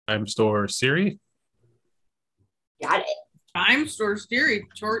Time Store Siri. Got it. Time Store Siri.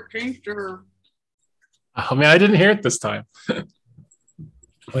 Short changed her. Oh man, I didn't hear it this time. I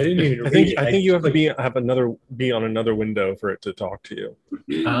didn't even. I think you have to be on another window for it to talk to you.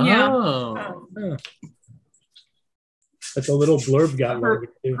 Oh. Yeah. That's a little blurb got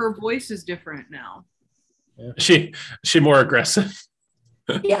her voice is different now. Yeah. She more aggressive.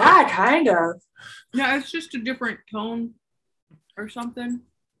 Yeah, kind of. No, it's just a different tone or something.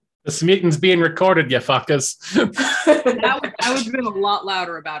 This meeting's being recorded, you fuckers. I would have been a lot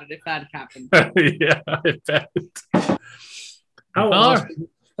louder about it if that had happened. Yeah, I bet. How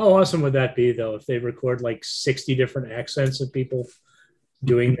awesome would that be, though, if they record like 60 different accents of people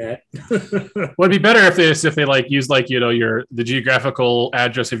doing that? Would be better if they like use like the geographical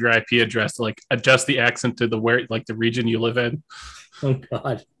address of your IP address to like adjust the accent to the region you live in. Oh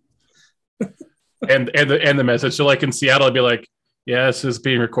God. and the message. So like in Seattle, I'd be like, yeah, this is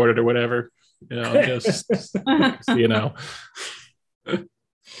being recorded or whatever. Just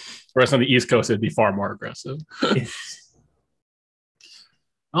Whereas on the East Coast, it'd be far more aggressive.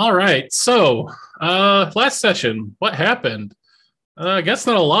 All right. So last session, what happened? I guess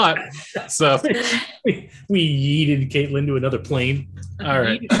not a lot. So we yeeted Caitlin to another plane. All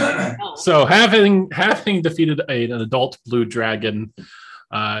right. So having defeated an adult blue dragon,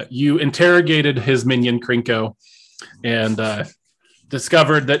 you interrogated his minion Krinko and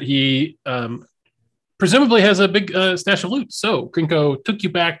discovered that he presumably has a big stash of loot. So Krinko took you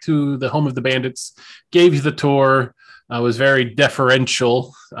back to the home of the bandits, gave you the tour, was very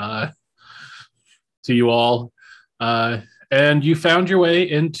deferential to you all. And you found your way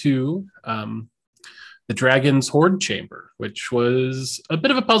into the Dragon's Hoard Chamber, which was a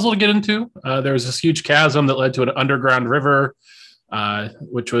bit of a puzzle to get into. There was this huge chasm that led to an underground river,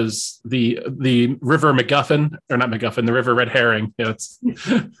 which was the River MacGuffin, or not MacGuffin, the River Red Herring.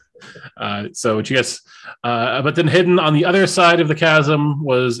 So what you guess, but then hidden on the other side of the chasm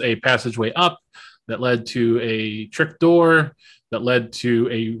was a passageway up that led to a trick door that led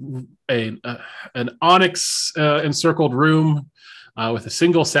to an onyx encircled room with a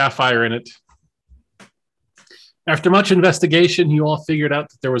single sapphire in it. After much investigation, you all figured out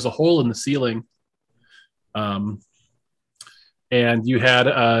that there was a hole in the ceiling. And you had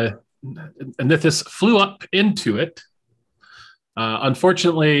Anithis flew up into it.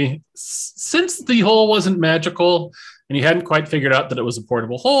 Unfortunately, since the hole wasn't magical and you hadn't quite figured out that it was a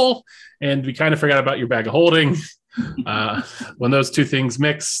portable hole, and we kind of forgot about your bag of holding, when those two things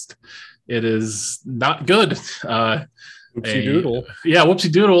mixed, it is not good. Whoopsie doodle. Yeah,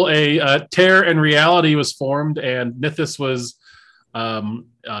 whoopsie doodle. A tear in reality was formed, and Nithis was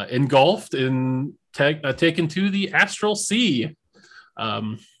engulfed and taken to the astral sea,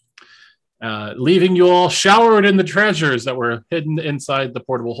 leaving you all showered in the treasures that were hidden inside the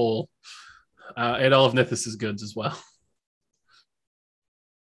portable hole, and all of Nithis's goods as well.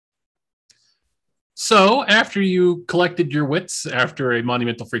 So, after you collected your wits after a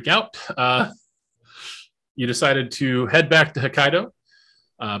monumental freak out, you decided to head back to Hokkaido.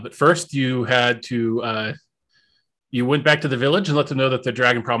 But first, you had to you went back to the village and let them know that the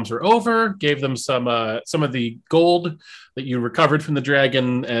dragon problems were over. Gave them some of the gold that you recovered from the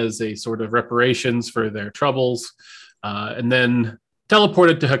dragon as a sort of reparations for their troubles, and then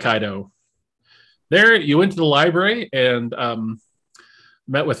teleported to Hokkaido. There, you went to the library and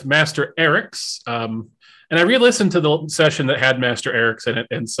met with Master Eric's. And I re-listened to the session that had Master Eric's in it,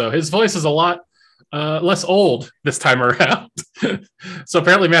 and so his voice is a lot less old this time around. So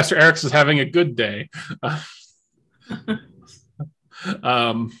apparently Master Eric's is having a good day.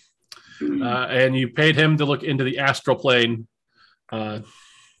 And you paid him to look into the astral plane. Then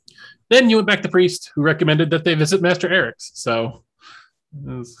you went back to Priest, who recommended that they visit Master Eric's. So...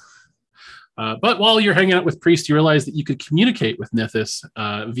 but while you're hanging out with Priest, you realize that you could communicate with Nithis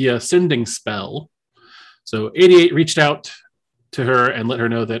via sending spell. So 88 reached out to her and let her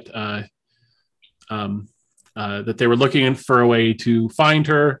know that that they were looking for a way to find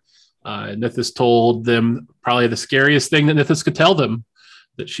her. Nithis told them probably the scariest thing that Nithis could tell them,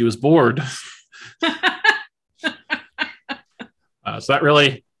 that she was bored. So that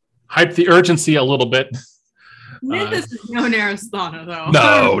really hyped the urgency a little bit. Nithis is no Narasthana, though.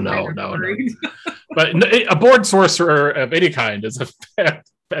 No. But a board sorcerer of any kind is a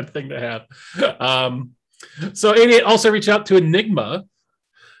bad thing to have. So 88 also reached out to Enigma,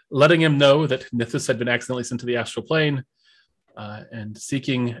 letting him know that Nithis had been accidentally sent to the astral plane and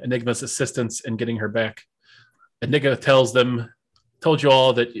seeking Enigma's assistance in getting her back. Enigma told you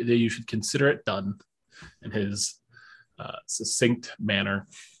all that you should consider it done in his succinct manner.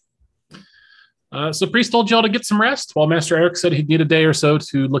 So Priest told y'all to get some rest, while Master Eric said he'd need a day or so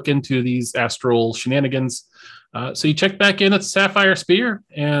to look into these astral shenanigans. So he checked back in at the Sapphire Spear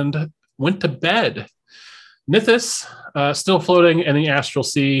and went to bed. Nithis, still floating in the astral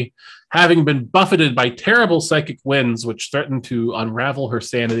sea, having been buffeted by terrible psychic winds which threatened to unravel her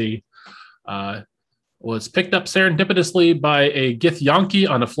sanity, was picked up serendipitously by a Githyanki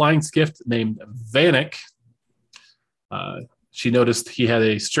on a flying skiff named Vanek. She noticed he had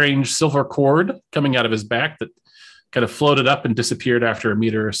a strange silver cord coming out of his back that kind of floated up and disappeared after a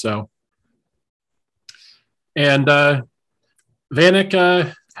meter or so. And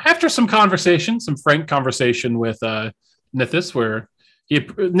Vanek, after some frank conversation with Nithis, where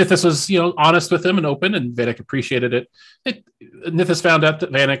Nithis was, honest with him and open, and Vanek appreciated it. Nithis found out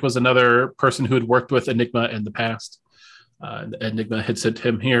that Vanek was another person who had worked with Enigma in the past. Enigma had sent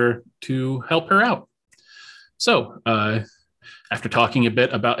him here to help her out. So, after talking a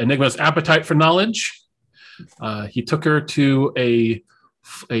bit about Enigma's appetite for knowledge, he took her to a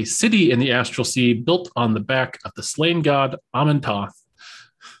city in the astral sea built on the back of the slain god Amentoth,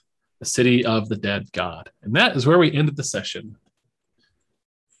 the city of the dead god. And that is where we ended the session.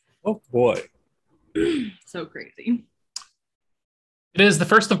 Oh, boy. So crazy. It is the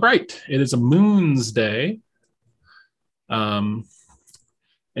first of Bright. It is a moon's day. And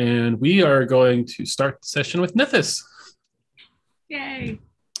we are going to start the session with Nithis. Yay.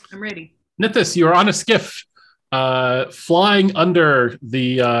 I'm ready. Nithis, you are on a skiff flying under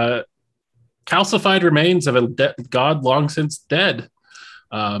the calcified remains of a god long since dead.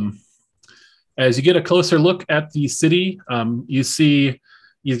 As you get a closer look at the city, you see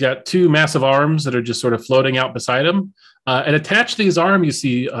he's got two massive arms that are just sort of floating out beside him. And attached to these arms, you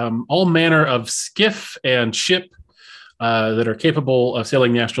see all manner of skiff and ship that are capable of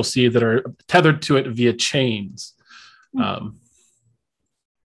sailing the astral sea that are tethered to it via chains.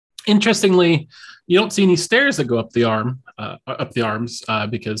 Interestingly, you don't see any stairs that go up the arms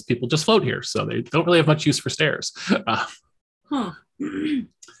because people just float here, so they don't really have much use for stairs.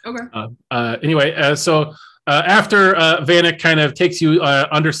 Okay. Anyway, so after Vanek kind of takes you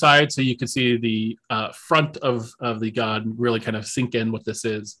underside so you can see the front of the god and really kind of sink in what this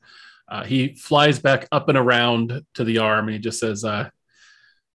is, he flies back up and around to the arm and he just says, the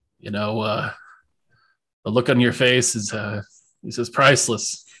look on your face is, he says,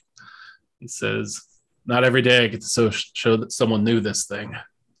 priceless. He says, not every day I get to show that someone knew this thing.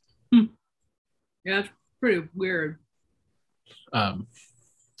 Yeah, it's pretty weird.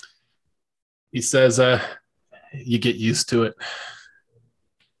 He says, you get used to it.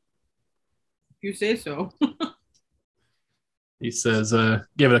 You say so. He says,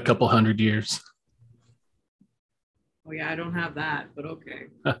 give it a couple 100 years. Oh, yeah, I don't have that, but okay.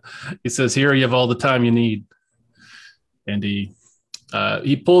 He says, here you have all the time you need. And he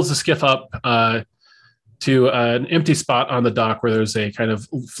pulls the skiff up to an empty spot on the dock where there's a kind of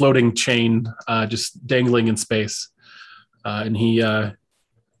floating chain just dangling in space. And he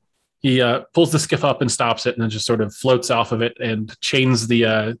pulls the skiff up and stops it and then just sort of floats off of it and chains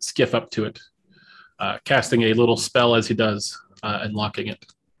the skiff up to it, casting a little spell as he does and locking it.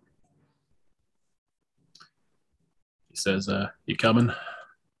 He says, you coming?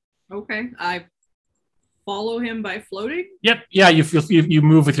 Okay. I follow him by floating? Yep. Yeah, you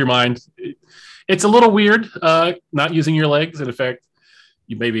move with your mind. It's a little weird not using your legs. And in fact,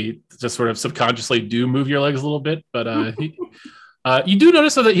 you maybe just sort of subconsciously do move your legs a little bit, but you do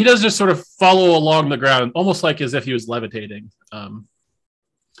notice that he does just sort of follow along the ground, almost like as if he was levitating.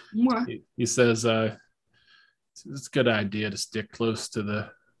 He says, it's a good idea to stick close to the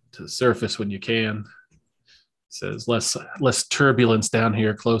surface when you can. He says, less turbulence down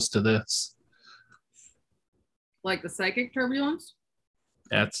here close to this. Like the psychic turbulence?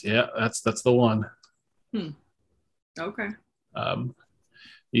 That's the one. Okay.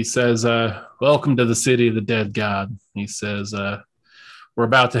 He says, welcome to the city of the dead god. He says, we're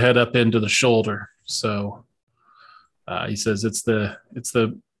about to head up into the shoulder. So he says it's the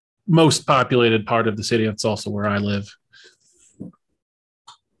most populated part of the city. It's also where I live.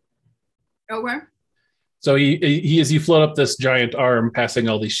 Okay. So he as you float up this giant arm, passing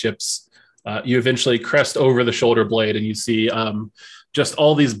all these ships, you eventually crest over the shoulder blade, and you see just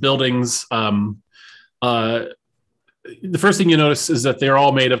all these buildings. The first thing you notice is that they're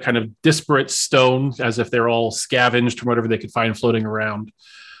all made of kind of disparate stone, as if they're all scavenged from whatever they could find floating around.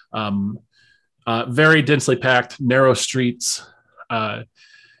 Very densely packed, narrow streets.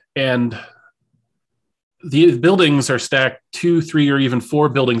 And the buildings are stacked 2, 3, or even 4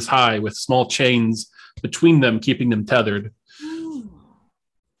 buildings high with small chains between them, keeping them tethered.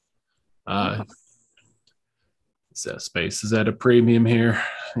 He says, space is at a premium here,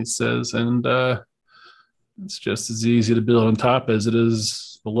 he says, and It's just as easy to build on top as it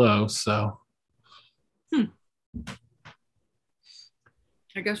is below. So, I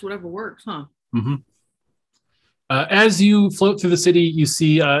guess whatever works, huh? mm-hmm. As you float through the city, you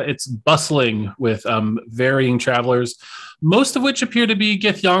see it's bustling with varying travelers, most of which appear to be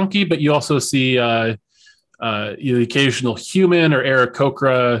Githyanki, but you also see the occasional human or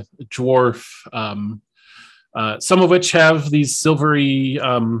Aarakocra dwarf, some of which have these silvery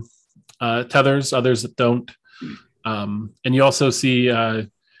tethers, others that don't. And you also see,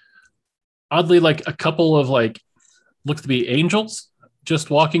 oddly, like a couple of look to be angels just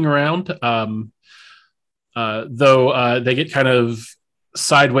walking around. Though they get kind of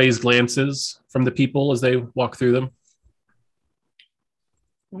sideways glances from the people as they walk through them.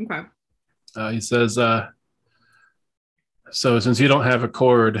 Okay. He says, so since you don't have a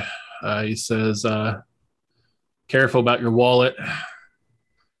cord, he says, careful about your wallet.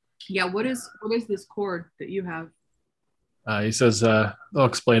 Yeah, what is this cord that you have? He says, I'll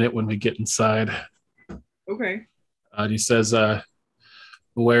explain it when we get inside. Okay. He says,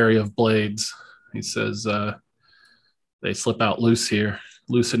 wary of blades. He says, they slip out loose here,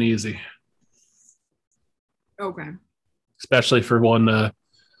 loose and easy. Okay. Especially for one,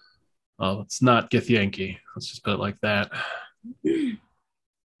 it's not Githyanki. Let's just put it like that.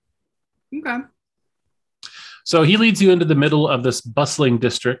 Okay. So he leads you into the middle of this bustling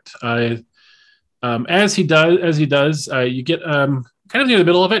district. As he does, you get kind of near the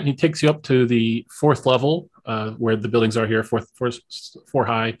middle of it, and he takes you up to the fourth level, where the buildings are here, four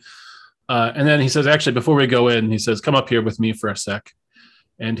high. And then he says, actually, before we go in, he says, come up here with me for a sec.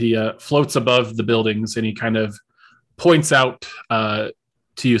 And he floats above the buildings, and he kind of points out to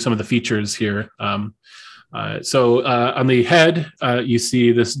you some of the features here. So on the head, you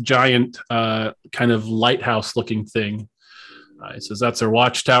see this giant kind of lighthouse-looking thing. He says, that's our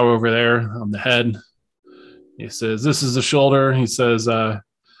watchtower over there on the head. He says, this is the shoulder. He says, and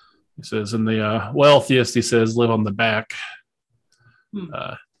the wealthiest, he says, live on the back.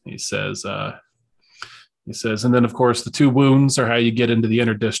 He says, and then, of course, the two wounds are how you get into the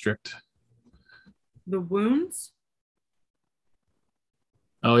inner district. The wounds?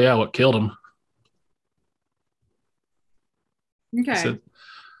 Oh, yeah, what killed him? Okay.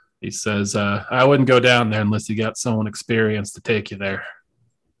 He says, I wouldn't go down there unless you got someone experienced to take you there.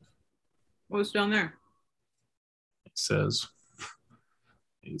 What's down there? He says,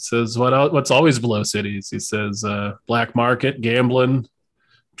 what's always below cities? He says, black market, gambling,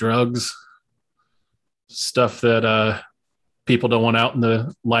 drugs, stuff that people don't want out in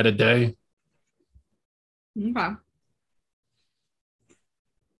the light of day. Okay.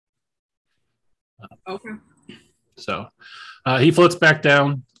 Okay. So he floats back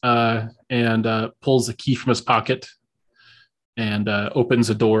down and pulls a key from his pocket and opens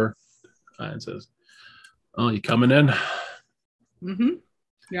a door and says, oh, you coming in? Mm-hmm.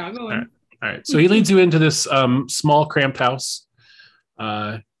 Yeah, I'll go in. All right. So he leads you into this small, cramped house.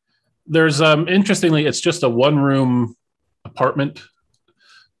 There's, interestingly, it's just a one-room apartment.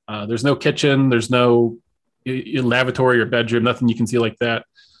 There's no kitchen. There's no lavatory or bedroom, nothing you can see like that.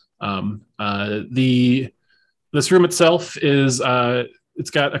 This room itself is,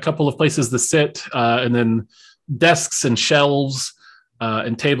 it's got a couple of places to sit, and then desks and shelves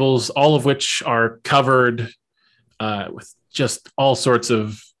and tables, all of which are covered with just all sorts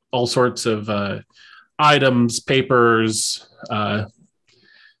of items, papers,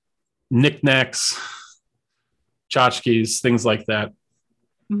 knickknacks, tchotchkes, things like that.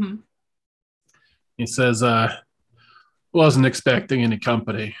 Mm-hmm. He says, wasn't expecting any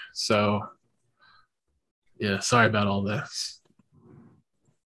company, so yeah, sorry about all this.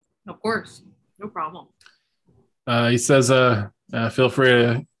 Of course. No problem. He says, feel free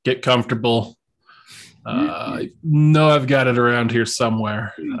to get comfortable. No, I've got it around here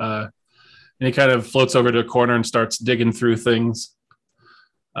somewhere. And he kind of floats over to a corner and starts digging through things.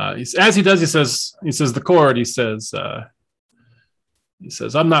 As he does, he says, the cord, he says, I'm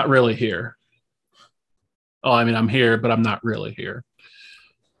not really here. Oh, I mean, I'm here, but I'm not really here.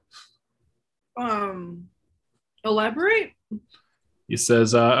 Elaborate? He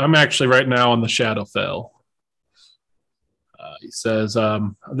says, I'm actually right now on the Shadowfell. He says,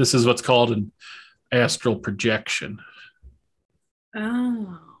 this is what's called an astral projection.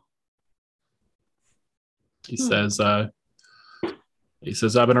 Oh. He says, I've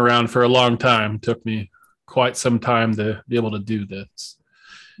been around for a long time. It took me quite some time to be able to do this.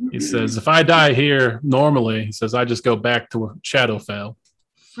 He says, if I die here normally, he says, I just go back to Shadowfell.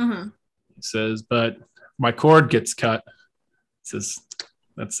 Uh-huh. He says, but my cord gets cut. He says,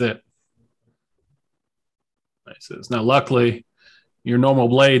 that's it. He says, now luckily, your normal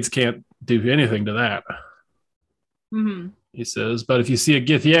blades can't do anything to that. Mm-hmm. He says, but if you see a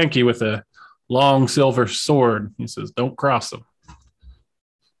Githyanki with a long silver sword, he says, don't cross him.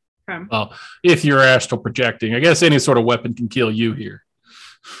 Okay. Well, if you're astral projecting, I guess any sort of weapon can kill you here.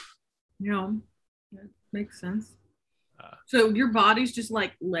 Yeah, that makes sense. So your body's just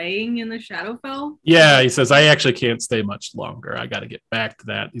like laying in the Shadowfell? Yeah, he says, I actually can't stay much longer. I got to get back to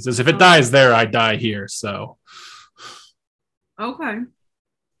that. He says, if it dies there, I die here. So. Okay.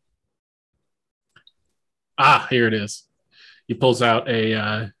 Here it is. He pulls out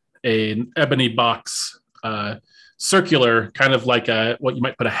an ebony box, circular, kind of like what you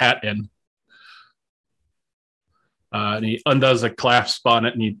might put a hat in. And he undoes a clasp on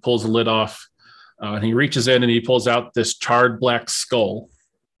it and he pulls the lid off. And he reaches in and he pulls out this charred black skull.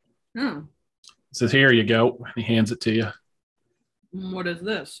 Oh. He says, here you go. And he hands it to you. What is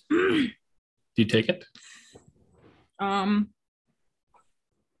this? Do you take it? Can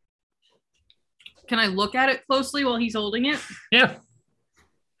I look at it closely while he's holding it? Yeah.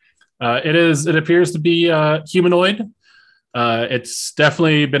 It appears to be humanoid. It's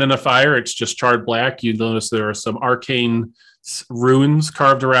definitely been in a fire. It's just charred black. You notice there are some arcane runes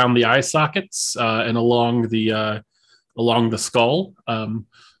carved around the eye sockets and along the skull.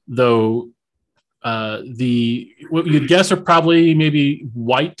 Though what you'd guess are probably maybe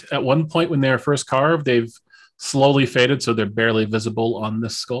white at one point when they were first carved. They've slowly faded, so they're barely visible on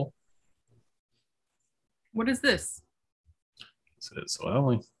this skull. What is this?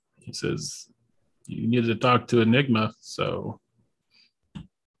 He says, you needed to talk to Enigma, so.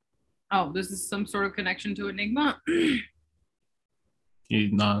 Oh, this is some sort of connection to Enigma? He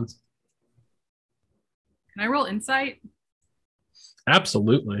nods. Can I roll insight?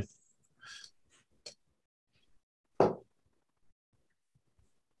 Absolutely.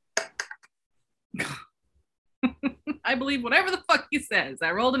 I believe whatever the fuck he says.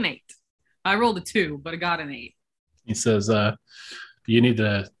 I rolled an 8. I rolled a 2, but I got an 8. He says, you need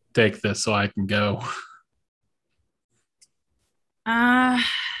to take this so I can go. All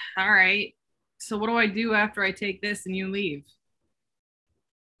right. So what do I do after I take this and you leave?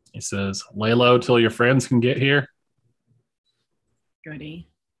 He says, lay low till your friends can get here. Goody.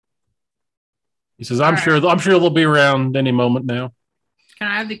 He says, I'm sure they'll be around any moment now. Can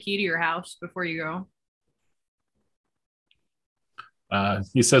I have the key to your house before you go?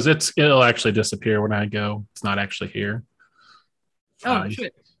 He says it'll actually disappear when I go. It's not actually here. Oh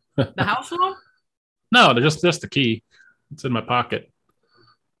shit! The house wall? No, just the key. It's in my pocket.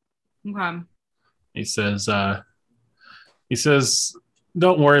 Okay. He says,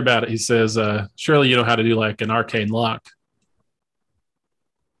 don't worry about it. He says, surely you know how to do like an arcane lock.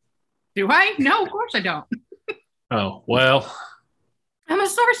 Do I? No, of course I don't. Oh, well. I'm a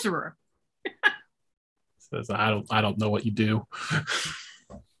sorcerer. Says, I don't know what you do.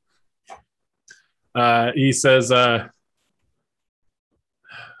 He says,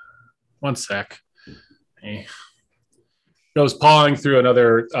 one sec. He goes pawing through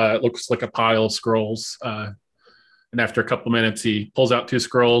another, looks like a pile of scrolls. And after a couple minutes, he pulls out 2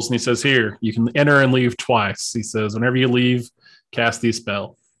 scrolls and he says, here, you can enter and leave twice. He says, whenever you leave, cast the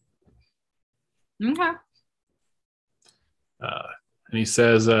spell. Okay. And he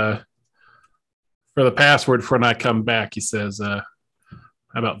says, for the password for when I come back, he says, how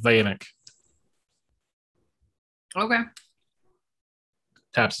about Vanek? Okay.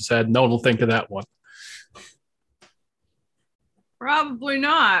 Taps his head. No one will think of that one. Probably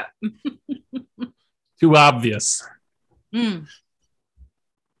not. Too obvious. Yep.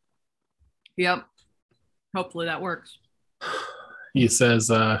 Hopefully that works. He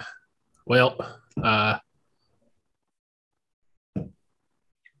says, well, I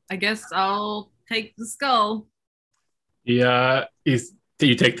guess I'll take the skull. yeah, you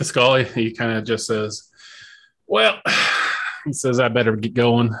take the skull. He kind of just says, well, he says, I better get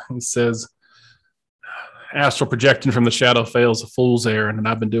going. He says, astral projecting from the shadow fails a fool's errand, and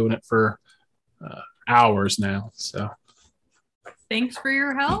I've been doing it for hours now. So, thanks for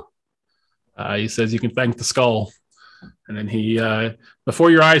your help. He says, you can thank the skull. And then he,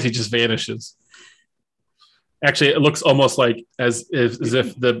 before your eyes, he just vanishes. Actually, it looks almost like as if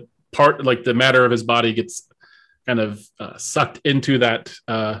the part, like the matter of his body gets kind of sucked into that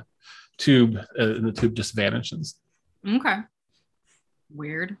tube, and the tube just vanishes. Okay.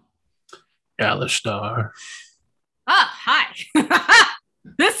 Weird. Alistar. Hi.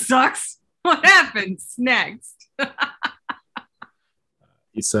 This sucks. What happens next?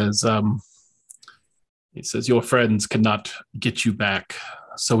 He says, your friends cannot get you back,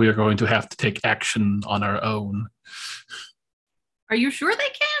 so we are going to have to take action on our own. Are you sure they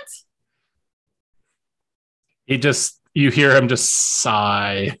can't? You hear him just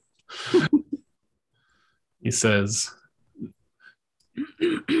sigh. He says,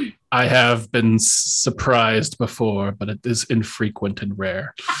 I have been surprised before, but it is infrequent and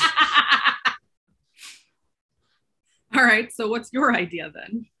rare. All right, so what's your idea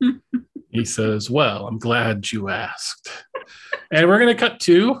then? He says, well, I'm glad you asked. And we're going to cut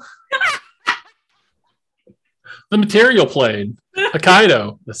to the material plane,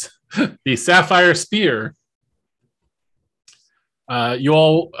 Hokkaido, the Sapphire Spear. You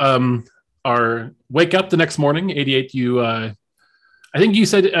all wake up the next morning. 88. I think you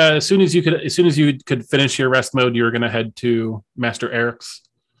said as soon as you could finish your rest mode, you were going to head to Master Eric's.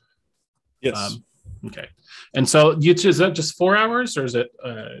 Yes. Okay. And so, is that just 4 hours, or is it?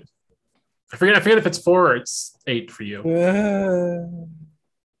 I forget if it's 4 or it's 8 for you.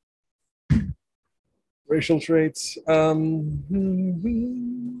 Racial traits.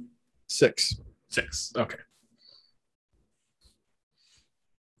 6. 6. Okay.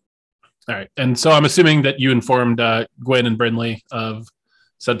 All right. And so I'm assuming that you informed Gwen and Brinley of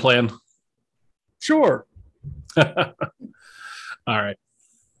said plan. Sure. All right.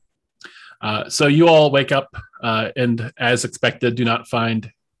 So you all wake up and, as expected, do not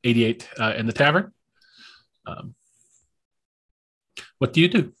find 88 in the tavern. What do you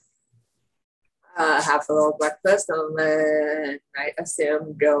do? Have a little breakfast and then I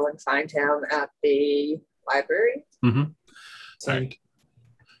assume go and find him at the library. Mm-hmm. All right.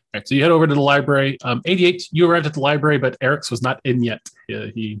 All right, so you head over to the library. 88, you arrived at the library, but Eric's was not in yet.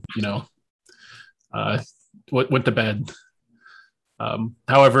 He went to bed.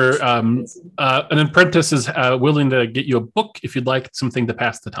 However, an apprentice is willing to get you a book if you'd like something to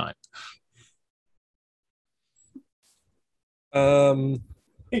pass the time. I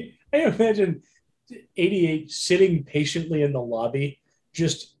imagine 88 sitting patiently in the lobby,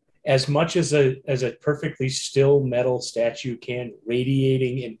 just as much as a perfectly still metal statue can,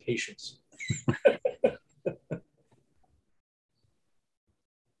 radiating impatience.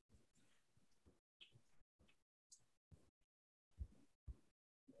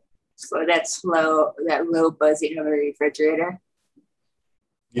 So that low buzzing of a refrigerator.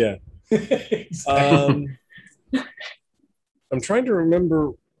 Yeah. Exactly. I'm trying to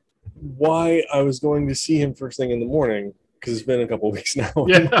remember why I was going to see him first thing in the morning, because it's been a couple of weeks now.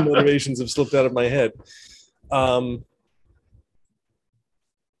 Yeah. Motivations have slipped out of my head. I'm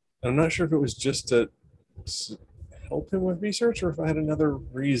not sure if it was just to help him with research or if I had another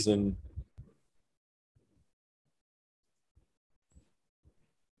reason.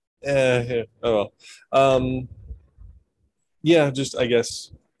 Oh well. Yeah, just I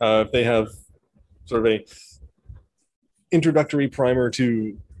guess if they have sort of a introductory primer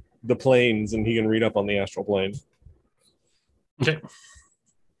to the planes, and he can read up on the astral plane. Okay.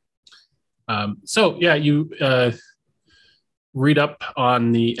 So yeah, you read up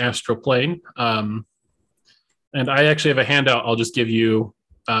on the astral plane, and I actually have a handout I'll just give you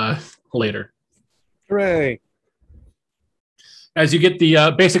later. Hooray! As you get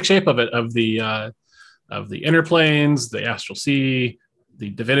the basic shape of it, of the inner planes, the astral sea, the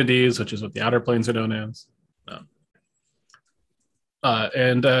divinities, which is what the outer planes are known as.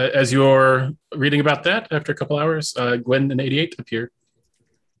 And as you're reading about that, after a couple hours, Gwen and 88 appear.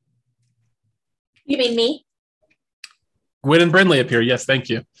 You mean me? Gwen and Brinley appear. Yes, thank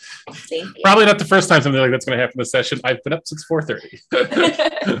you. Thank you. Probably not the first time something like that's going to happen in this session. I've been up since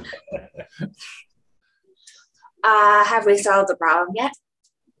 4:30. Have we solved the problem yet?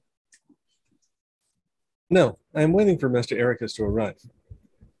 No, I'm waiting for Master Ericus to arrive.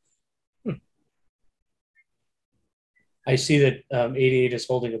 I see that 88 is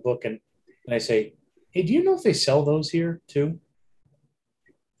holding a book, and I say, hey, do you know if they sell those here too?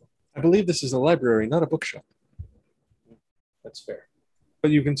 I believe this is a library, not a bookshop. That's fair.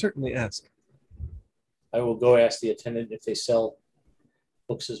 But you can certainly ask. I will go ask the attendant if they sell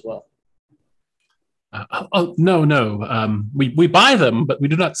books as well. No. We buy them, but we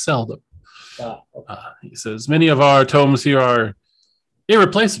do not sell them. Okay. He says, many of our tomes here are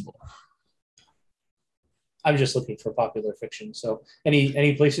irreplaceable. I'm just looking for popular fiction. So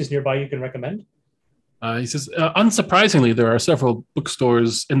any places nearby you can recommend? He says, unsurprisingly, there are several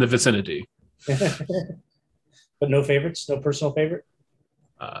bookstores in the vicinity. But no favorites? No personal favorite?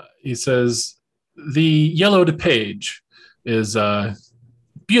 He says, the Yellowed Page is a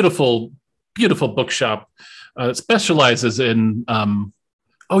beautiful bookshop. It specializes in...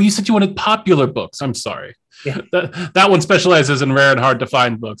 you said you wanted popular books. I'm sorry. Yeah. That one specializes in rare and hard to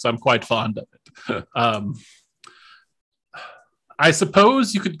find books. I'm quite fond of it. I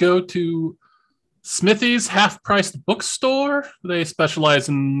suppose you could go to Smithy's half-priced bookstore. They specialize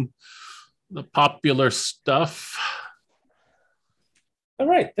in the popular stuff. All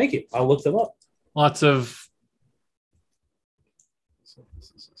right, thank you. I'll look them up. Lots of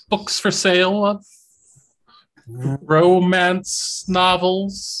books for sale, romance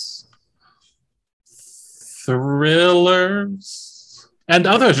novels, thrillers, and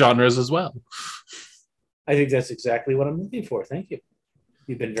other genres as well. I think that's exactly what I'm looking for. Thank you.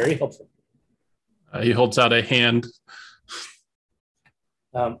 You've been very helpful. He holds out a hand.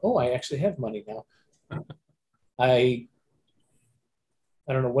 I actually have money now. I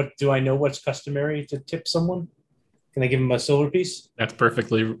don't know what. Do I know what's customary to tip someone? Can I give him a silver piece? That's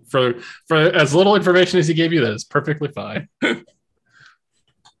perfectly for as little information as he gave you. That is perfectly fine. I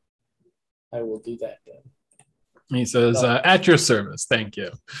will do that then. He says, "At your service, thank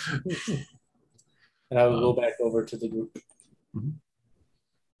you." And I will go back over to the group.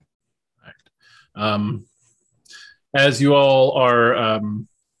 Right. As you all are,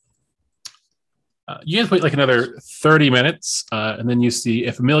 you guys wait like another 30 minutes, and then you see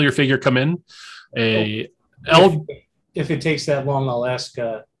a familiar figure come in. If it takes that long, I'll ask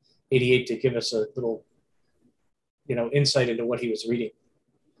 88 to give us a little, insight into what he was reading.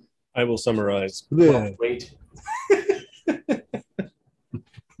 I will summarize. Well, wait.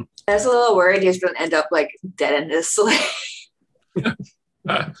 I was a little worried he was going to end up like dead in his sleigh.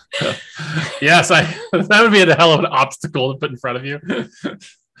 Yes, that would be a hell of an obstacle to put in front of you.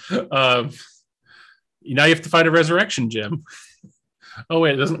 Now you have to find a resurrection gem. Oh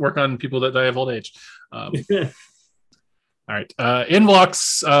wait, it doesn't work on people that die of old age. All right. In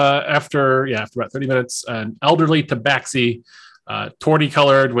walks after about 30 minutes, an elderly tabaxi, tawny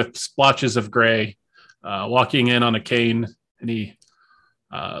colored with splotches of gray, walking in on a cane, and he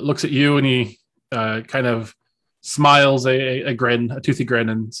looks at you and he kind of smiles a toothy grin,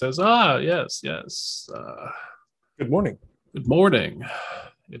 and says, yes. Good morning. Good morning.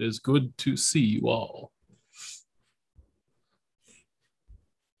 It is good to see you all.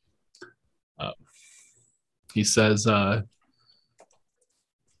 He says, I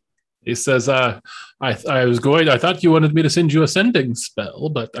thought you wanted me to send you a sending spell,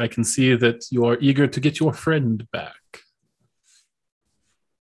 but I can see that you are eager to get your friend back.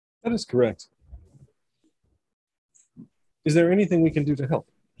 That is correct. Is there anything we can do to help?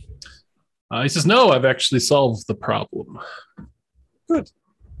 He says, no, I've actually solved the problem. Good.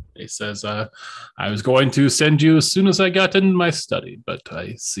 He says, I was going to send you as soon as I got in my study, but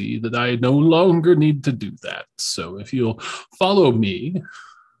I see that I no longer need to do that. So if you'll follow me.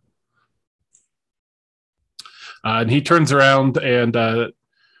 And he turns around, and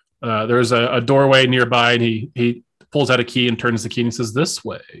there's a doorway nearby, and he pulls out a key and turns the key, and he says, this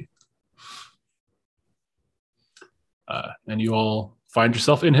way. And you all find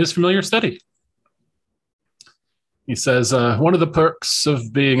yourself in his familiar study. He says, one of the perks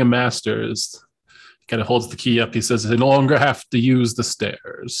of being a master is, he kind of holds the key up. He says, I no longer have to use the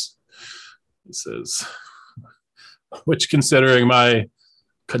stairs. He says, which, considering my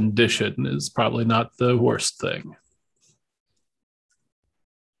condition, is probably not the worst thing.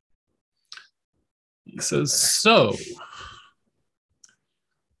 He says, so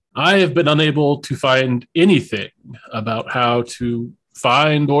I have been unable to find anything about how to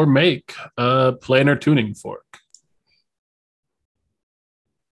find or make a planar tuning fork.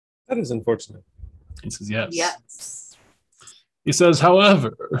 That is unfortunate. He says, yes. Yes. He says,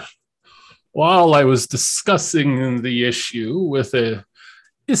 however, while I was discussing the issue with an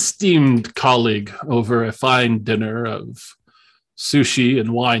esteemed colleague over a fine dinner of sushi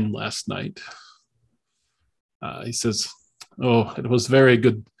and wine last night, he says, oh, it was very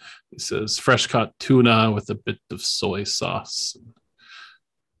good. He says, fresh caught tuna with a bit of soy sauce.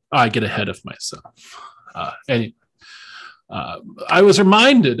 I get ahead of myself. Anyway, I was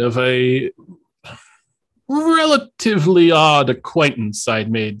reminded of a relatively odd acquaintance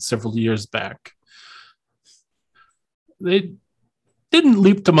I'd made several years back. They didn't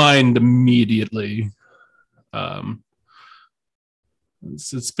leap to mind immediately.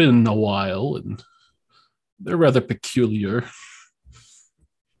 It's been a while, and they're rather peculiar.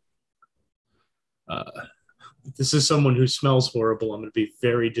 If this is someone who smells horrible, I'm going to be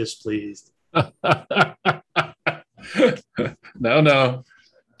very displeased. No.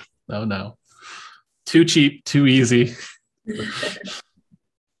 Too cheap, too easy.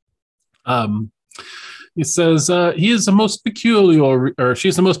 He says he is the most peculiar, or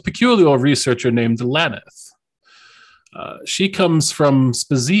she's the most peculiar researcher named Laneth. She comes from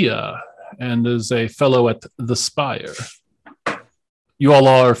Spezia and is a fellow at the Spire. You all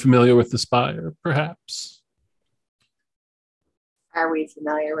are familiar with the Spire, perhaps? Are we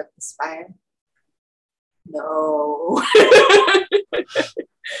familiar with the Spire? No.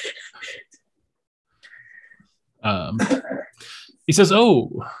 He says, well.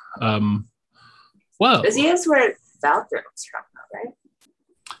 Spezia is where Valthrone's from, though, right?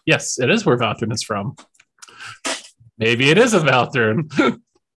 Yes, it is where Valtern is from. Maybe it is a Valtern.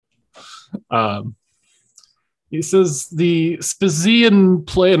 He says the Spazian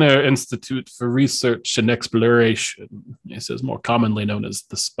Planar Institute for Research and Exploration. He says more commonly known as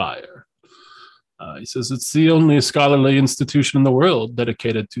the Spire. He says it's the only scholarly institution in the world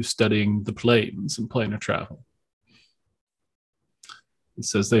dedicated to studying the planes and planar travel. He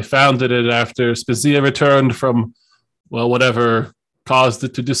says they founded it after Spezia returned from, well, whatever caused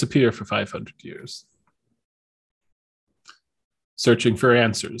it to disappear for 500 years. Searching for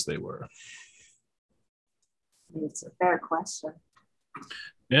answers, they were. It's a fair question.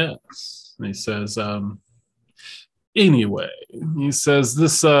 Yes. And he says, anyway, he says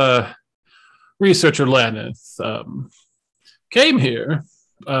this researcher Laneth came here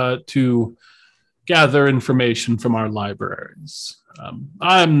to gather information from our libraries.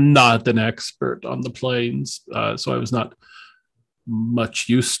 I'm not an expert on the planes, so I was not much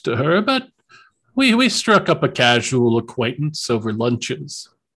use to her, but we struck up a casual acquaintance over lunches.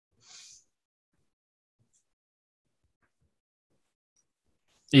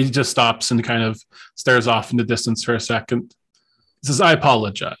 He just stops and kind of stares off in the distance for a second. He says, I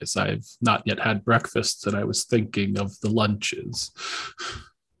apologize. I've not yet had breakfast, and I was thinking of the lunches.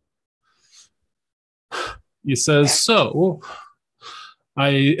 He says, so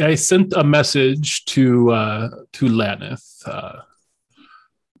I sent a message to Laneth,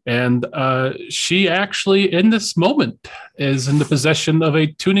 and she actually, in this moment, is in the possession of a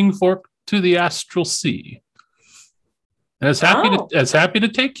tuning fork to the astral sea, and is happy to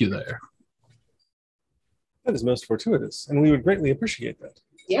take you there. That is most fortuitous, and we would greatly appreciate that.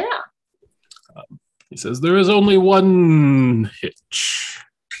 Yeah. He says there is only one hitch.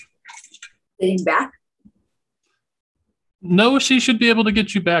 Getting back? No, she should be able to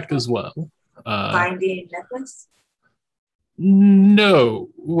get you back as well. Finding necklace? No,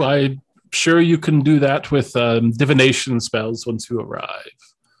 I'm sure you can do that with divination spells once you arrive.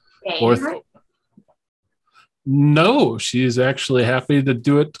 No, she's actually happy to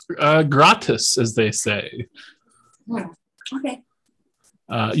do it gratis, as they say. Okay.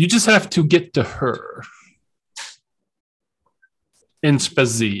 You just have to get to her in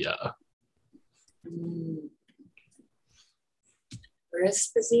Spezia. Where is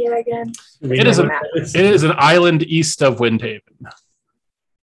Spezia again? It is an island east of Windhaven.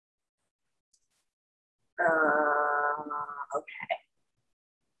 Okay.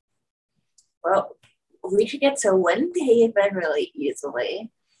 Well, we should get to Windhaven really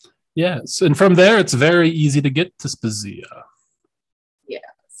easily. Yes, and from there, it's very easy to get to Spezia.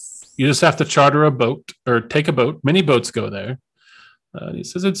 Yes. You just have to charter a boat or take a boat. Many boats go there. He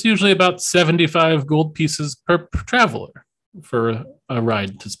says it's usually about 75 gold pieces per traveler for a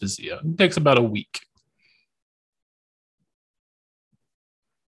ride to Spezia. It takes about a week.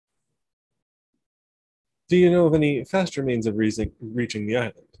 Do you know of any faster means of reaching the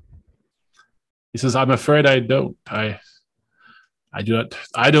island? He says, I'm afraid I don't. I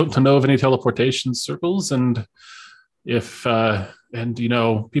don't know of any teleportation circles, and if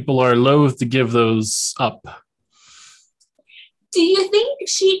people are loath to give those up. Do you think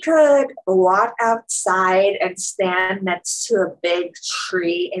she could walk outside and stand next to a big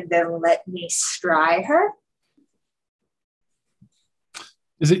tree and then let me stride her?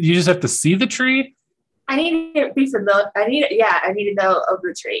 Is it you just have to see the tree? I need to be familiar. I need to know of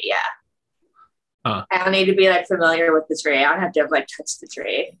the tree. Yeah. I don't need to be familiar with the tree. I don't have to touch the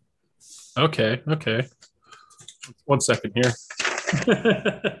tree. Okay. 1 second here.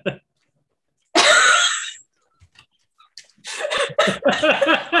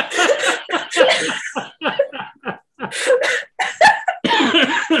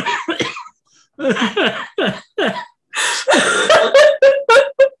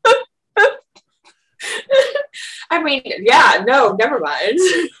 I mean, yeah, no, never mind.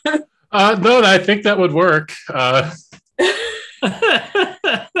 No, I think that would work.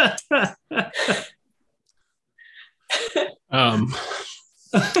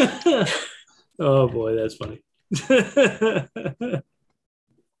 Oh boy, that's funny.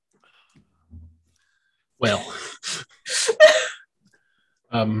 Well,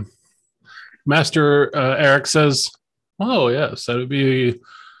 Master Eric says, "Oh yes, that would be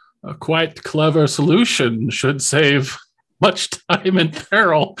a quite clever solution. Should save much time and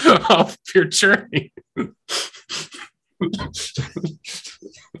peril off your journey."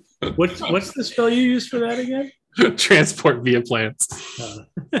 What's the spell you use for that again? Transport via plants.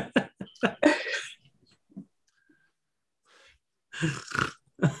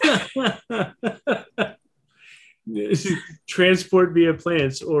 Transport via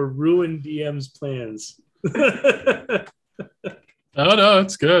plants or ruin DM's plans. Oh no,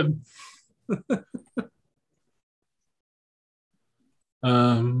 it's good.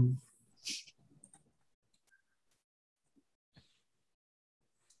 um.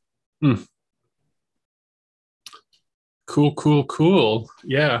 Hmm. Cool.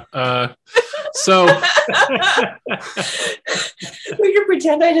 Yeah. So We can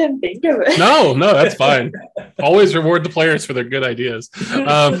pretend I didn't think of it. no, that's fine. Always reward the players for their good ideas.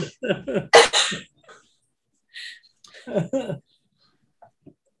 I'm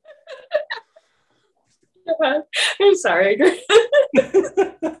sorry.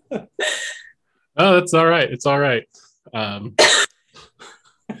 Oh, that's all right. It's all right.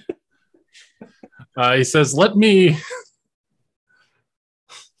 He says, "Let me."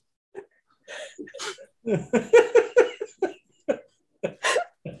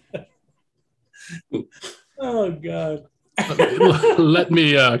 Oh God. Let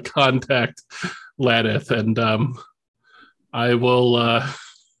me contact Laneth, and I will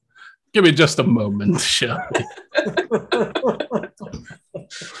give me just a moment, shall we?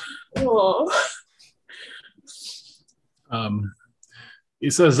 Oh. He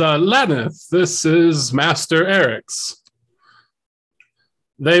says, Laneth, this is Master Eric's.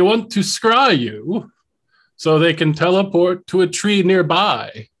 They want to scry you so they can teleport to a tree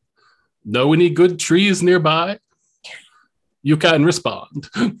nearby. Know any good trees nearby? You can respond.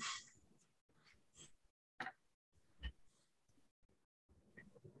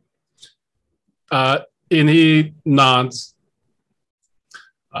 And he nods.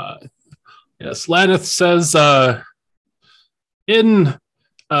 Yes, Laneth says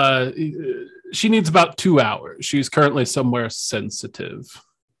she needs about 2 hours. She's currently somewhere sensitive.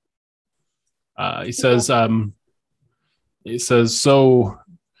 He says, so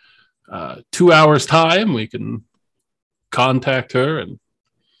 2 hours time, we can contact her and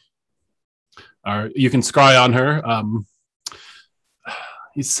or you can scry on her.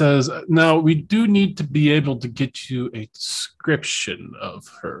 He says, now we do need to be able to get you a description of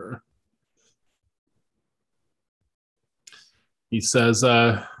her. He says,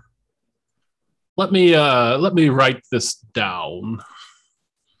 let me write this down.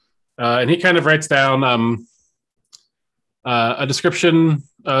 And he kind of writes down a description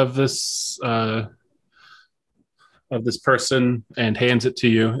of this person and hands it to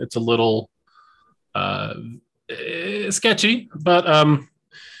you. It's a little sketchy, but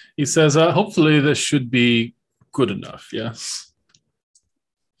he says, hopefully this should be good enough. Yes.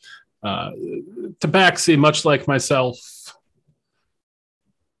 Tabaxi, much like myself,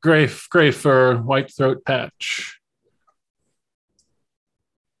 gray fur, white throat patch.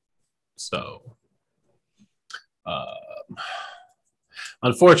 So,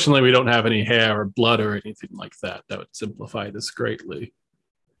 unfortunately, we don't have any hair or blood or anything like that. That would simplify this greatly.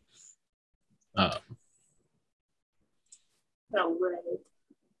 No way.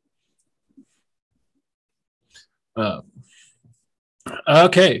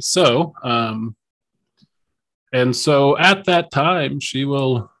 Okay, so and so at that time, she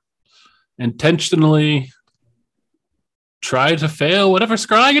will intentionally try to fail whatever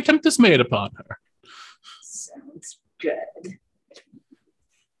scrying attempt is made upon her. Sounds good.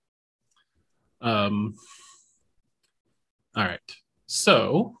 All right.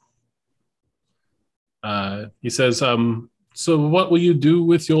 So he says, so what will you do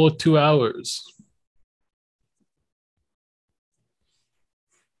with your 2 hours?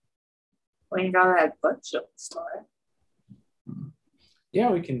 We can go to that bookstore.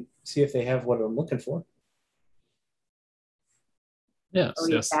 Yeah, we can see if they have what I'm looking for. Yes, Are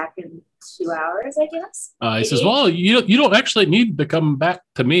we back in 2 hours, I guess? He says, well, you don't actually need to come back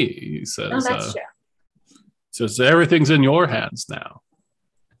to me, he says. Oh, that's true. Says everything's in your hands now.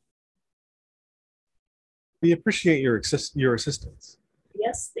 We appreciate your assistance.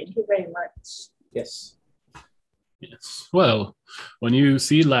 Yes, thank you very much. Yes. Yes. Well, when you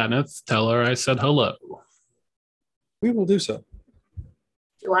see Laneth, tell her I said hello. We will do so. Do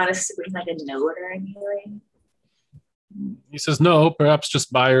you want us to bring like a note or anything? He says, no, perhaps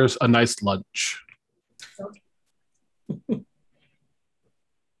just buy her a nice lunch. Okay.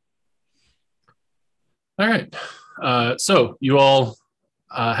 All right. So you all,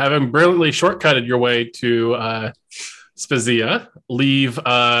 having brilliantly shortcutted your way to Spezia, leave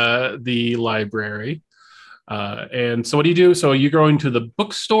the library. And so what do you do? So are you going to the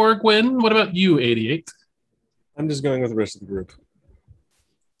bookstore, Gwen? What about you, 88? I'm just going with the rest of the group.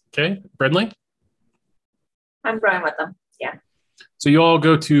 Okay. Brindley? I'm going with them. Yeah. So you all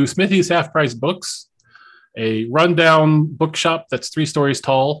go to Smithy's Half Price Books, a rundown bookshop that's 3 stories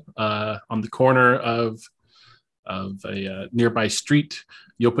tall on the corner of a nearby street.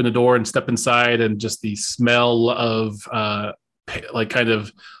 You open the door and step inside, and just the smell of like kind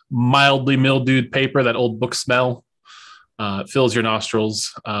of mildly mildewed paper, that old book smell fills your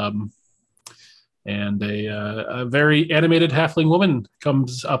nostrils. And a very animated halfling woman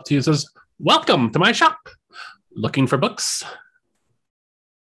comes up to you and says, "Welcome to my shop. Looking for books?"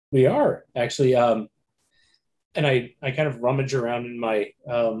 We are actually, and I kind of rummage around in my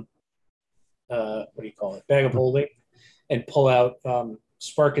what do you call it, bag of holding, and pull out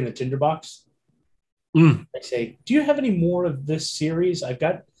Spark in the Tinderbox. I say, "Do you have any more of this series? I've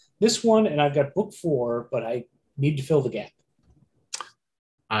got this one, and I've got book 4, but I need to fill the gap."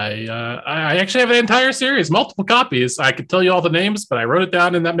 I actually have an entire series, multiple copies. I could tell you all the names, but I wrote it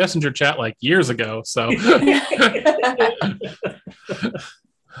down in that messenger chat like years ago. So,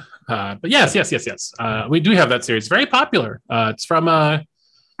 but yes. We do have that series. Very popular. It's from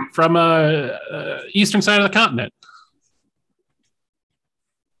eastern side of the continent.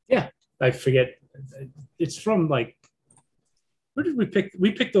 Yeah, I forget. It's from like, where did we pick?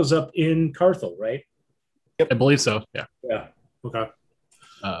 We picked those up in Carthel, right? Yep, I believe so. Yeah. Yeah. Okay.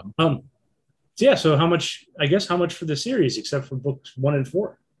 So how much? I guess how much for the series, except for books 1 and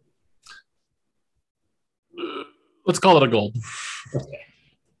 4? Let's call it a gold. Okay.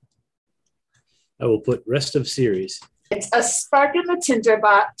 I will put rest of series. It's A Spark in the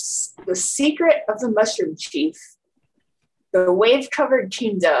Tinderbox, The Secret of the Mushroom Chief, The Wave-Covered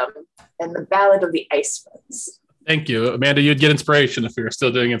Kingdom, and The Ballad of the Ice Prince. Thank you, Amanda. You'd get inspiration if we were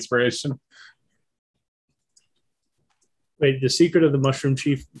still doing inspiration. Wait, The Secret of the Mushroom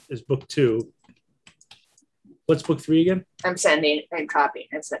Chief is book 2. What's book 3 again? I'm sending and copying.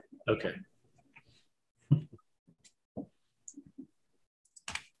 I'm sending. Okay.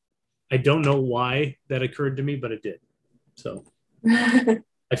 I don't know why that occurred to me, but it did. So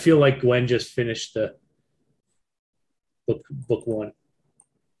I feel like Gwen just finished the book 1.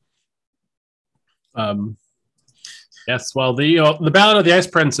 Yes, well, the Ballad of the Ice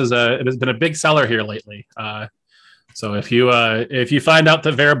Prince it has been a big seller here lately. So if you find out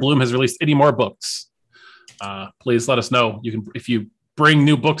that Vera Bloom has released any more books, please let us know. If you bring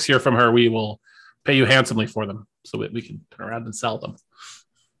new books here from her, we will pay you handsomely for them so that we can turn around and sell them.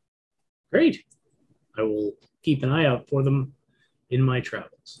 Great. I will keep an eye out for them in my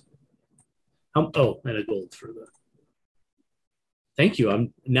travels. And a gold for the. Thank you. I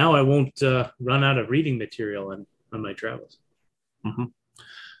won't run out of reading material on my travels. Mm-hmm.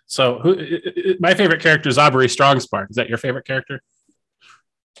 So, my favorite character is Aubrey Strongspark. Is that your favorite character?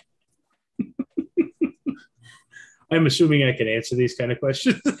 I'm assuming I can answer these kind of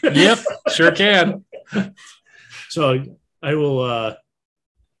questions. Yep, sure can. So I will.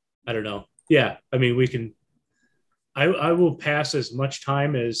 I don't know. Yeah, I mean, we can. I will pass as much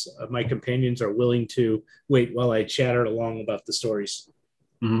time as my companions are willing to wait while I chatter along about the stories.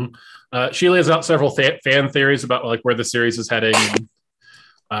 Mm-hmm. She lays out several fan theories about like where the series is heading. And,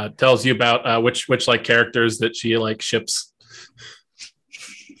 tells you about which like characters that she like ships.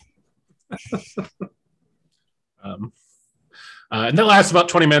 And that lasts about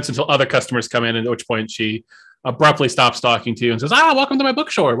 20 minutes until other customers come in, at which point she abruptly stops talking to you and says, "Welcome to my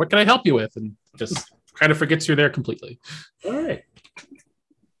bookstore. What can I help you with?" And just kind of forgets you're there completely.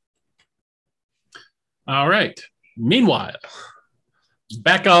 All right. Meanwhile,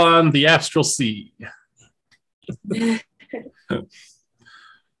 back on the astral sea.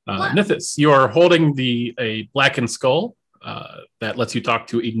 Nithis, you are holding a blackened skull that lets you talk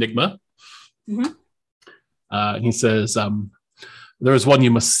to Enigma. Mm-hmm. He says, "There is one you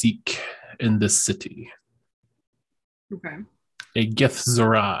must seek in this city. Okay. A Gith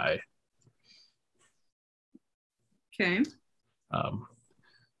Zerai." Okay.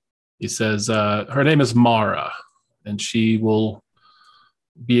 He says, her name is Mara, and she will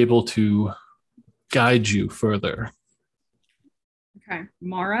be able to guide you further. Okay.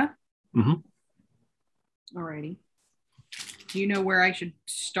 Mara? Mm-hmm. Alrighty. Do you know where I should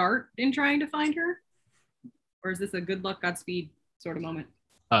start in trying to find her? Or is this a good luck, Godspeed sort of moment?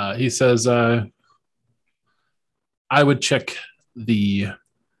 He says, I would check the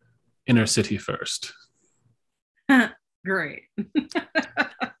inner city first. Great.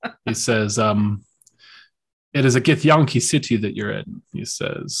 He says, it is a Githyanki city that you're in. He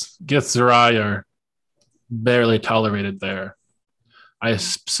says, Gith Zerai are barely tolerated there. I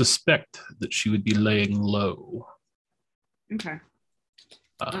suspect that she would be laying low. Okay.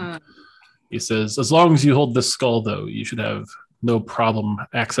 He says, as long as you hold this skull, though, you should have no problem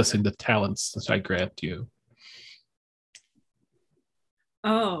accessing the talents that I grant you.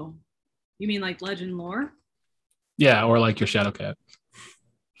 Oh, you mean like legend lore? Yeah, or like your shadow cat.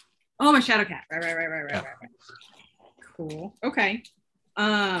 Oh, my shadow cat. Right. Cool. Okay.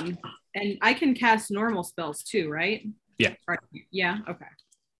 And I can cast normal spells too, right? Yeah. Right. Yeah. Okay.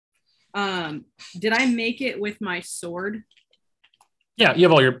 Did I make it with my sword? Yeah, you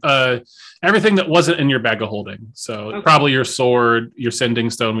have all your everything that wasn't in your bag of holding. So Okay. probably your sword, your sending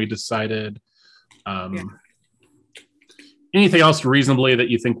stone. We decided. Anything else reasonably that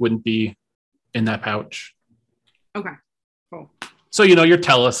you think wouldn't be in that pouch? Okay. Cool. So your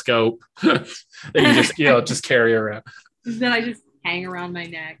telescope that you just carry around. Then I just hang around my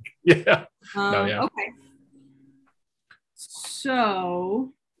neck. Yeah. Okay.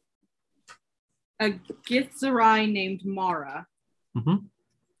 So a Githzerai named Mara. Mm-hmm.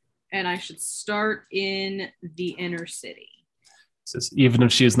 And I should start in the inner city. Says, even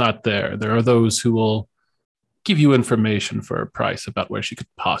if she is not there, there are those who will give you information for a price about where she could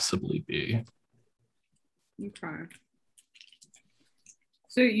possibly be. Okay.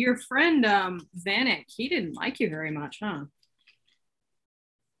 So your friend Vanek, he didn't like you very much, huh?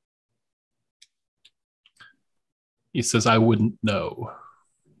 He says, I wouldn't know.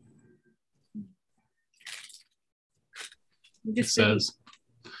 He says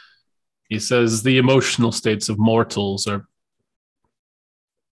the emotional states of mortals are,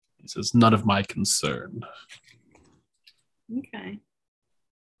 he says, none of my concern. Okay.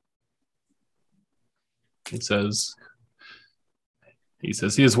 He says he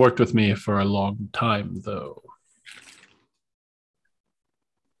has worked with me for a long time, though.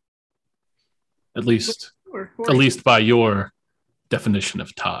 At least by your definition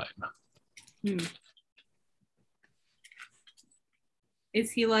of time.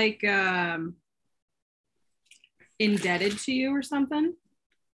 Is he like indebted to you or something?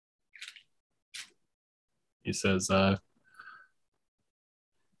 He says a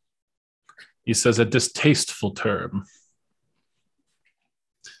distasteful term.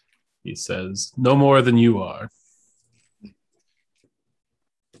 He says, no more than you are.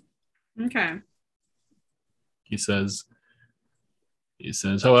 Okay. He says,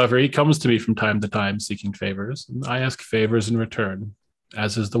 however, he comes to me from time to time seeking favors, and I ask favors in return,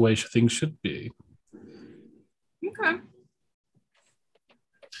 as is the way things should be. Okay.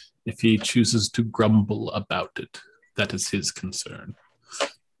 If he chooses to grumble about it, that is his concern.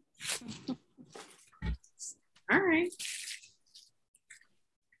 All right.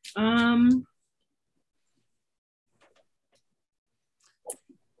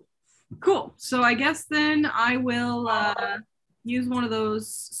 Cool. So I guess then I will use one of those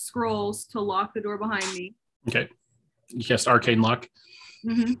scrolls to lock the door behind me. Okay. You cast Arcane Lock.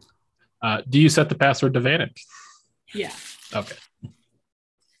 Mm-hmm. Do you set the password to Vanek? Yeah. Okay. All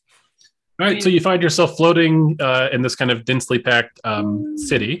right. So you find yourself floating in this kind of densely packed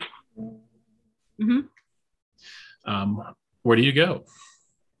city. Mm-hmm. Where do you go?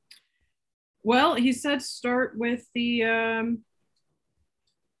 Well, he said start with the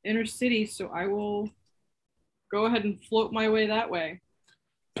inner city, so I will go ahead and float my way that way.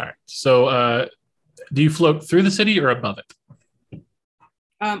 All right. So do you float through the city or above it?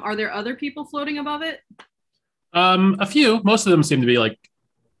 Are there other people floating above it? A few. Most of them seem to be like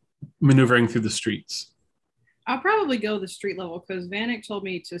maneuvering through the streets. I'll probably go the street level because Vanek told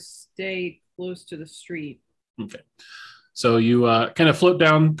me to stay close to the street. Okay. So you kind of float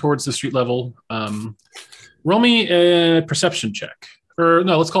down towards the street level. Roll me a perception check. Or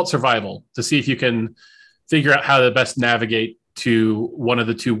no, let's call it survival to see if you can figure out how to best navigate to one of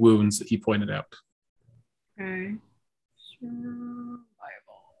the two wounds that he pointed out. Okay. Survival.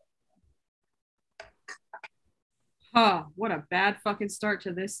 Huh, what a bad fucking start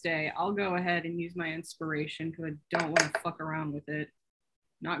to this day. I'll go ahead and use my inspiration because I don't want to fuck around with it.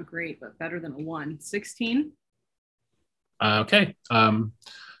 Not great, but better than a 1. 16? Okay.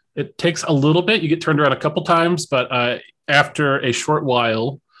 It takes a little bit. You get turned around a couple times, but after a short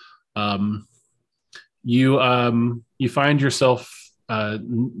while, you find yourself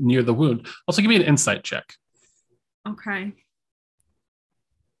near the wound. Also, give me an insight check. Okay.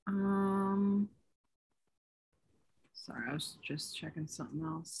 Sorry, I was just checking something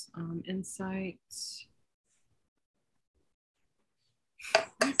else. Insight.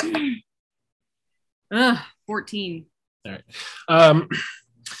 14. All right.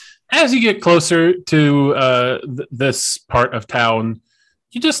 As you get closer to this part of town,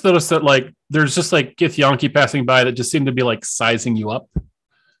 you just notice that there's just Githyanki passing by that just seem to be sizing you up.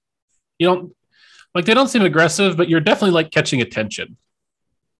 You don't they don't seem aggressive, but you're definitely catching attention.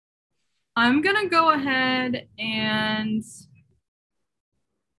 I'm gonna go ahead and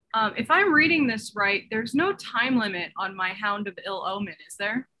if I'm reading this right, there's no time limit on my Hound of Ill Omen, is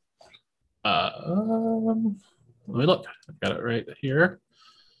there? Let me look. I've got it right here.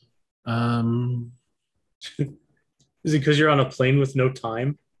 Is it because you're on a plane with no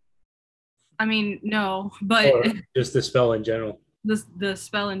time? I mean, no, but Or just the spell in general? the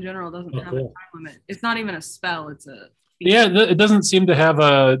spell in general doesn't have a cool. time limit. It's not even a spell. It's a Yeah, it doesn't seem to have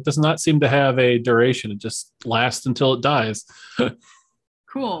does not seem to have a duration. It just lasts until it dies.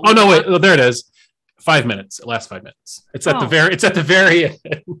 cool. Oh no, wait, oh, there it is. 5 minutes. It lasts 5 minutes. It's at the very end.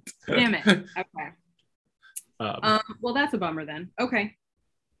 Damn it. Okay. Well, that's a bummer then. Okay.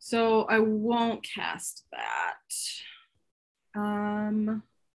 So I won't cast that.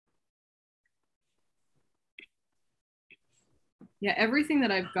 Yeah, everything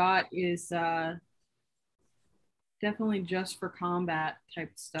that I've got is definitely just for combat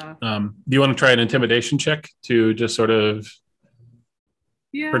type stuff. Do you want to try an intimidation check to just sort of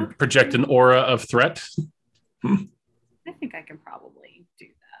project an aura of threat? I think I can probably do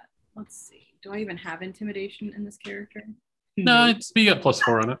that. Let's see. Do I even have intimidation in this character? No, you got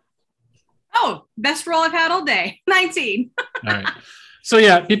 +4 on it. Oh, best roll I've had all day. 19. All right. So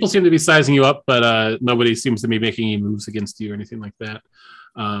yeah, people seem to be sizing you up, but nobody seems to be making any moves against you or anything like that.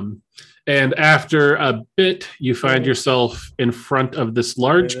 And after a bit, you find yourself in front of this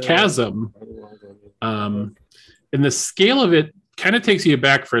large chasm. And the scale of it kind of takes you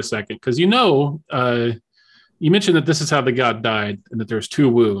back for a second, because you mentioned that this is how the god died and that there's 2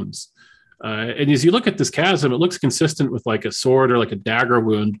 wounds. And as you look at this chasm, it looks consistent with like a sword or like a dagger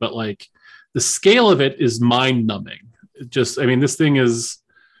wound, but like the scale of it is mind-numbing. This thing is,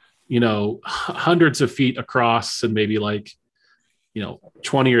 hundreds of feet across and maybe like,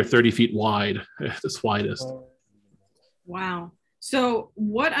 20 or 30 feet wide, this widest. Wow. So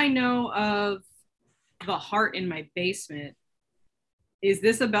what I know of the heart in my basement, is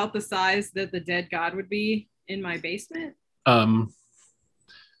this about the size that the dead god would be in my basement?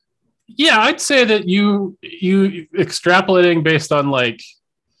 Yeah, I'd say that you extrapolating based on like,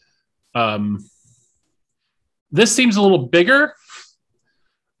 this seems a little bigger,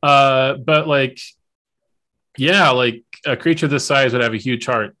 but like, yeah, like a creature this size would have a huge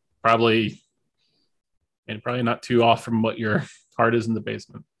heart, probably not too off from what your heart is in the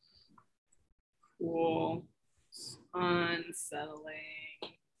basement. Cool. Unsettling.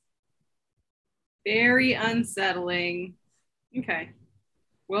 Very unsettling. Okay.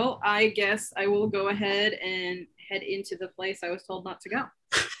 Well, I guess I will go ahead and head into the place I was told not to go.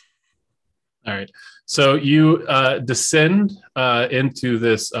 All right. So you descend into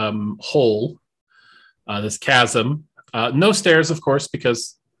this hole, this chasm. No stairs, of course,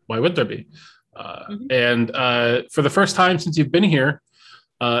 because why would there be? And for the first time since you've been here,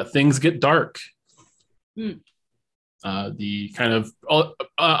 things get dark. The kind of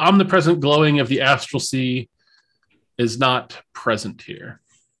omnipresent glowing of the astral sea is not present here.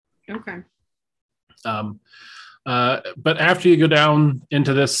 Okay. But after you go down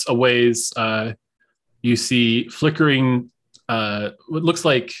into this a ways, you see flickering, what looks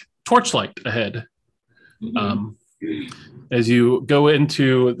like torchlight ahead. As you go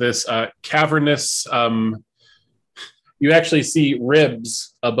into this cavernous, you actually see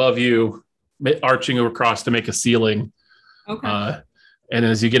ribs above you arching across to make a ceiling. Okay. And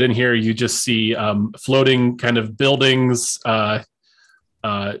as you get in here, you just see floating kind of buildings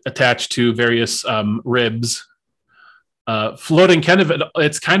attached to various ribs. Floating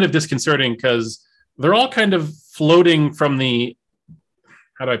it's kind of disconcerting because they're all kind of floating from the,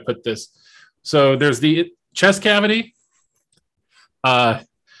 how do I put this? So there's the chest cavity and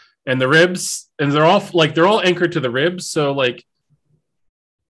the ribs, and they're all anchored to the ribs. So like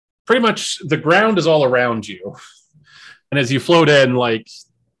pretty much the ground is all around you. And as you float in, like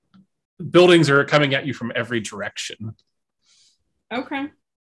buildings are coming at you from every direction. Okay.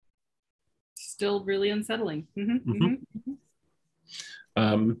 Still really unsettling.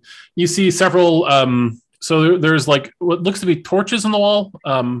 You see several, so there's like what looks to be torches on the wall,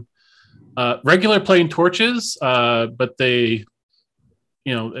 regular plain torches, but they,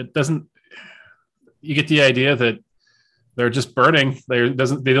 it doesn't, you get the idea that they're just burning. They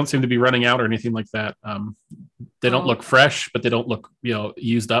don't seem to be running out or anything like that. They don't look fresh, but they don't look,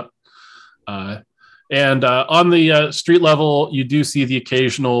 used up. And on the street level, you do see the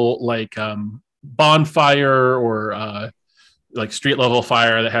occasional like bonfire or like street level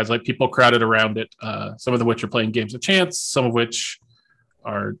fire that has like people crowded around it. Some of them which are playing games of chance, some of which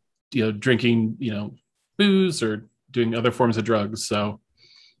are drinking booze or doing other forms of drugs. So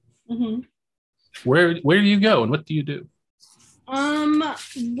where do you go and what do you do?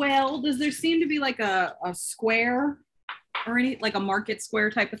 Well, does there seem to be like a square or like a market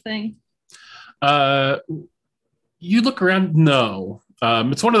square type of thing? You look around, no.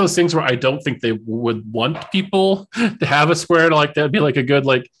 It's one of those things where I don't think they would want people to have a square like that. It'd be like a good,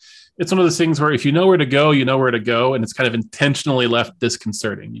 like, it's one of those things where if you know where to go, you know where to go, and it's kind of intentionally left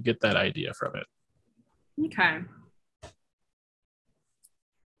disconcerting. You get that idea from it. Okay.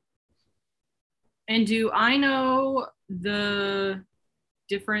 And do I know the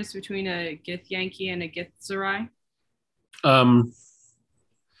difference between a Githyanki and a Githzerai?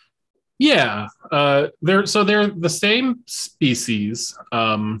 Yeah, they're the same species.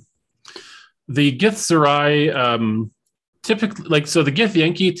 The Githzerai typically, the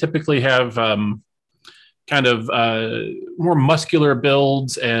Githyanki typically have kind of more muscular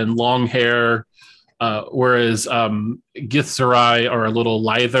builds and long hair, whereas Githzerai are a little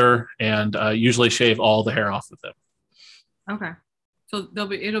lither and usually shave all the hair off of them. Okay, so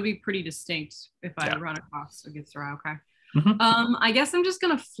it'll be pretty distinct if I run across a Githzerai. Okay. Mm-hmm. I guess I'm just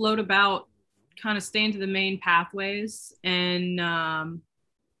gonna float about, kind of stay into the main pathways and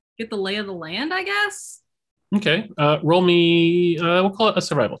get the lay of the land, I guess. Okay. Roll me. We'll call it a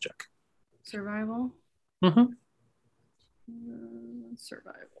survival check. Survival. Mm-hmm.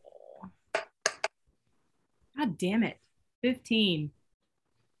 Survival. God damn it! 15.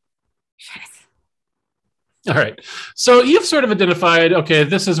 Shit. All right. So you've sort of identified. Okay,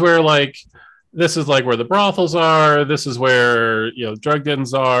 this is where where the brothels are. This is where drug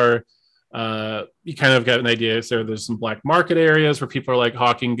dens are. You kind of got an idea. So there's some black market areas where people are like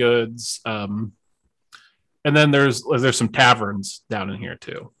hawking goods, and then there's some taverns down in here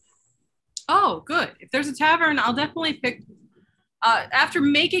too. Oh, good. If there's a tavern, I'll definitely pick. After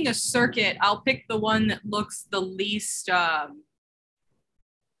making a circuit, I'll pick the one that looks the least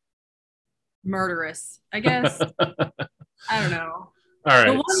murderous, I guess. I don't know. All right.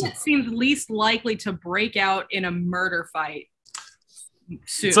 The one that seems least likely to break out in a murder fight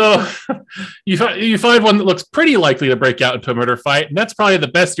soon. So you find one that looks pretty likely to break out into a murder fight, and that's probably the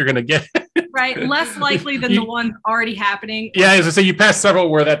best you're going to get. Right, less likely than the one already happening. Yeah, as I say, you pass several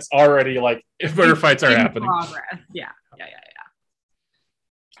where that's already if murder fights are happening. Progress. Yeah.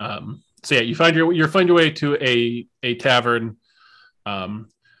 So yeah, you find your way to a tavern.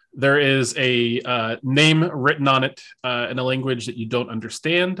 There is a name written on it in a language that you don't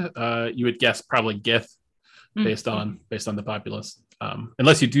understand. You would guess probably Gith, based on the populace.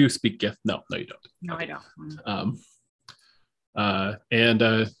 Unless you do speak Gith. No, you don't. No, I don't.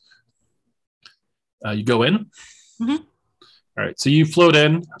 You go in. Mm-hmm. All right, so you float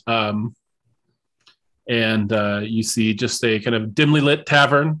in, and you see just a kind of dimly lit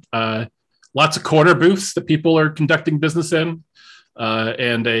tavern. Lots of corner booths that people are conducting business in,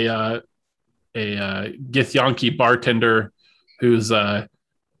 and a Githyanki bartender who's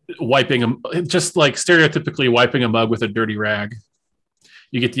stereotypically wiping a mug with a dirty rag.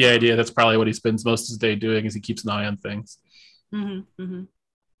 You get the idea that's probably what he spends most of his day doing, is he keeps an eye on things. Mm-hmm. Mm-hmm.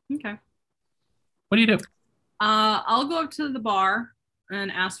 Okay. What do you do? I'll go up to the bar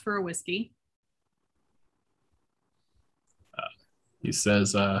and ask for a whiskey. He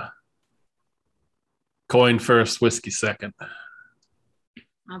says, coin first, whiskey second.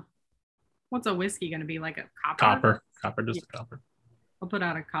 What's a whiskey going to be? Like a copper? Just a copper. I'll put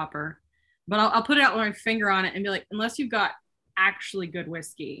out a copper. But I'll put it out with my finger on it and be like, unless you've got actually good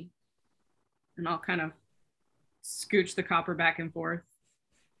whiskey. And I'll kind of scooch the copper back and forth.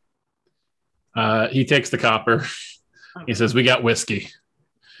 He takes the copper. Okay. He says, we got whiskey.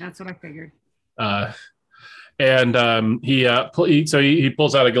 That's what I figured. He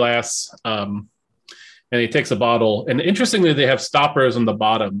pulls out a glass, and he takes a bottle. And interestingly, they have stoppers on the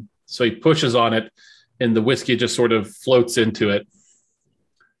bottom. So he pushes on it, and the whiskey just sort of floats into it.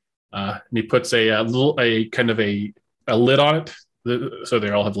 And he puts a lid on it. So they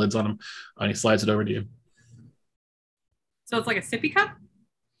all have lids on them. And he slides it over to you. So it's like a sippy cup?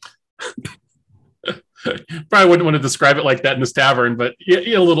 Probably wouldn't want to describe it like that in this tavern, but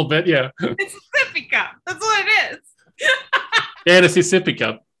yeah, a little bit, yeah. It's a sippy cup. That's what it is. And it's a sippy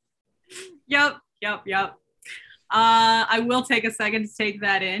cup. Yep. I will take a second to take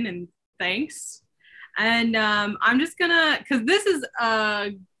that in, and thanks. And I'm just gonna, because this is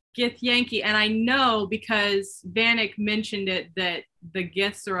a Githyanki, and I know because Vanek mentioned it that the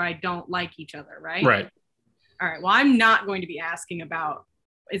Githzerai don't like each other, right? Right. All right. Well, I'm not going to be asking about,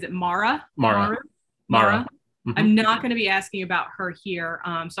 is it Mara? Mara. Mm-hmm. I'm not going to be asking about her here.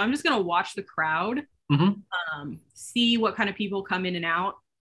 So I'm just going to watch the crowd, see what kind of people come in and out.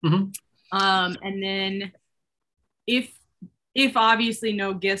 Mm-hmm. And then if obviously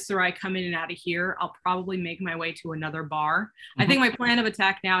no Githzerai come in and out of here, I'll probably make my way to another bar. Mm-hmm. I think my plan of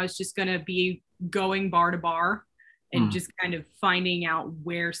attack now is just going to be going bar to bar and just kind of finding out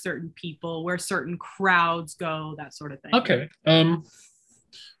where certain crowds go, that sort of thing. Okay.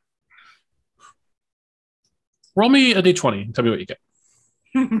 Roll me a d20 and tell me what you get.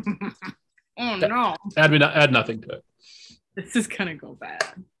 Oh no. Add nothing to it. This is gonna go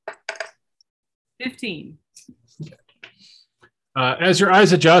bad. 15. As your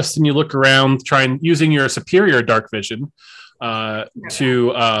eyes adjust and you look around, using your superior dark vision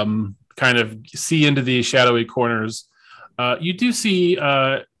to kind of see into the shadowy corners, you do see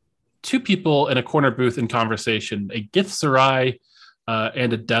two people in a corner booth in conversation: a Githzerai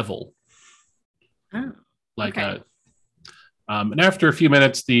and a devil. Oh, okay. And after a few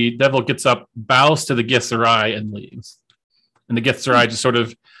minutes, the devil gets up, bows to the Githzerai, and leaves. And the Githzerai just sort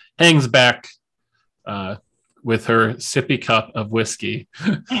of hangs back with her sippy cup of whiskey.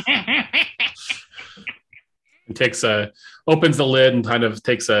 And opens the lid and kind of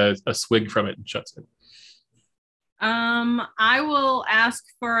takes a swig from it and shuts it. I will ask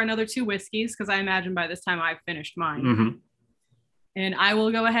for another 2 whiskeys because I imagine by this time I've finished mine. Mm-hmm. And I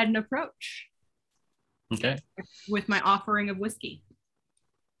will go ahead and approach. Okay. With my offering of whiskey.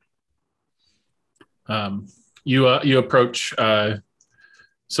 You approach.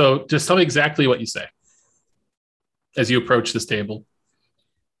 So just tell me exactly what you say as you approach this table.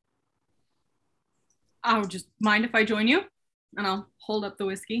 I'll just mind if I join you, and I'll hold up the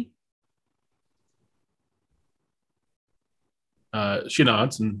whiskey. She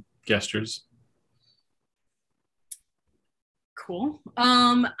nods and gestures. Cool.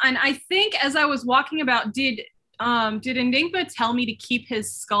 And I think as I was walking about, did Enigma tell me to keep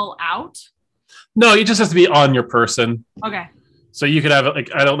his skull out? No, it just has to be on your person. Okay. So you could have it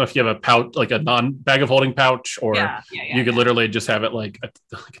I don't know if you have a pouch, like a non-bag of holding pouch, or you could literally just have it like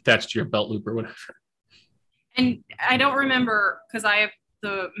attached to your belt loop or whatever. And I don't remember because I have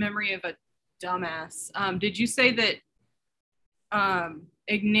the memory of a dumbass. Did you say that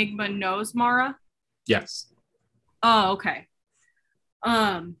Enigma knows Mara? Yes. Oh, okay.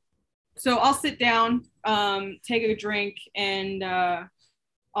 So I'll sit down, take a drink, and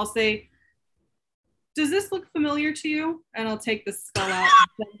I'll say, does this look familiar to you? And I'll take the skull out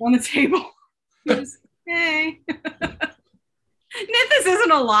on the table. Just, hey. Nithis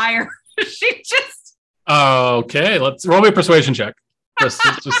isn't a liar. She just... Okay, let's roll me a persuasion check. Just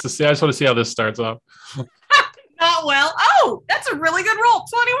to see. I just want to see how this starts off. Not well. Oh, that's a really good roll.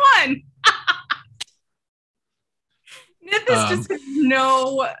 21. Nithis just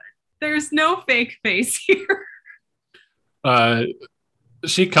there's no fake face here.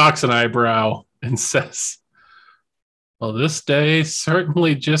 She cocks an eyebrow and says, well, this day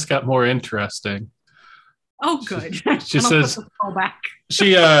certainly just got more interesting. Oh, good. She says,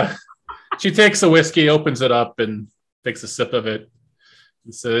 she takes a whiskey, opens it up, and takes a sip of it.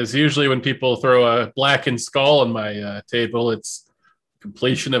 And says, usually when people throw a blackened skull on my table, it's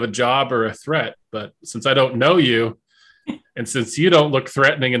completion of a job or a threat. But since I don't know you, and since you don't look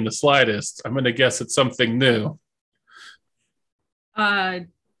threatening in the slightest, I'm going to guess it's something new.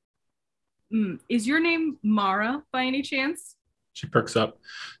 Is your name Mara by any chance? She perks up.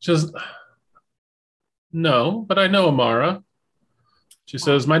 She says, no, but I know Amara. She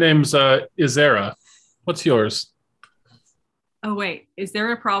says, my name's Izera. What's yours? Oh, wait. Is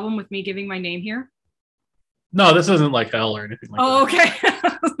there a problem with me giving my name here? No, this isn't like hell or anything like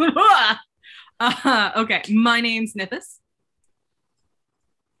that. Okay. Okay. My name's Nithis.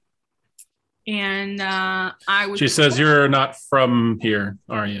 And She says, you're not from here,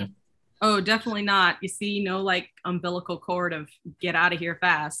 are you? Oh, definitely not. You see, no like umbilical cord of get out of here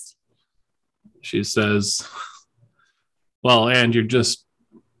fast. She says, well, and you're just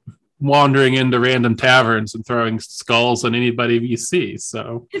wandering into random taverns and throwing skulls on anybody you see.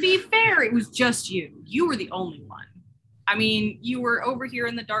 So to be fair, it was just you. You were the only one. I mean, you were over here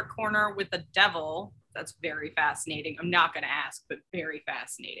in the dark corner with the devil. That's very fascinating. I'm not going to ask, but very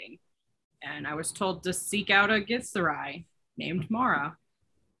fascinating. And I was told to seek out a Githzerai named Mara.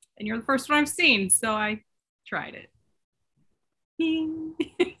 And you're the first one I've seen, so I tried it.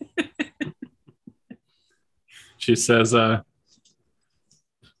 She says,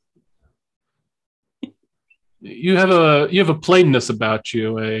 you have a plainness about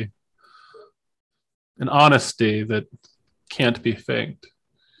you, an honesty that can't be faked.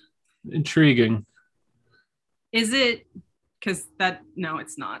 Intriguing. Is it? Because no,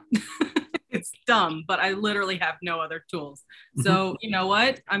 it's not. It's dumb, but I literally have no other tools. So you know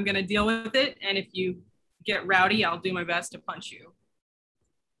what? I'm going to deal with it. And if you get rowdy, I'll do my best to punch you.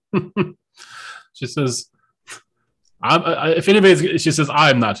 She says, if anybody's, she says,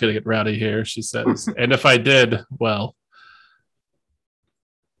 I'm not going to get rowdy here. She says, and if I did, well,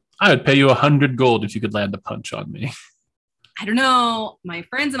 I would pay you 100 gold if you could land a punch on me. I don't know. My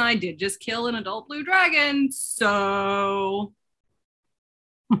friends and I did just kill an adult blue dragon. So.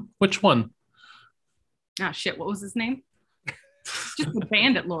 Which one? Ah, shit. What was his name? just the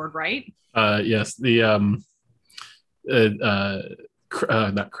bandit lord, right? Yes, the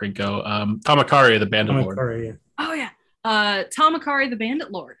not Krinko, Tamakari, the bandit lord. Tamakari, Oh yeah, Tamakari, the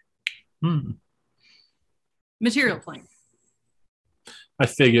bandit lord. Material plane. I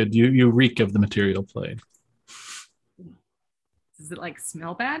figured you reek of the material plane. Does it like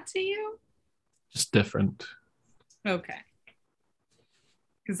smell bad to you? Just different. Okay.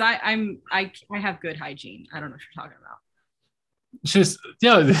 Because I have good hygiene. I don't know what you're talking about. She says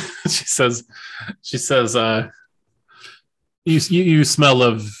you smell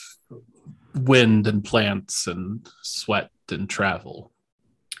of wind and plants and sweat and travel.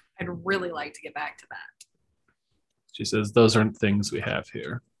 I'd really like to get back to that. She says those aren't things we have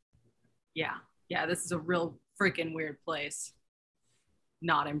here. Yeah, this is a real freaking weird place.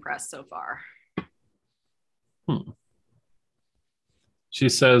 Not impressed so far. She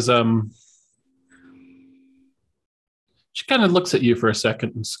says, she kind of looks at you for a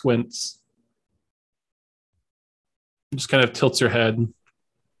second and squints. Just kind of tilts her head.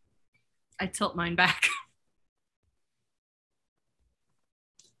 I tilt mine back.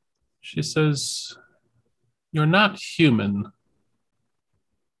 She says, you're not human.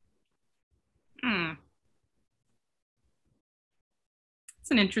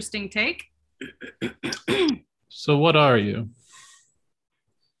 It's an interesting take. So what are you?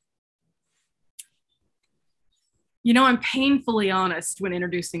 You know, I'm painfully honest when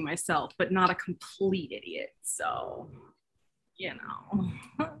introducing myself, but not a complete idiot. So, you know.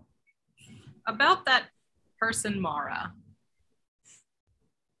 About that person, Mara.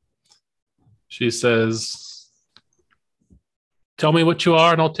 She says, tell me what you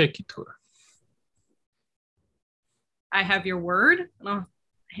are and I'll take you to her. I have your word. And I'll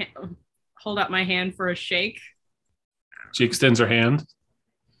hold out my hand for a shake. She extends her hand.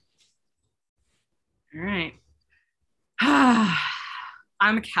 All right.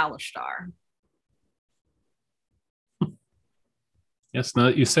 I'm a Kalishtar. Yes, now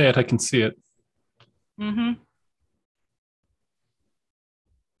that you say it, I can see it.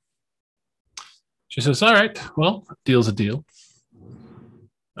 She says, all right, well, deal's a deal.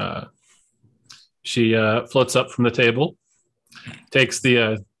 She floats up from the table, takes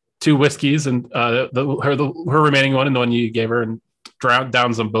the 2 whiskeys and her remaining one and the one you gave her, and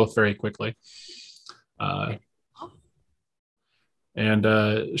downs them both very quickly. And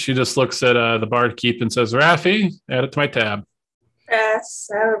she just looks at the barkeep and says, Raffi, add it to my tab. Yes,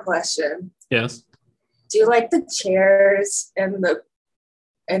 I have a question. Yes. Do you like the chairs and the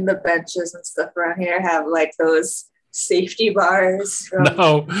benches and stuff around here have like those safety bars from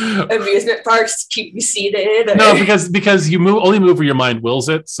amusement parks to keep you seated? Or? No, because you only move where your mind wills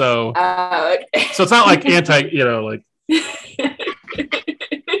it. So, okay. So it's not like like.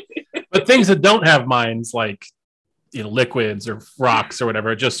 But things that don't have minds, like liquids or rocks or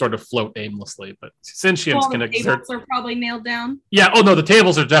whatever, just sort of float aimlessly. But sentience can exert. The tables are probably nailed down. Yeah. Oh no, the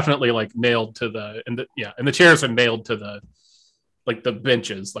tables are definitely like nailed to and the chairs are nailed to the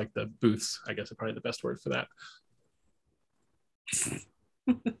benches, like the booths. I guess is probably the best word for that.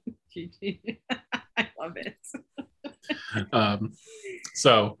 I love it.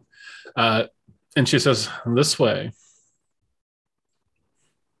 And she says, this way.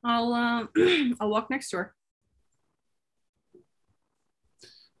 I'll walk next to her.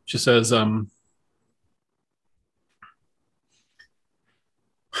 She says, you're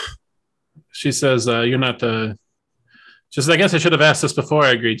not she says, I guess I should have asked this before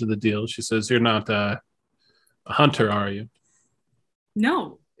I agreed to the deal. She says, you're not a hunter, are you?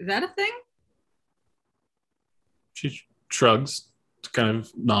 No. Is that a thing? She shrugs, kind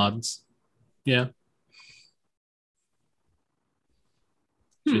of nods. Yeah.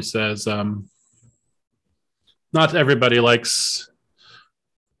 She says, not everybody likes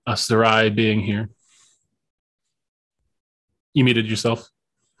a Sarai being here. You muted yourself.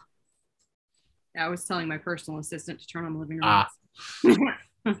 I was telling my personal assistant to turn on the living room.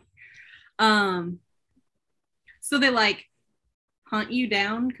 So they like hunt you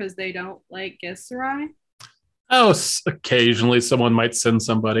down because they don't like Sarai? Oh, occasionally someone might send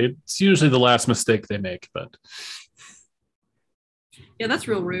somebody. It's usually the last mistake they make, but yeah, that's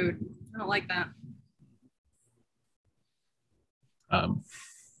real rude. I don't like that.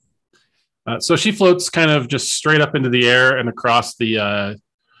 So she floats kind of just straight up into the air and across the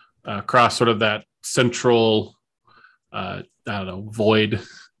across sort of that central void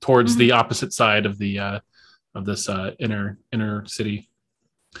towards the opposite side of the of this inner city.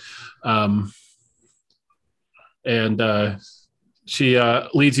 And she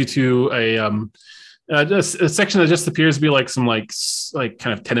leads you to a section that just appears to be like some like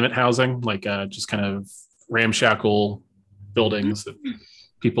kind of tenement housing, like just kind of ramshackle buildings that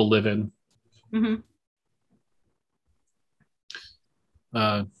people live in. Mm-hmm.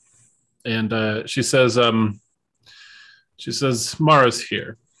 And she says, Mara's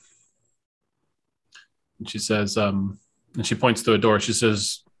here. And she says, and she points to a door. She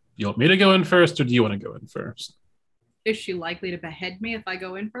says, you want me to go in first, or do you want to go in first? Is she likely to behead me if I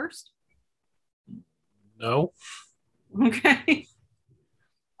go in first? No. Okay.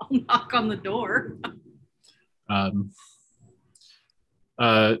 I'll knock on the door.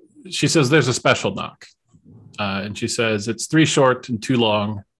 She says there's a special knock. And she says it's 3 short and 2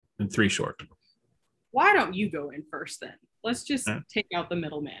 long and 3 short. Why don't you go in first then? Let's just take out the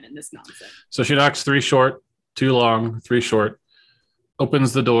middleman in this nonsense. So she knocks 3 short, 2 long, 3 short,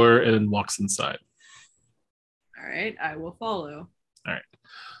 opens the door and walks inside. All right, I will follow. All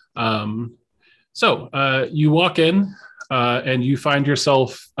right. So you walk in and you find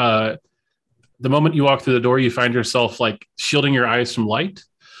yourself, the moment you walk through the door, you find yourself like shielding your eyes from light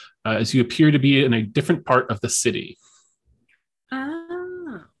as you appear to be in a different part of the city.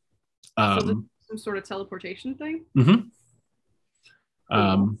 So some sort of teleportation thing? Mm-hmm.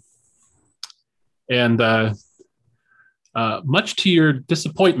 And much to your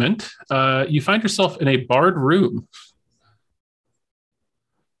disappointment, you find yourself in a barred room.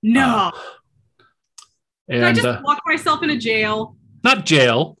 No. And Can I just lock myself in a jail? Not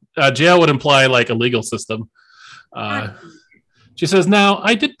jail. Jail would imply like a legal system. She says, now,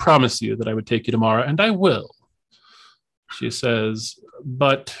 I did promise you that I would take you tomorrow, and I will. She says,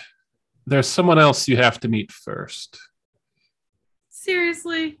 but there's someone else you have to meet first.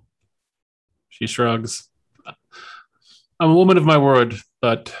 Seriously? She shrugs. I'm a woman of my word,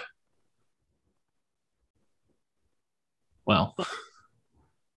 but, well,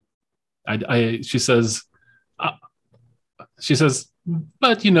 she says,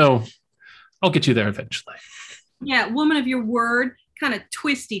 but, you know, I'll get you there eventually. Yeah, woman of your word, kind of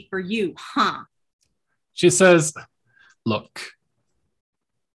twisty for you, huh? She says, look,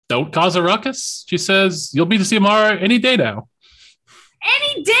 don't cause a ruckus. She says, you'll be to see Amara any day now.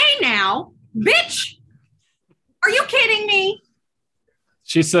 Any day now? Bitch! Are you kidding me?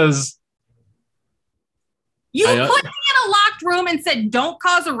 She says, you put me in a locked room and said, don't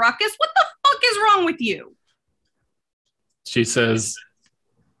cause a ruckus? What the fuck is wrong with you? She says,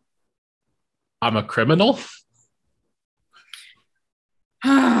 I'm a criminal.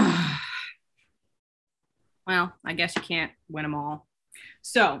 Well, I guess you can't win them all.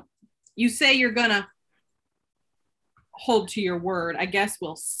 So you say you're gonna hold to your word. I guess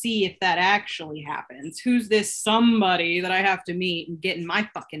we'll see if that actually happens. Who's this somebody that I have to meet and get in my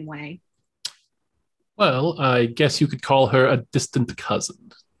fucking way? Well, I guess you could call her a distant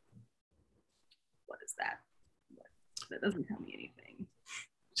cousin. What is that? That doesn't tell me anything.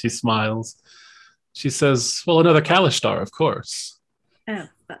 She smiles. She says, well, another Kalishtar, of course. Oh,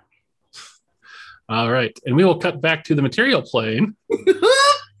 fuck. All right. And we will cut back to the material plane.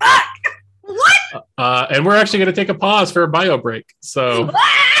 Fuck! What? And we're actually going to take a pause for a bio break. So. What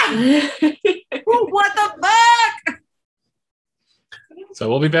the fuck? So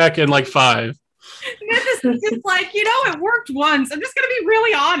we'll be back in like 5. This is just like, you know, it worked once. I'm just going to be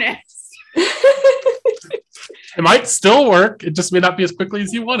really honest. It might still work. It just may not be as quickly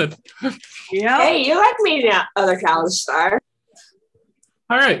as you wanted. Yeah. Hey, you like me now, other Kalishtar.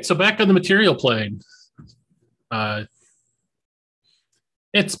 All right. So back on the material plane.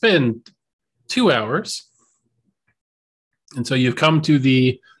 It's been 2 hours. And so you've come to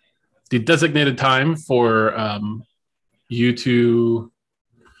the designated time for you to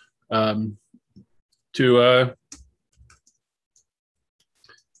do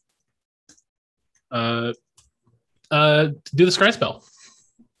the scry spell.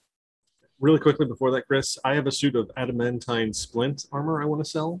 Really quickly before that, Chris, I have a suit of adamantine splint armor I want to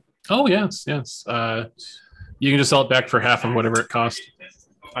sell. Oh, yes. You can just sell it back for half of whatever it cost.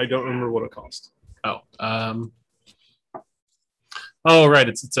 I don't remember what it cost. Oh, right.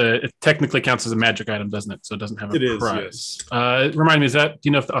 It technically counts as a magic item, doesn't it? So it doesn't have a price. Yes. Remind me, do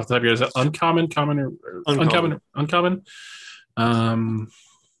you know off the top of your head, is that uncommon, common, or uncommon?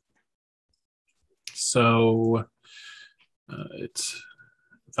 So it's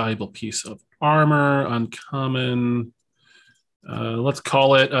a valuable piece of armor, uncommon. Let's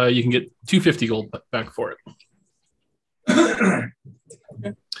call it, you can get 250 gold back for it.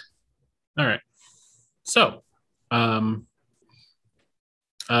 All right. So,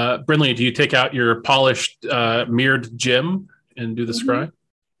 Brinley, do you take out your polished mirrored gem and do the scry?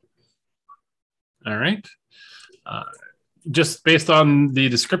 All right. Just based on the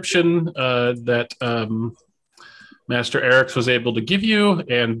description that Master Eric's was able to give you,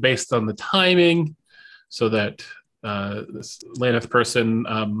 and based on the timing, so that this Laneth person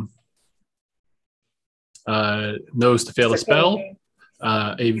knows to fail a spell.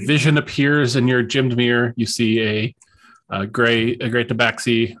 A vision appears in your gemmed mirror. You see a great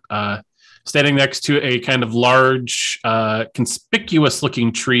tabaxi standing next to a kind of large,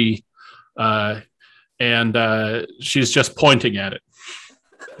 conspicuous-looking tree, and she's just pointing at it.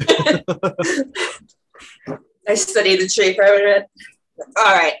 I study the tree for a minute.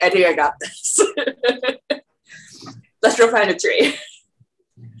 All right, I think I got this. Let's go find a tree.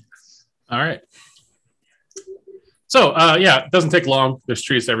 All right. So, yeah, it doesn't take long. There's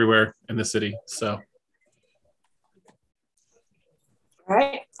trees everywhere in the city, so. All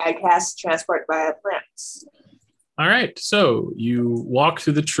right, I cast Transport via Plants. All right, so you walk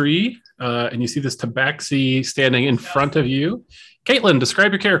through the tree, and you see this tabaxi standing in front of you. Caitlin,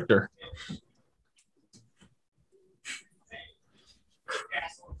 describe your character.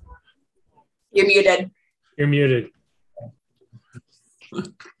 You're muted. You're muted.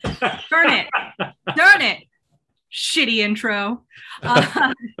 Darn it. Shitty intro.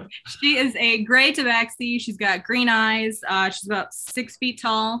 She is a gray tabaxi. She's got green eyes. She's about 6 feet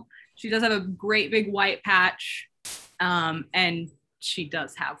tall. She does have a great big white patch. And she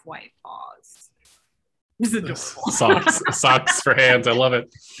does have white paws. It's adorable. Socks for hands. I love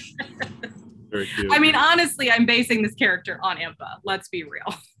it. Very cute. I mean, honestly, I'm basing this character on Impa. Let's be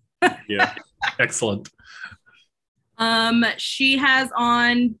real. Yeah. Excellent. She has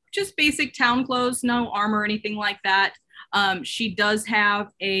on just basic town clothes, no armor or anything like that. She does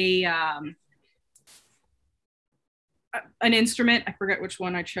have an instrument. I forget which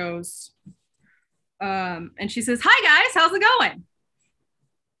one I chose. And she says, "Hi guys, how's it going?"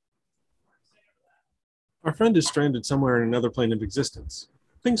 Our friend is stranded somewhere in another plane of existence.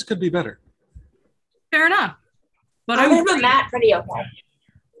 Things could be better. Fair enough. But I live with Matt pretty okay.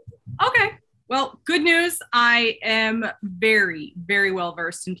 Okay. Well, good news. I am very, very well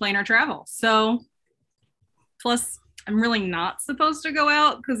versed in planar travel. So, plus, I'm really not supposed to go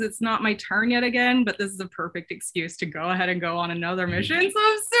out because it's not my turn yet again, but this is a perfect excuse to go ahead and go on another mission. So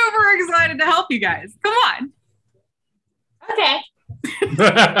I'm super excited to help you guys. Come on. Okay.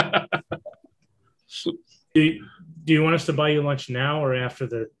 Do you want us to buy you lunch now or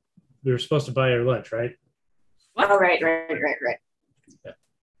after we were supposed to buy your lunch, right? Oh, right. Yeah.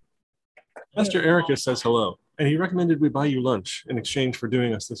 Master Ericus says hello, and he recommended we buy you lunch in exchange for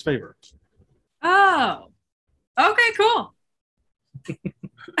doing us this favor. Oh, okay, cool.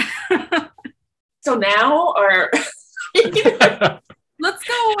 So now, or let's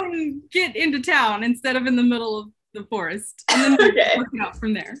go and get into town instead of in the middle of the forest, and then okay. work out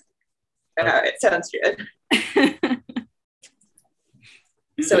from there. All right, sounds good.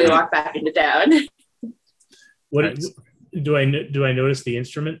 So we walk back into town. What do I notice the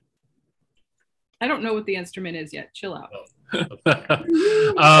instrument? I don't know what the instrument is yet. Chill out.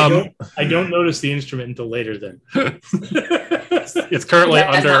 I don't notice the instrument until later then. It's currently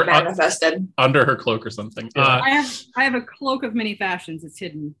under her cloak or something. I have a cloak of many fashions. It's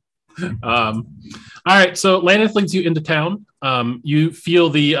hidden. All right, so Laneth leads you into town. You feel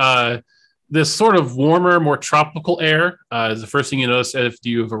this sort of warmer, more tropical air is the first thing you notice after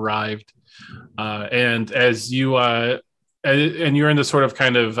you've arrived. And as you and you're in this sort of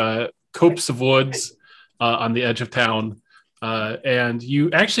kind of copse of woods on the edge of town, and you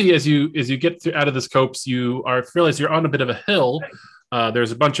actually, as you get out of this copse, you realize you're on a bit of a hill.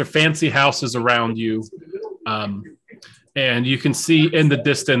 There's a bunch of fancy houses around you, and you can see in the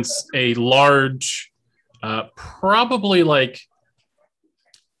distance a large, probably like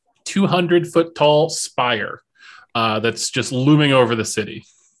 200-foot tall spire that's just looming over the city,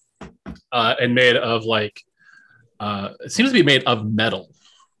 and made of like it seems to be made of metal.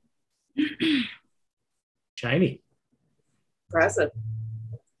 Shiny. Impressive.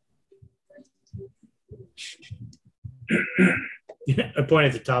 I point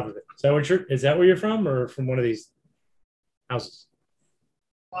at the top of it. Is that where you're from, or from one of these houses?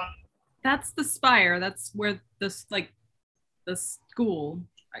 That's the spire. That's where the school.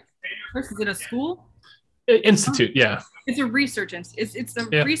 First, is it a school? Institute, yeah. It's a research institute. It's a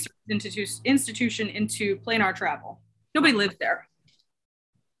research institution into planar travel. Nobody lives there.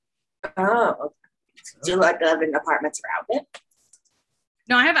 Oh, do you like live in apartments around it?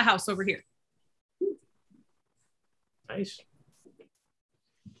 No, I have a house over here. Nice.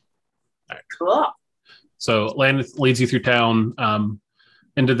 All right. Cool. So Land leads you through town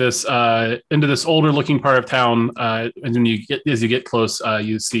into this older looking part of town, and then as you get close,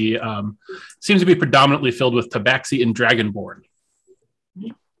 you see seems to be predominantly filled with tabaxi and dragonborn.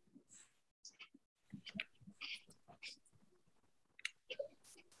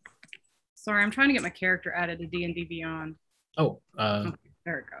 Sorry, I'm trying to get my character added to D&D Beyond. Oh, okay,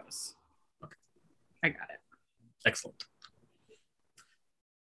 there it goes. Okay, I got it. Excellent.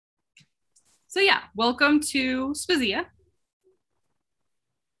 So yeah, welcome to Spezia.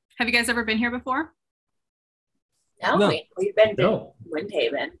 Have you guys ever been here before? No. We've been to No.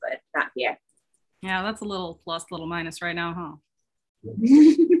 Windhaven, but not here. Yeah, that's a little plus, little minus right now,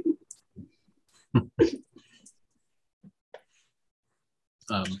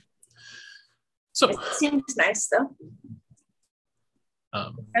 huh? So it seems nice though.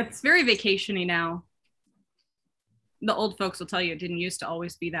 It's very vacation-y now. The old folks will tell you it didn't used to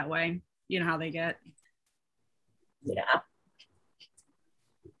always be that way. You know how they get. Yeah.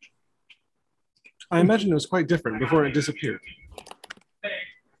 I imagine it was quite different before it disappeared.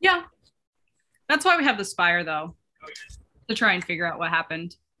 Yeah. That's why we have the spire, though, to try and figure out what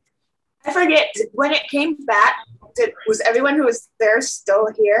happened. I forget, when it came back, was everyone who was there still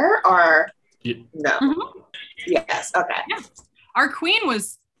here, or no? Mm-hmm. Yes, okay. Yeah. Our queen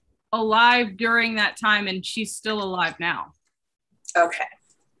was alive during that time, and she's still alive now. Okay.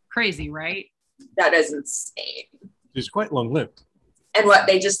 Crazy, right? That is insane. She's quite long-lived. And what,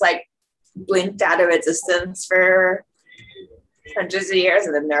 they just like blinked out of existence for hundreds of years,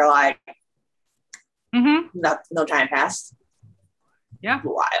 and then they're like, no time passed. Yeah.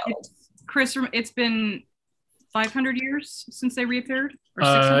 Wild. Chris, it's been 500 years since they reappeared?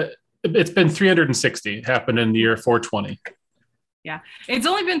 Or it's been 360. It happened in the year 420. Yeah. It's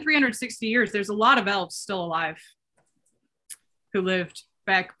only been 360 years. There's a lot of elves still alive who lived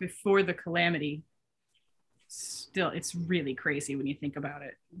back before the calamity. Still, it's really crazy when you think about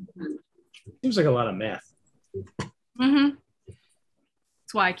it. Seems like a lot of math. That's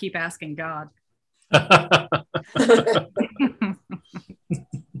why I keep asking God. I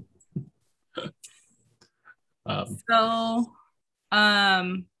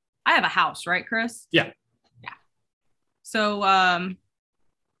have a house, right, Chris? Yeah. So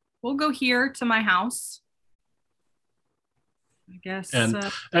we'll go here to my house, I guess. And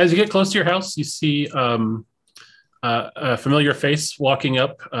as you get close to your house, you see a familiar face walking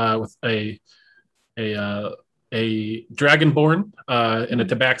up with a dragonborn in a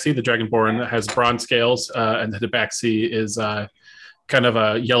tabaxi. The dragonborn has bronze scales, and the tabaxi is kind of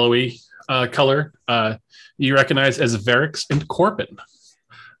a yellowy color. You recognize as Varix and Corbin.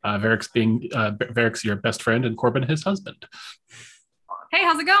 Varix being Varix, your best friend, and Corbin, his husband. Hey,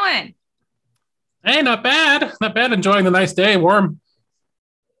 how's it going? Hey, not bad. Not bad. Enjoying the nice day, warm.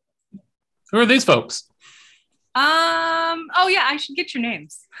 Who are these folks? Oh yeah, I should get your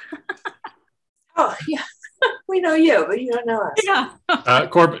names. Oh yeah, we know you, but you don't know us. Yeah.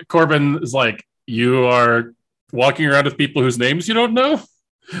 Corbin is like, you are walking around with people whose names you don't know?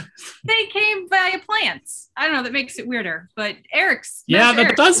 They came via plants. I don't know, that makes it weirder, but Eric's. Yeah,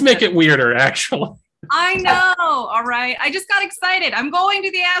 that does make it weirder, actually. I know. All right. I just got excited. I'm going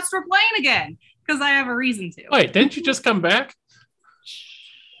to the astral plane again because I have a reason to. Wait, didn't you just come back?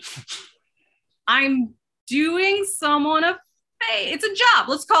 I'm doing someone a favor. It's a job.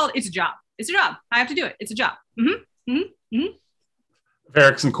 Let's call it. It's a job. It's a job. I have to do it. It's a job.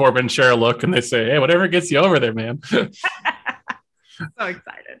 Varix and Corbin share a look and they say, hey, whatever gets you over there, man. So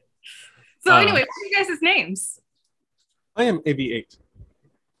excited. So anyway, what are you guys' names? I am AV8.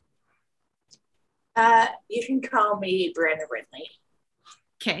 You can call me Brandon Ridley.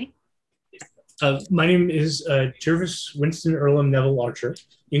 Okay. My name is Jervis Winston Earlham Neville Archer.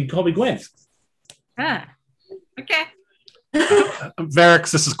 You can call me Gwen. Okay. Varix,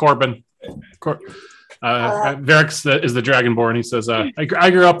 this is Corbin. Varix is the Dragonborn. He says, I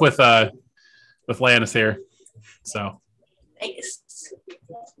grew up with Lannis here. So. Nice.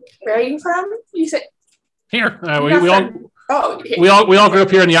 Where are you from? You said here. We all grew up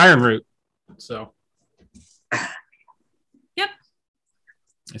here in the Iron Root. So. Yep.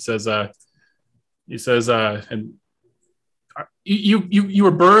 He says, and you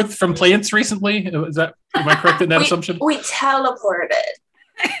were birthed from plants recently? Is that, am I correct in that assumption? We teleported.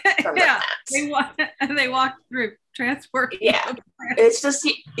 Yeah, they walked through transport. Yeah, it's just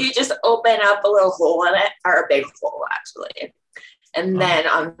you just open up a little hole in it, or a big hole actually, and then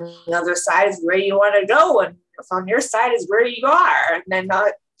on the other side is where you want to go, and on your side is where you are, and then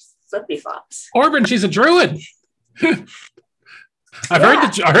flippy flops. Corbin, she's a druid. I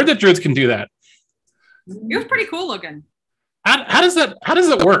heard that druids can do that. He was pretty cool looking. How does it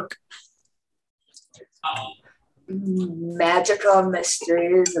work? Magical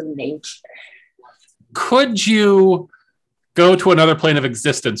mysteries of nature. Could you go to another plane of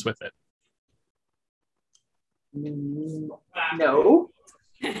existence with it? No.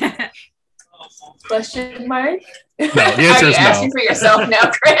 Question mark? No, the answer is no. Asking for yourself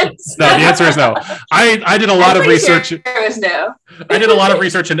now, Chris? No, the answer is no. I did a lot of research. Sure it was no. I did a lot of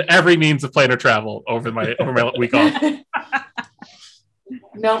research into every means of planar travel over my week off.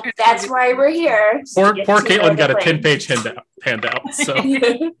 Nope, that's why we're here. Poor Caitlin got a 10-page handout. So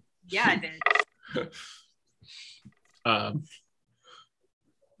yeah, I did.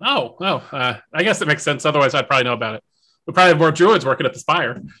 I guess it makes sense. Otherwise, I'd probably know about it. We probably have more druids working at the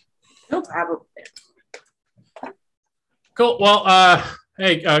Spire. No problem. Cool. Well,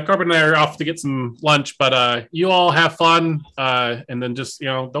 hey, Corbin and I are off to get some lunch, but you all have fun, and then just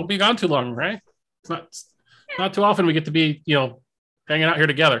don't be gone too long, right? It's not too often we get to be hanging out here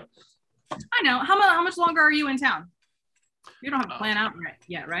together. I know. How much longer are you in town? You don't have a plan out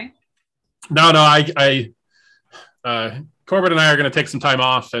yet, right? No. Corbin and I are going to take some time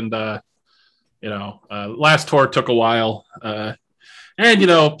off, and last tour took a while, and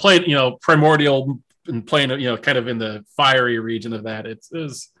playing primordial and playing kind of in the fiery region of that. It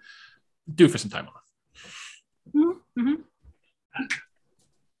was due for some time off. Mm-hmm.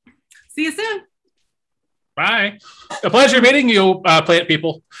 See you soon. Bye. A pleasure meeting you, plant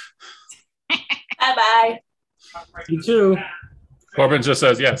people. Bye. You too. Corbin just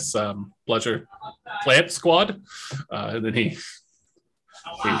says yes. Pleasure, plant squad, and then he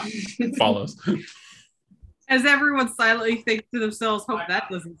follows. As everyone silently thinks to themselves, "Hope that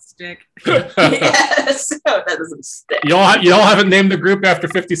doesn't stick." Yes, hope that doesn't stick. You all haven't named the group after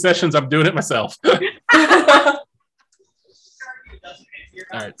 50 sessions. I'm doing it myself. All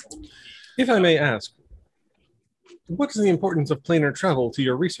right. If I may ask, what is the importance of planar travel to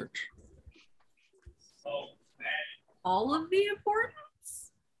your research? All of the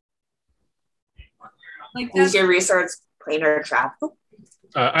importance? Is your research planar travel?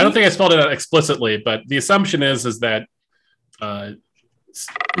 I don't think I spelled it out explicitly, but the assumption is that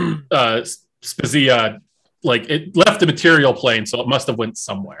Spezia, it left the material plane, so it must have went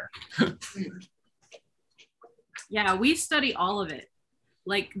somewhere. Yeah, we study all of it.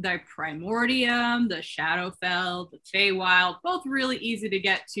 Like the Primordium, the Shadowfell, the Feywild, both really easy to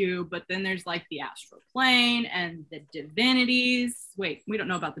get to, but then there's the Astral Plane and the Divinities. Wait, we don't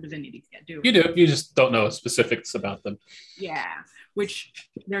know about the Divinities yet, do we? You do. You just don't know specifics about them. Yeah, which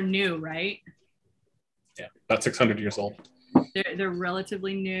they're new, right? Yeah, about 600 years old. They're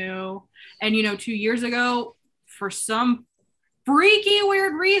relatively new. And, 2 years ago, for some freaky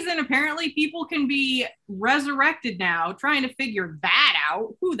weird reason, apparently people can be resurrected now. Trying to figure that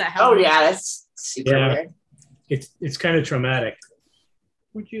out. Who the hell? Oh yeah, that's super weird. It's kind of traumatic.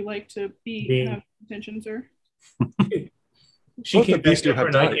 Would you like to have attention, sir? She came back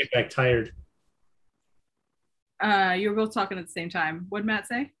different. I came back tired. You were both talking at the same time. What'd Matt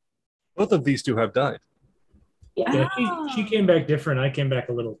say? Both of these two have died. Yeah, she came back different. I came back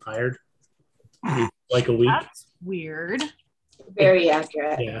a little tired. Like a week. That's weird. Very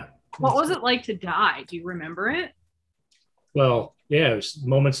accurate. Yeah. What was it like to die? Do you remember it? Well, yeah, it was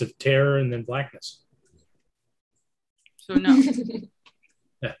moments of terror and then blackness. So no.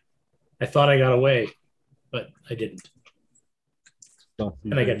 Yeah. I thought I got away, but I didn't.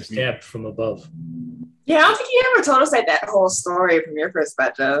 And I got stabbed from above. Yeah, I don't think you ever told us that whole story from your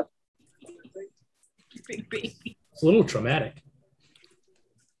perspective. It's a little traumatic.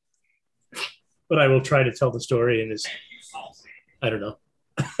 But I will try to tell the story in as, I don't know,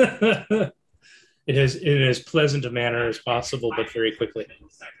 in as pleasant a manner as possible, but very quickly.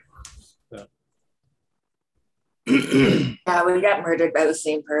 So. Yeah, we got murdered by the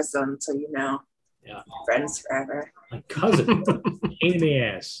same person, so Yeah. Friends forever. My cousin, pain in the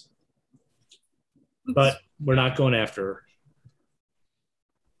ass. But we're not going after her.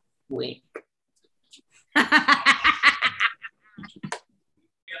 Wink.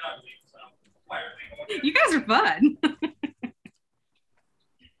 You guys are fun.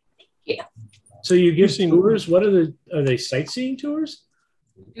 Yeah. So you give tours? What are they sightseeing tours?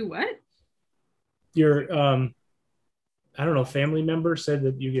 Do what? Your I don't know, family member said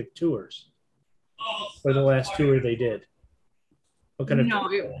that you give tours for the last tour they did. What kind of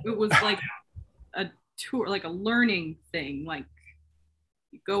it was like a tour, like a learning thing. Like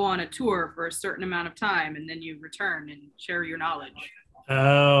you go on a tour for a certain amount of time and then you return and share your knowledge.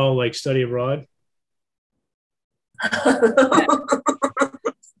 Oh, like study abroad?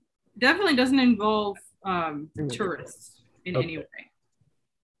 Definitely doesn't involve tourists in any way.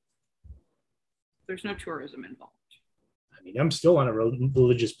 There's no tourism involved. I mean, I'm still on a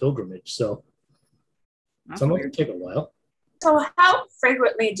religious pilgrimage, so some of it take a while. So how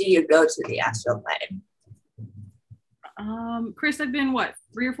frequently do you go to the astral plane? Chris, I've been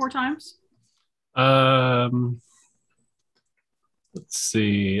 3 or 4 times? Let's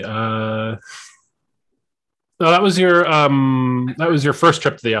see. No, that was your first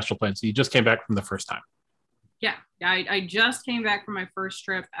trip to the astral plane. So you just came back from the first time. Yeah, I just came back from my first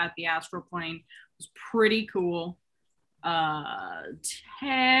trip at the astral plane. It was pretty cool.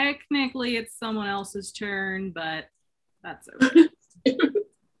 Technically it's someone else's turn, but that's okay.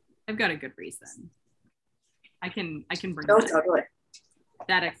 I've got a good reason. I can bring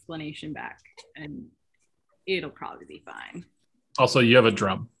that explanation back, and it'll probably be fine. Also, you have a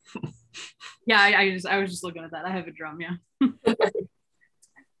drum. Yeah, I was just looking at that. I have a drum, yeah.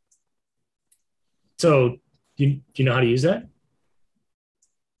 So, do you know how to use that?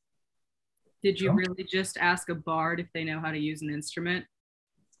 Did you really just ask a bard if they know how to use an instrument?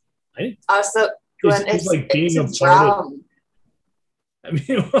 Also, it's like being a drum. I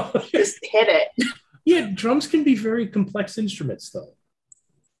mean, well, just hit it. Yeah, drums can be very complex instruments, though.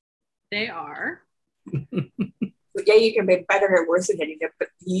 They are. Yeah, you can be better or worse at hitting it, but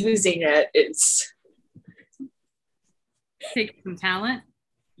using it is. Take some talent.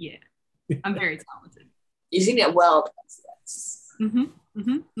 Yeah, I'm very talented. Using it well, yes. Mm-hmm.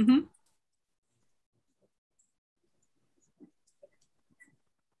 Mm-hmm. Mm-hmm.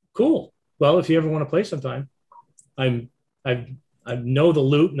 Cool. Well, if you ever want to play sometime, I know the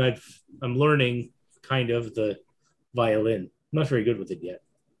lute, and I'm learning kind of the violin. I'm not very good with it yet.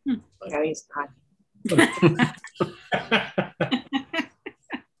 Yeah, he's not. But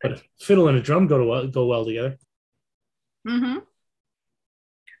a fiddle and a drum go well together. Mm-hmm.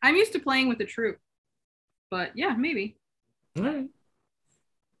 I'm used to playing with the troupe, but yeah, maybe. All right.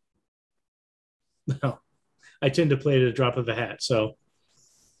 No, I tend to play at a drop of a hat, so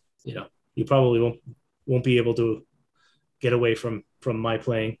you probably won't be able to get away from my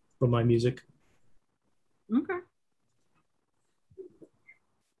playing, from my music. Okay.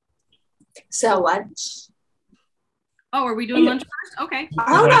 So lunch. Oh, are we doing lunch first? Okay.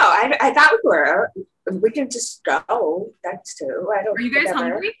 Oh no, I thought we can just go. That's too. I don't. Are you guys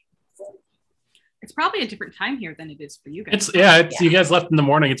hungry? It's probably a different time here than it is for you guys. You guys left in the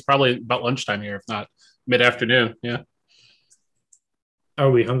morning. It's probably about lunchtime here, if not mid-afternoon. Yeah.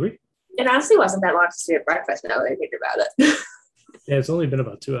 Are we hungry? It honestly wasn't that long to do breakfast now that I think about it. Yeah, it's only been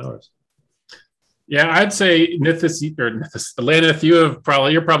about 2 hours. Yeah, I'd say Laneth, you're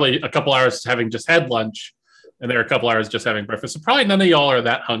probably a couple hours having just had lunch, and there are a couple hours just having breakfast. So probably none of y'all are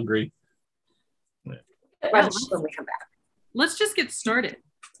that hungry. When we come back. Let's just get started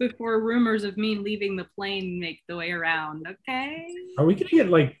before rumors of me leaving the plane make the way around, okay? Are we going to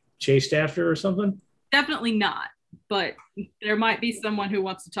get chased after or something? Definitely not, but there might be someone who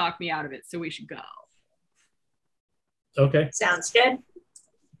wants to talk me out of it, so we should go. Okay. Sounds good.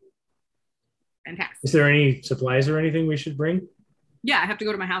 Fantastic. Is there any supplies or anything we should bring? Yeah, I have to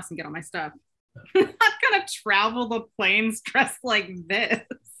go to my house and get all my stuff. I'm not gonna travel the planes dressed like this.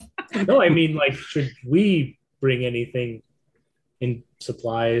 No, I mean, should we bring anything in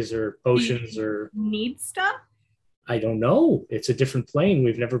supplies or potions or need stuff? I don't know. It's a different plane.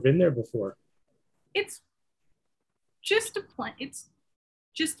 We've never been there before. It's just a plane. It's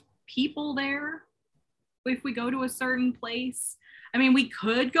just people there. If we go to a certain place, I mean, we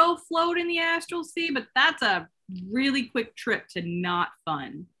could go float in the astral sea, but that's a really quick trip to not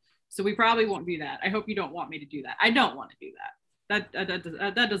fun. So we probably won't do that. I hope you don't want me to do that. I don't want to do that.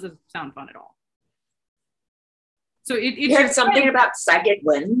 That doesn't sound fun at all. So you heard something about psychic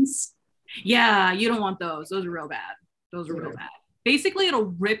winds? Yeah, you don't want those. Those are real bad. Those are real bad. Basically,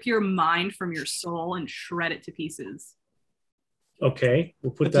 it'll rip your mind from your soul and shred it to pieces. Okay,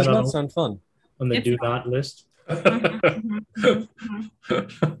 we'll put that on. Does not sound fun. On the do not list. But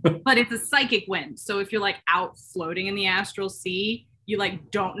it's a psychic wind. So if you're out floating in the astral sea, you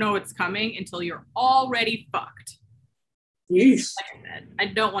don't know it's coming until you're already fucked. Yeesh. Like I said, I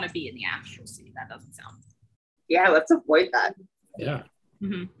don't want to be in the astral sea. That doesn't sound. Yeah, let's avoid that. Yeah.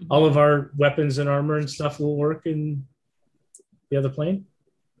 Mm-hmm. All of our weapons and armor and stuff will work in the other plane?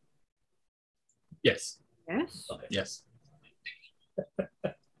 Yes. Yes. Okay. Yes.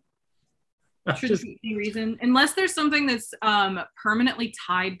 Shouldn't be any reason, unless there's something that's permanently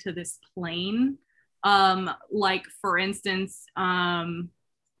tied to this plane. For instance,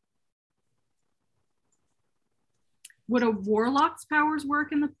 would a warlock's powers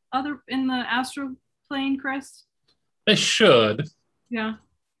work in the astral plane, Chris? They should. Yeah.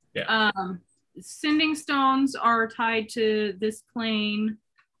 Yeah. Sending stones are tied to this plane.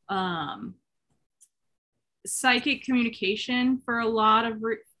 Psychic communication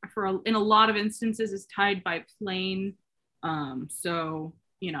in a lot of instances is tied by plane. So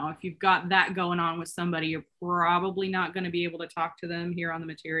if you've got that going on with somebody, you're probably not going to be able to talk to them here on the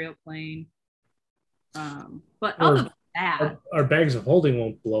material plane. But bad. Our bags of holding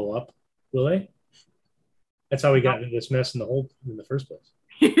won't blow up, will they? That's how we got into this mess in the first place.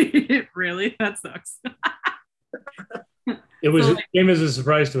 Really? That sucks. It came as a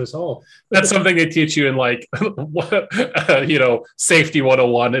surprise to us all. That's something they teach you in like, safety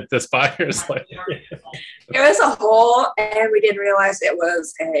 101 at this fire's like. It was a hole, and we didn't realize it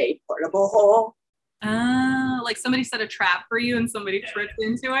was a portable hole. Like somebody set a trap for you and somebody tripped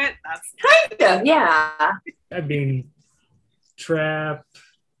into it. That's kind of, yeah. I mean, trap,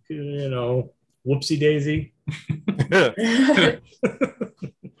 whoopsie daisy.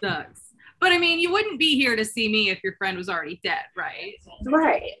 Sucks. But I mean, you wouldn't be here to see me if your friend was already dead, right?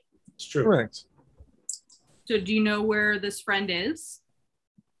 Right. It's true. Correct. So do you know where this friend is?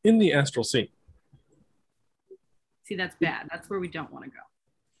 In the astral sea. See, that's bad. That's where we don't want to go.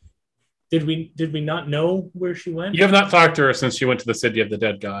 Did we not know where she went? You have not talked to her since she went to the city of the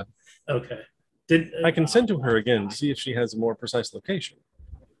dead god. Okay. I can send to her again to see if she has a more precise location.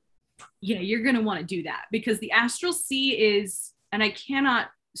 Yeah, you're going to want to do that because the astral sea is, and I cannot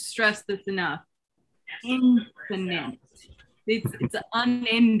stress this enough, infinite. It's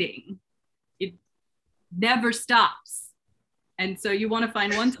unending. It never stops. And so you want to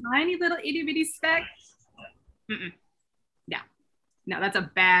find one tiny little itty bitty speck? No, that's a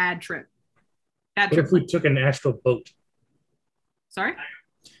bad trip. What if we took an astral boat? Sorry?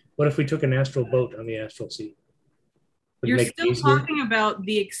 What if we took an astral boat on the astral sea? You're still talking about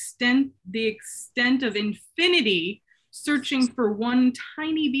the extent of infinity searching for one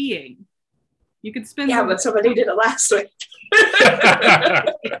tiny being. You could spend but somebody did it last week.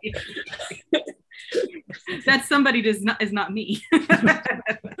 That somebody is not me. All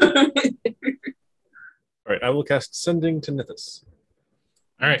right, I will cast Sending to Nithis.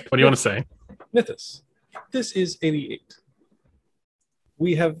 All right, what do you want to say? Nithis, this is 88.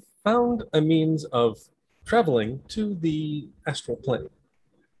 We have found a means of traveling to the astral plane.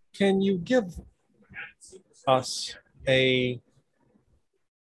 Can you give us a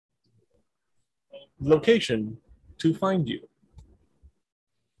location to find you?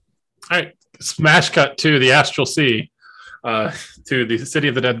 All right, smash cut to the astral sea, to the city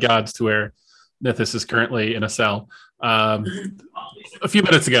of the dead gods, to where Nithis is currently in a cell. A few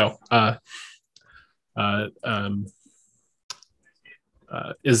minutes ago,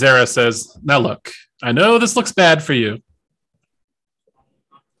 Izera says, "Now look, I know this looks bad for you,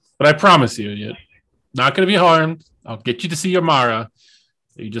 but I promise you, you're not going to be harmed. I'll get you to see your Mara.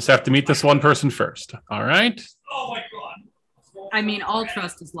 You just have to meet this one person first. All right?" I mean, all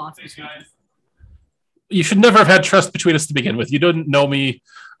trust is lost between us. You should never have had trust between us to begin with. You didn't know me.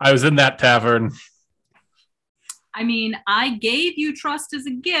 I was in that tavern. I mean, I gave you trust as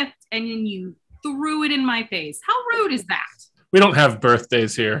a gift, and then you threw it in my face. How rude is that? We don't have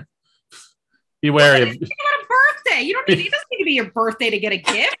birthdays here. Be wary of. You got a birthday. It doesn't need to be your birthday to get a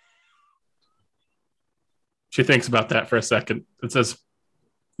gift. She thinks about that for a second and says,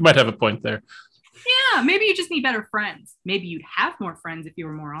 "You might have a point there." Yeah, maybe you just need better friends. Maybe you'd have more friends if you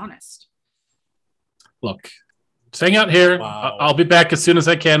were more honest. Look, just hang out here. Wow. I'll be back as soon as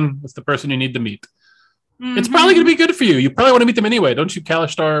I can with the person you need to meet. Mm-hmm. It's probably going to be good for you. You probably want to meet them anyway. Don't you,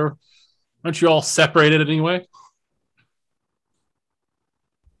 Kalishtar? Aren't you all separated anyway?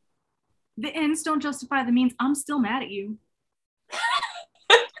 The ends don't justify the means. I'm still mad at you.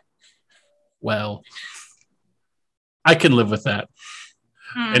 Well, I can live with that.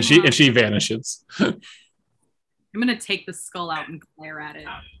 Mm-hmm. And she vanishes. I'm gonna take the skull out and glare at it.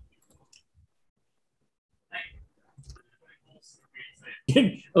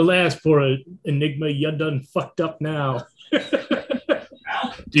 Alas, poor Enigma, you're done fucked up now.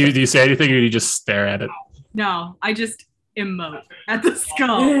 Do you say anything, or do you just stare at it? No, I just emote at the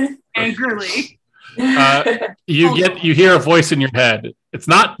skull angrily. You hear a voice in your head. It's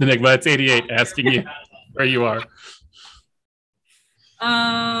not Enigma, it's 88 asking you where you are.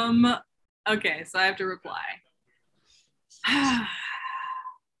 Okay, so I have to reply. I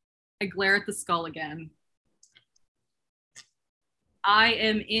glare at the skull again. I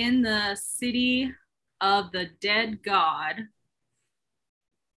am in the city of the dead god.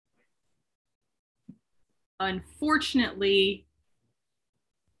 Unfortunately,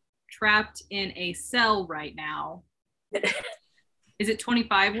 trapped in a cell right now. Is it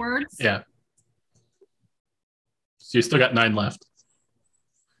 25 words? Yeah. So you still got 9 left.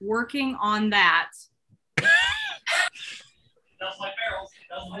 Working on that.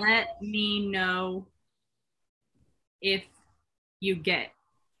 Let me know if you get.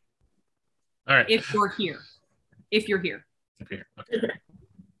 All right. If you're here. Okay.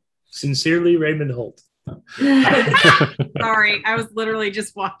 Sincerely, Raymond Holt. Sorry, I was literally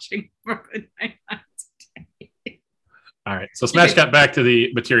just watching for the night today. All right. So Smash got back to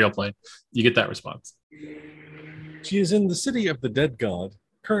the material plane. You get that response. She is in the city of the dead god,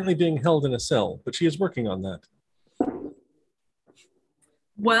 currently being held in a cell, but she is working on that.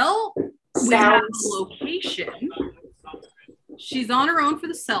 Well, we have a location. She's on her own for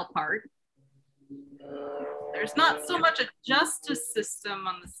the cell part. There's not so much a justice system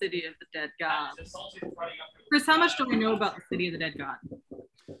on the city of the dead god. Chris, how much do I know about the city of the dead god?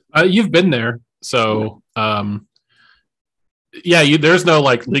 You've been there, so there's no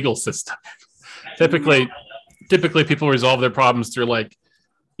like legal system. Typically people resolve their problems through like,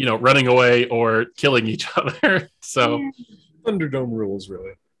 running away or killing each other. So Thunderdome rules,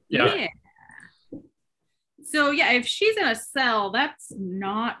 really. Yeah. So if she's in a cell, that's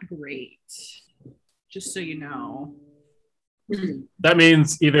not great. Just so you know. That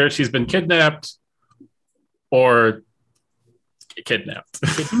means either she's been kidnapped or kidnapped.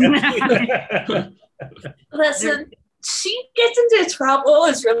 Listen, she gets into trouble.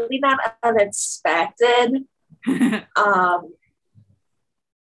 It's really not unexpected.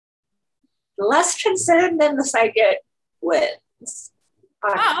 Less concerned than the psychic wins.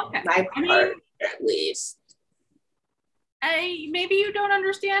 Okay. My part, at least. Maybe you don't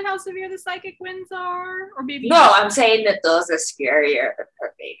understand how severe the psychic winds are, or maybe no. I'm saying that those are scarier than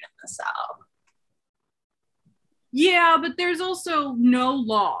her being in the cell. Yeah, but there's also no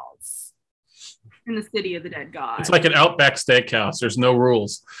laws in the city of the dead god. It's like an Outback Steakhouse. There's no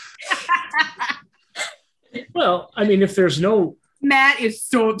rules. Well, I mean, if there's no... Matt is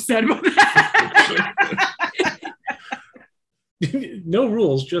so upset about that. No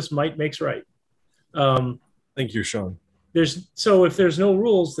rules, just might makes right. Thank you, Sean. If there's no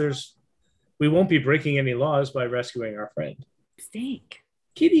rules, we won't be breaking any laws by rescuing our friend. Snake.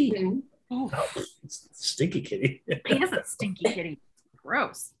 Kitty. Oh, stinky kitty. He is a stinky kitty.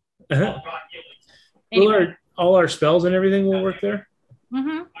 Gross. Uh-huh. Anyway. All our spells and everything will work there?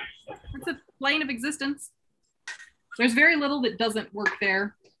 Mm-hmm. It's a plane of existence. There's very little that doesn't work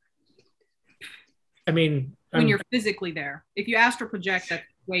there. I mean... when you're physically there. If you astral project, that's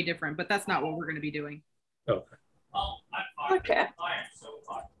way different, but that's not what we're going to be doing. Okay.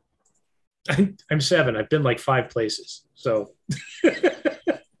 I'm 7. I've been like 5 places, so...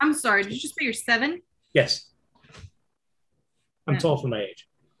 I'm sorry, did you just say you're 7? Yes. I'm tall for my age.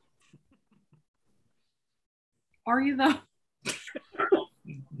 Are you, though?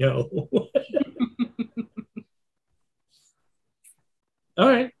 No. All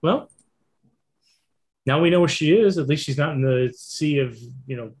right, well... Now we know where she is. At least she's not in the sea of,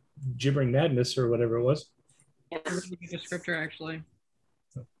 gibbering madness or whatever it was. Yes. I'm going to give you a scripture, actually.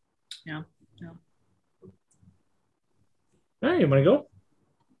 Yeah. All right, you want to go?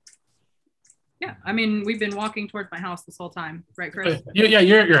 Yeah, I mean, we've been walking towards my house this whole time. Right, Chris? Yeah,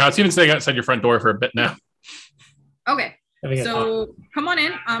 you're at your house. You've been staying outside your front door for a bit now. Okay. So come on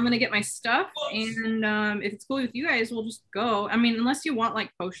in. I'm going to get my stuff. And if it's cool with you guys, we'll just go. I mean, unless you want,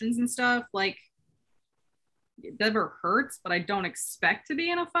 like, potions and stuff, like... It never hurts, but I don't expect to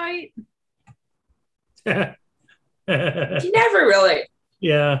be in a fight. You never really.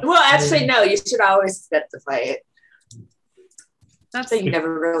 Yeah. Well, actually, no. You should always expect to fight. That's so you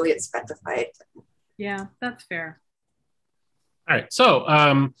never really expect to fight. Yeah, that's fair. All right. So,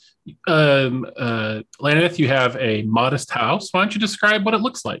 Laneth, you have a modest house. Why don't you describe what it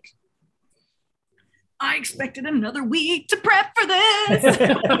looks like? I expected another week to prep for this.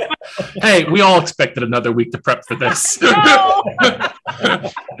 Hey, we all expected another week to prep for this.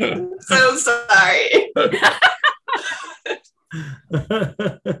 So sorry.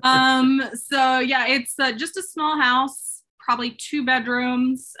 So yeah, it's just a small house, probably 2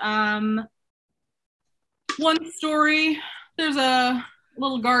 bedrooms, 1 story. There's a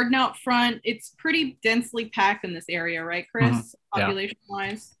little garden out front. It's pretty densely packed in this area, right, Chris? Mm-hmm. Population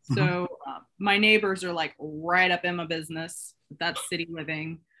wise. Mm-hmm. So my neighbors are like right up in my business. That's city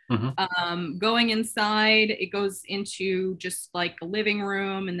living. Mm-hmm. Going inside, it goes into just like a living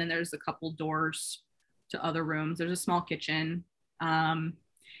room, and then there's a couple doors to other rooms. There's a small kitchen.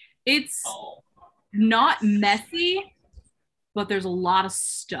 It's not messy, but there's a lot of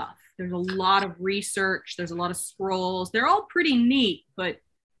stuff. There's a lot of research. There's a lot of scrolls. They're all pretty neat, but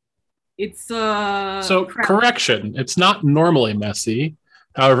it's so correction. It's not normally messy.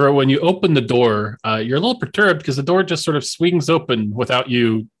 However, when you open the door, you're a little perturbed because the door just sort of swings open without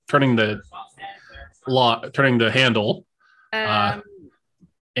you turning the handle.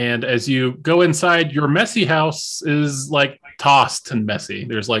 And as you go inside, your messy house is like tossed and messy.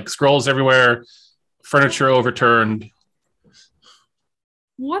 There's like scrolls everywhere, furniture overturned.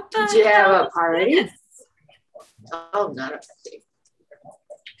 What the? Did you have a party? Oh, not a party.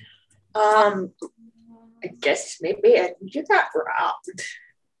 I guess maybe I think you got robbed.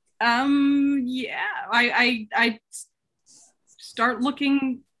 Yeah. I start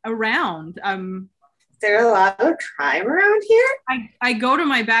looking around. Is there a lot of crime around here? I go to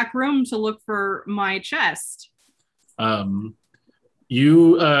my back room to look for my chest. You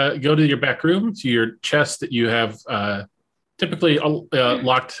go to your back room, to your chest that you have typically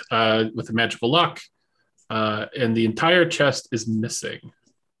locked with a magical lock, and the entire chest is missing.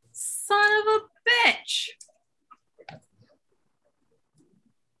 Son of a bitch.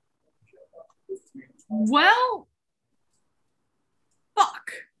 Well,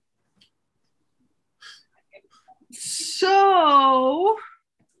 fuck. So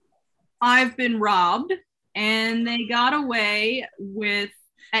I've been robbed, and they got away with,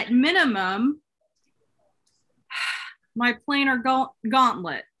 at minimum, my planar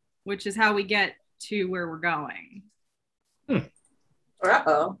gauntlet, which is how we get to where we're going.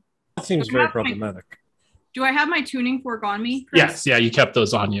 Uh-oh. That seems very problematic. Do I have my tuning fork on me, Chris? Yes, yeah, you kept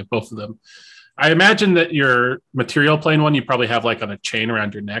those on you, both of them. I imagine that your material plane one you probably have like on a chain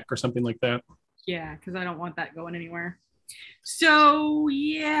around your neck or something like that. Yeah, because I don't want that going anywhere. So,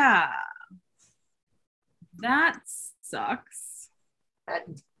 yeah. That sucks. That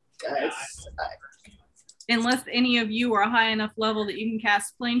does suck. Unless any of you are high enough level that you can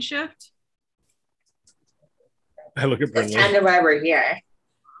cast plane shift. I look at That's Brinley. kind of why we're here.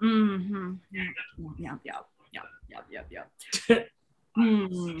 Mm-hmm. Yep.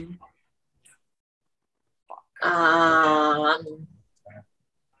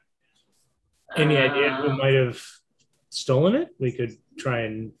 Any idea who might have stolen it? We could try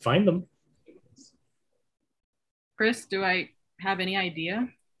and find them. Chris, do I have any idea?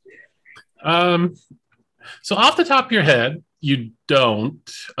 So off the top of your head, you don't.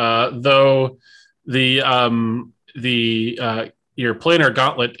 Though your planar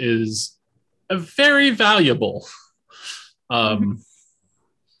gauntlet is very valuable. They're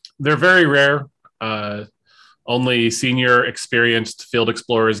very rare. Only senior, experienced field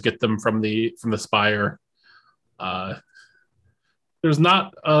explorers get them from the spire. There's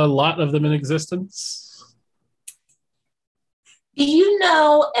not a lot of them in existence. Do you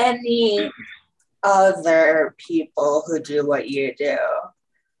know any other people who do what you do?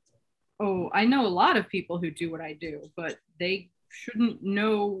 Oh, I know a lot of people who do what I do, but they shouldn't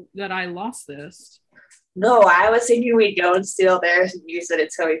know that I lost this. No, I was thinking we go and steal theirs and use it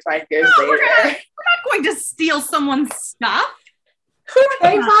until we find yours later. We're not going to steal someone's stuff.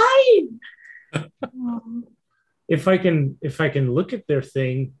 Okay, fine. If I can look at their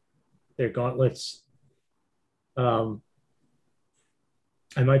thing, their gauntlets, I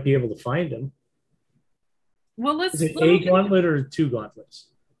might be able to find them. Well, let's. Is it a gauntlet or two gauntlets?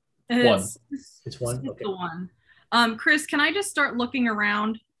 One. It's one. Okay. The one. Chris, can I just start looking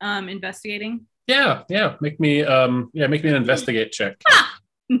around, investigating? Yeah. Make me an investigate check.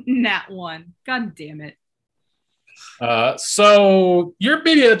 Nat one. God damn it. So you're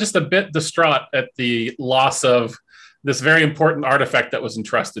maybe just a bit distraught at the loss of this very important artifact that was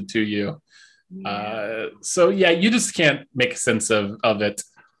entrusted to you. Yeah. You just can't make sense of it.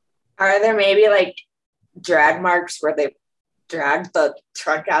 Are there maybe like drag marks where they dragged the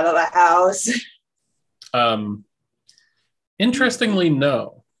trunk out of the house? Interestingly,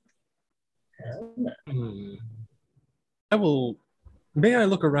 no. May I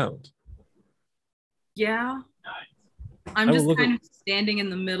look around? Yeah. I'm just kind of standing in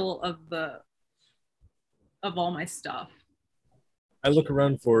the middle of all my stuff. I look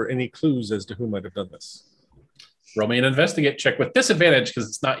around for any clues as to who might have done this. Roll me an investigate check with disadvantage because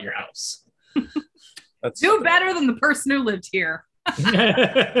it's not your house. Do better than the person who lived here.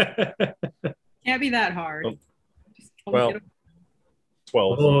 Can't be that hard. Well,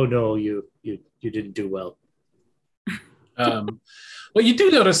 12. Oh no, you didn't do well. Well, you do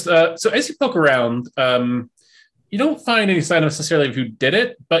notice. So as you poke around, you don't find any sign necessarily of who did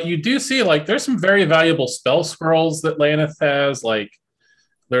it, but you do see like there's some very valuable spell scrolls that Laneth has. Like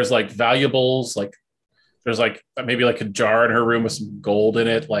there's like valuables, like there's like maybe like a jar in her room with some gold in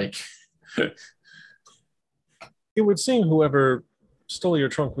it. Like it would seem whoever stole your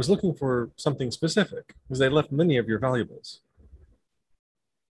trunk was looking for something specific, because they left many of your valuables.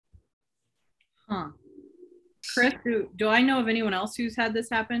 Huh. Chris, do I know of anyone else who's had this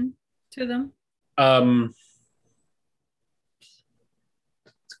happen to them?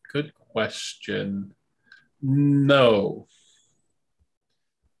 Good question. No.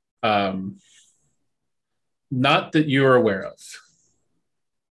 Not that you're aware of.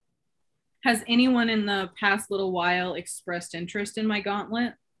 Has anyone in the past little while expressed interest in my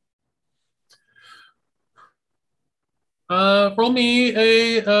gauntlet? Roll me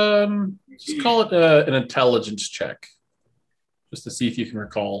a Just call it an intelligence check, just to see if you can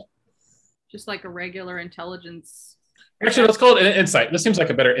recall. Just like a regular intelligence. Actually, let's call it an insight. This seems like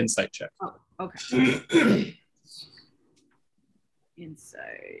a better insight check. Oh, okay.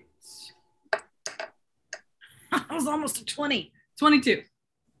 Insight. That was almost a 20. 22.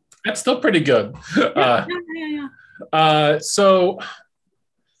 That's still pretty good. Yeah. So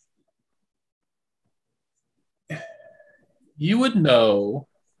you would know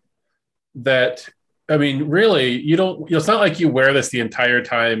that, I mean, really, you don't, it's not like you wear this the entire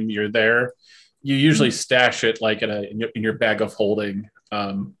time you're there. You usually stash it like in your bag of holding.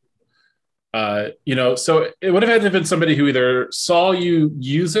 So it would have had to have been somebody who either saw you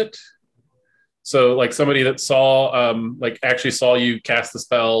use it. So like somebody that actually saw you cast the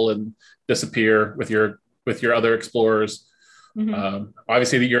spell and disappear with your other explorers. Mm-hmm.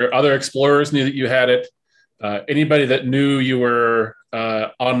 Obviously your other explorers knew that you had it. Anybody that knew you were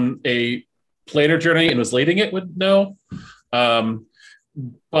on a planar journey and was leading it would know.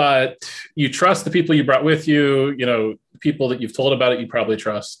 But you trust the people you brought with you, people that you've told about it, you probably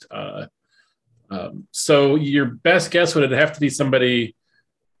trust. So your best guess would have to be somebody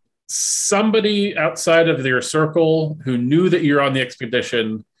outside of your circle who knew that you're on the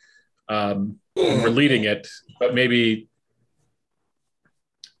expedition and were leading it, but maybe,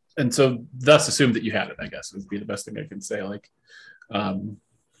 and so thus assumed that you had it, I guess would be the best thing I can say. It would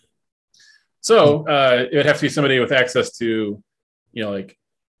have to be somebody with access to,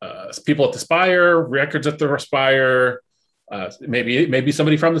 people at the Spire, records at the Spire, maybe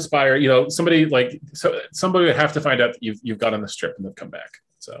somebody from the Spire, somebody would have to find out that you've gone on this trip and they've come back.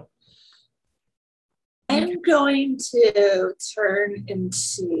 So I'm going to turn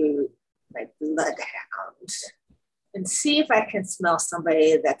into my bloodhound and see if I can smell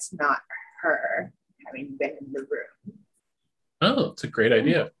somebody that's not her having been in the room. Oh, it's a great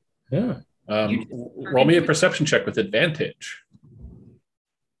idea. Yeah. Roll me a perception check with advantage.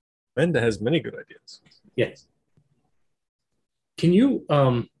 Brenda has many good ideas. Yes. Can you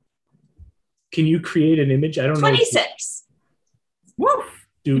create an image? I don't 26. know. 26.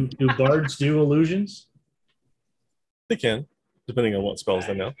 Do bards do illusions? They can, depending on what spells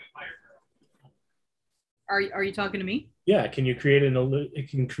they know. Are you talking to me? Yeah. Can you create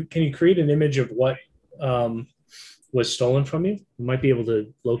can you create an image of what was stolen from you? You might be able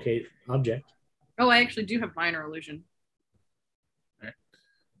to locate object. Oh, I actually do have minor illusion.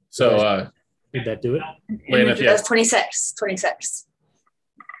 So did that do it? That's 26. 26.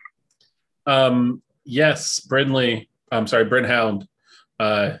 Yes, Brynhound.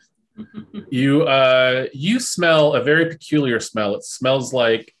 You smell a very peculiar smell. It smells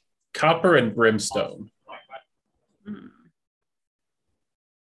like copper and brimstone.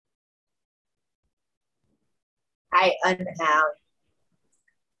 I unhound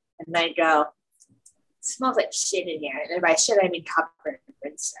and I go, it smells like shit in here. And by shit, I mean copper and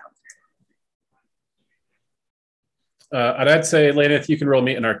brimstone. And I'd say, Laneth, you can roll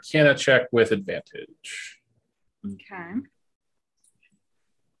me an Arcana check with advantage. Okay.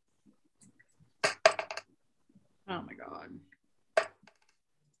 Oh my god.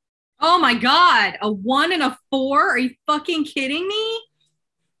 Oh my god. A 1 and a 4? Are you fucking kidding me?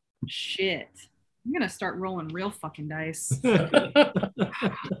 Shit. I'm gonna start rolling real fucking dice.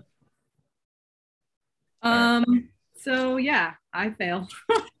 So yeah, I failed.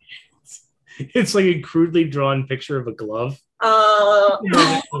 It's like a crudely drawn picture of a glove.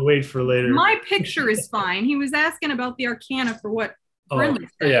 Wait for later. My picture is fine. He was asking about the Arcana for what Brenda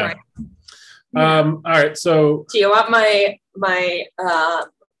said, yeah. right? All right, so do you want my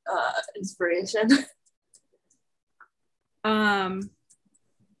inspiration? I'm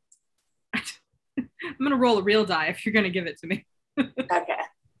gonna roll a real die if you're gonna give it to me. Okay.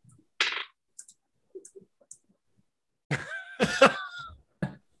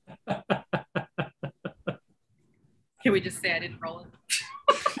 Can we just say I didn't roll it?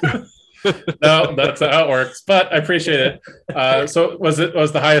 No, that's how it works. But I appreciate it. So was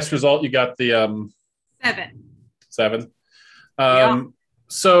the highest result? You got the 7. Yeah.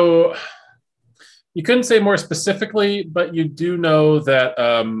 So you couldn't say more specifically, but you do know that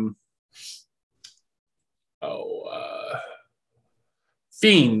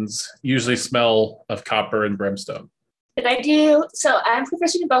fiends usually smell of copper and brimstone. Did I do so? I'm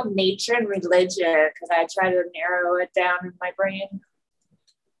proficient about nature and religion because I try to narrow it down in my brain.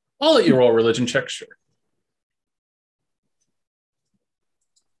 I'll let you roll a religion check, sure.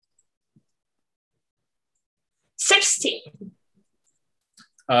 16.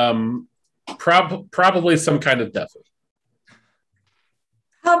 Probably some kind of devil.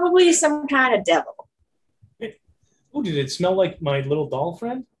 Probably some kind of devil. Oh, did it smell like my little doll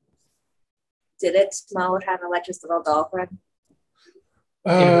friend? Did it smell kind of like just a little doll friend?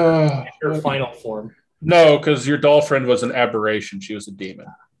 In her final form. No, because your doll friend was an aberration. She was a demon.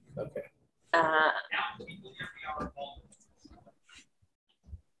 Okay.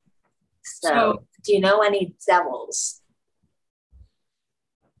 So, do you know any devils?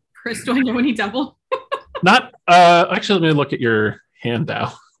 Chris, do I know any devil? Not actually, let me look at your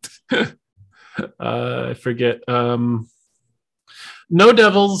handout. I forget. No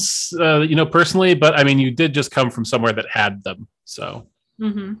devils, personally, but I mean, you did just come from somewhere that had them, so.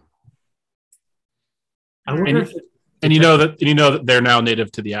 Mm-hmm. And you know that they're now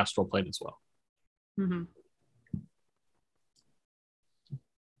native to the astral plane as well. Mm-hmm.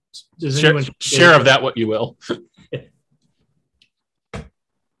 Share of that what you will.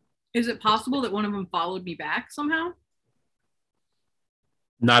 Is it possible that one of them followed me back somehow?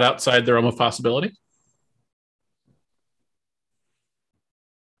 Not outside the realm of possibility.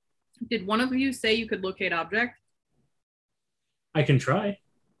 Did one of you say you could locate object? I can try.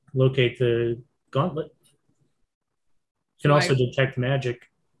 Locate the gauntlet. You can also detect magic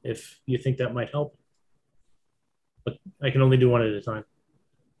if you think that might help. But I can only do one at a time.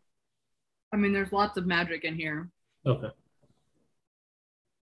 I mean, there's lots of magic in here. Okay.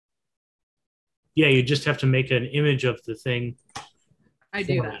 Yeah, you just have to make an image of the thing. I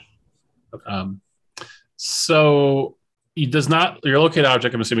do that. Okay. So he does not, your locate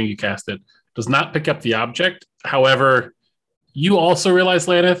object, I'm assuming you cast it, does not pick up the object. However, you also realize,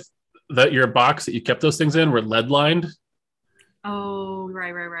 Laneth, that your box that you kept those things in were lead lined. Oh,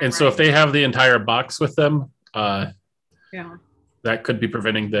 right. And so if they have the entire box with them, yeah, that could be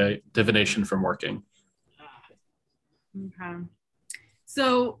preventing the divination from working. Okay.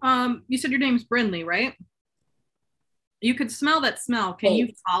 So you said your name's Brinley, right? You could smell that smell. Can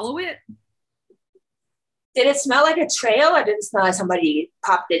you follow it? Did it smell like a trail, or did it smell like somebody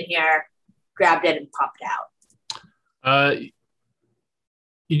popped in here, grabbed it, and popped out?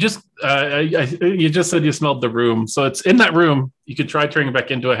 You just said you smelled the room, so it's in that room. You could try turning back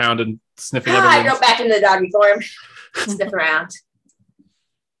into a hound and sniffing. I go back into the doggy form, sniff around.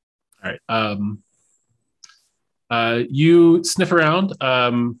 All right. You sniff around.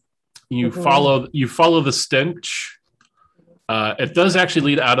 You follow the stench. It does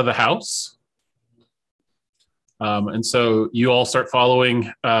actually lead out of the house, and so you all start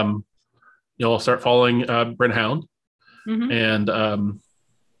following. Brynhound, mm-hmm.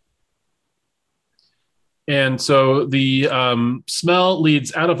 And so the smell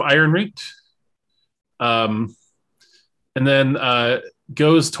leads out of Ironreach, and then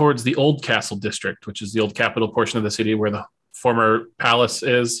goes towards the Old Castle district, which is the old capital portion of the city where the former palace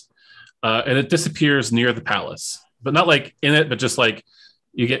is, and it disappears near the palace, but not like in it, but just like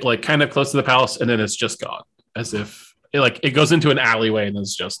you get like kind of close to the palace, and then it's just gone, as if it goes into an alleyway and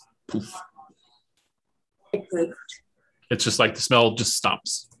it's just poof. It's just like the smell just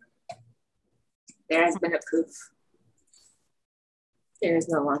stops. There has been a poof. There is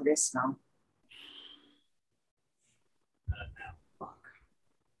no longer smell.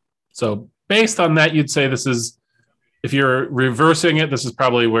 So based on that, you'd say this is, if you're reversing it, this is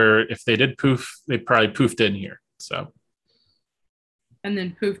probably where if they did poof, they probably poofed in here. So. And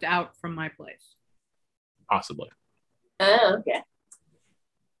then poofed out from my place. Possibly. Oh, okay.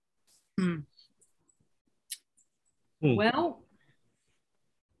 Well,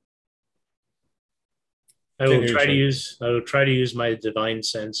 I will try to use my divine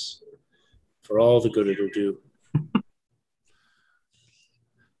sense for all the good it'll do.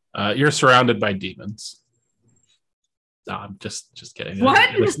 You're surrounded by demons. No, I'm just kidding.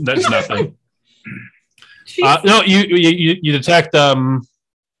 What? That's nothing. No, you detect. There's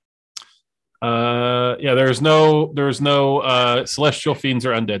no celestial fiends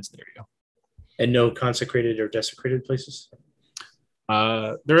or undeads near you. And no consecrated or desecrated places?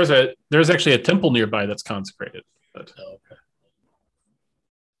 There's actually a temple nearby that's consecrated. But. Oh, okay.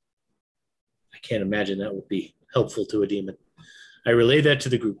 I can't imagine that would be helpful to a demon. I relay that to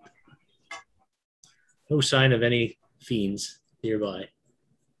the group. No sign of any fiends nearby.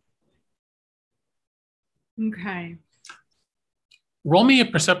 Okay. Roll me a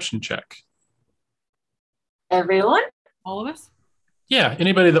perception check. Everyone? All of us? Yeah,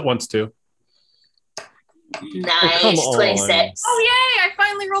 anybody that wants to. Nice, 26. Oh, yay! I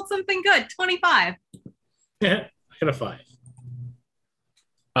finally rolled something good. 25. Yeah, I got a 5.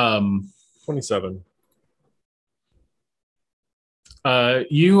 27.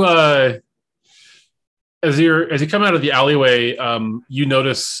 You as you come out of the alleyway, you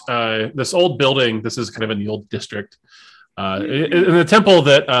notice this old building. This is kind of in the old district. In the temple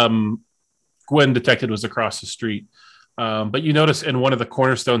that Gwen detected was across the street. But you notice in one of the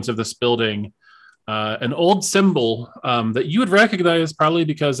cornerstones of this building, an old symbol that you would recognize probably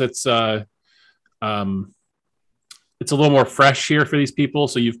because it's a little more fresh here for these people.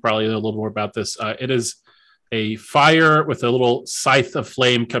 So you've probably known a little more about this. It is a fire with a little scythe of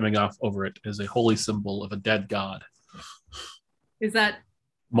flame coming off over it as a holy symbol of a dead god. Is that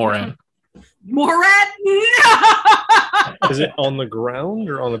Morad? Morad? Is it on the ground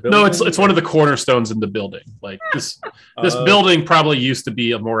or on the building? No, it's one of the cornerstones in the building. Like this building probably used to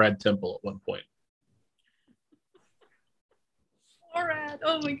be a Morad temple at one point. Morad,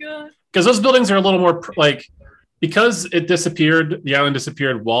 oh my god. Because those buildings are a little more like, because it disappeared, the island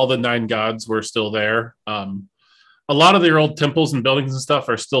disappeared while the 9 gods were still there. A lot of their old temples and buildings and stuff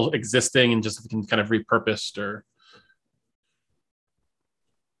are still existing and just kind of repurposed or.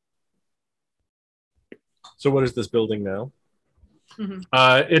 So what is this building now? Mm-hmm.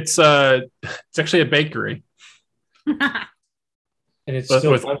 It's actually a bakery. And it's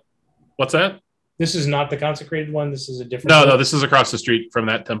still what's that? This is not the consecrated one. This is a different. No, this is across the street from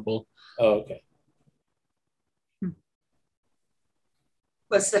that temple. Oh, okay.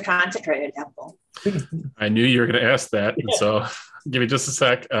 What's the consecrated temple? I knew you were going to ask that, and so give me just a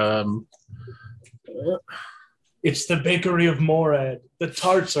sec. It's the bakery of Morad. The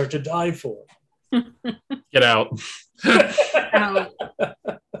tarts are to die for. Get out.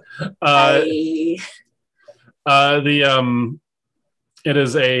 It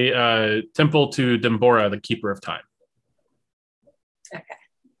is a temple to Dembora, the keeper of time. Okay.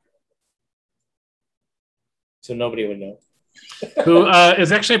 So nobody would know. Who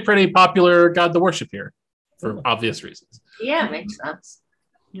is actually a pretty popular god to worship here for obvious reasons. Yeah, makes sense.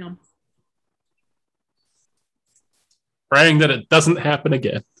 Yeah. Praying that it doesn't happen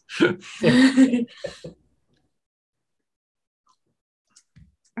again. Okay.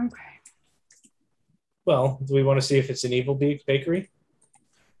 Well, do we want to see if it's an evil bakery?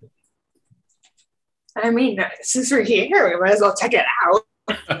 I mean, since we're here, we might as well check it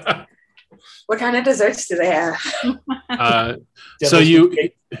out. What kind of desserts do they have? So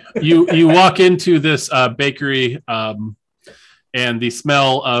you walk into this bakery, and the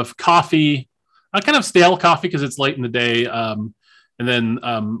smell of coffee, kind of stale coffee because it's late in the day, and then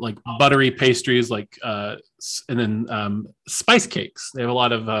like buttery pastries, like and then spice cakes. They have a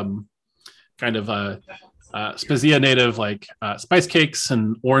lot of kind of Spezia native like spice cakes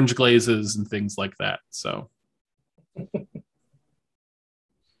and orange glazes and things like that. So.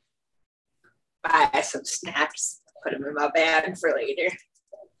 Buy some snacks, put them in my bag for later.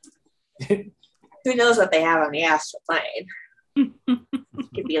 Who knows what they have on the astral plane?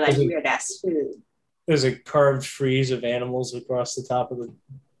 Could be like weird ass food. There's a carved frieze of animals across the top of the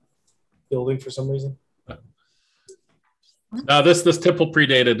building for some reason. This temple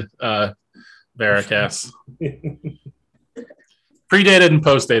predated Veracast. Predated and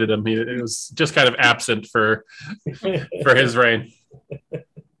postdated him. It was just kind of absent for his reign.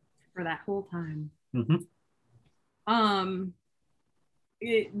 For that whole time. Mm-hmm.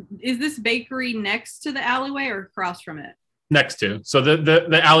 Is this bakery next to the alleyway or across from it? Next to. So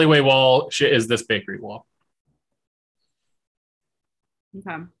the alleyway wall is this bakery wall.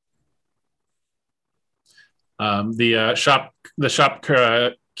 Okay. The shop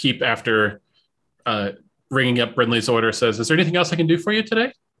keep after ringing up Brindley's order says, "Is there anything else I can do for you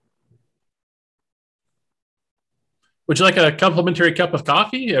today? Would you like a complimentary cup of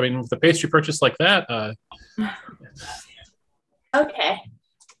coffee? I mean, with a pastry purchase like that." Okay.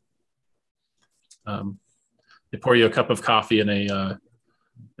 They pour you a cup of coffee in a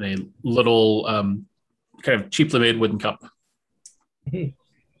little kind of cheaply made wooden cup.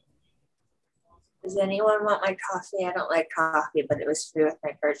 Does anyone want my coffee? I don't like coffee, but it was free with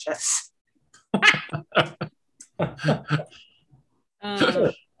my purchase.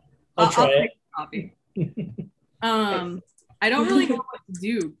 I'll try it. Coffee. I don't really know what to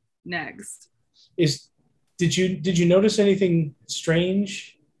do next. Did you notice anything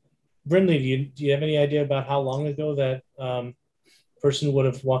strange, Brindley? Do you have any idea about how long ago that person would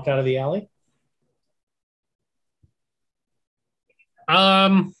have walked out of the alley?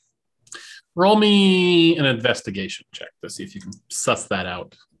 Roll me an investigation check to see if you can suss that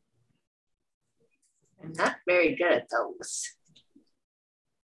out. I'm not very good at those.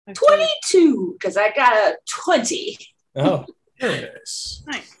 22, because I got a 20. Oh, yes.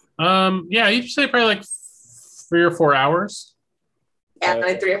 Nice. Yeah, you'd say probably like 3 or 4 hours. Yeah,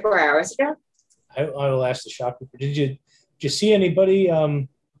 like 3 or 4 hours ago. I will ask the shopkeeper. Did you see anybody?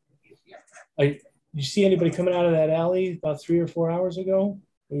 Did you see anybody coming out of that alley about 3 or 4 hours ago?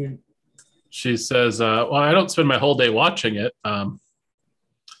 She says, "Well, I don't spend my whole day watching it."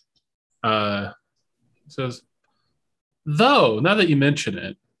 Says, "Though now that you mention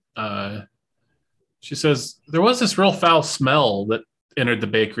it, She says, there was this real foul smell that entered the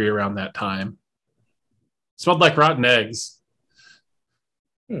bakery around that time. It smelled like rotten eggs.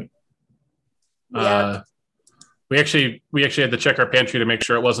 Yeah. We actually had to check our pantry to make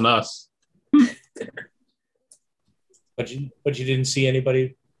sure it wasn't us. But you didn't see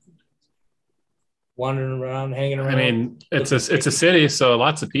anybody wandering around, hanging around? I mean, it's a city, so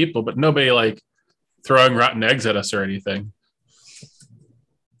lots of people, but nobody like throwing rotten eggs at us or anything.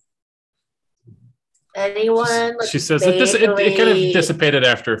 Anyone? She says it kind of dissipated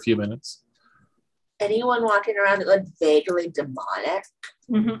after a few minutes. Anyone walking around that looked vaguely demonic?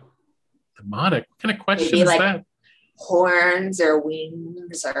 Mm-hmm. Demonic? What kind of question Maybe is like that? Horns or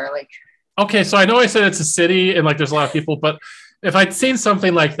wings or like. Okay, so I know I said it's a city and like there's a lot of people, but if I'd seen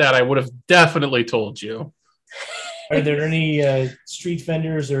something like that, I would have definitely told you. Are there any street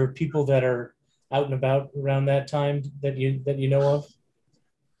vendors or people that are out and about around that time that you know of?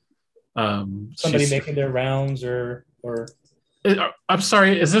 Somebody making their rounds or I'm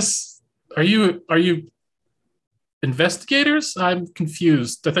sorry, are you investigators? I'm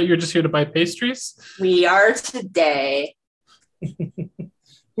confused. I thought you were just here to buy pastries. We are today.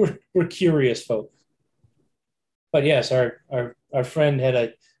 we're curious folk. But yes, our friend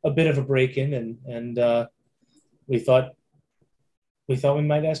had a bit of a break-in and we thought we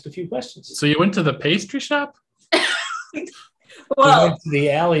might ask a few questions. So you went to the pastry shop? Well, we went to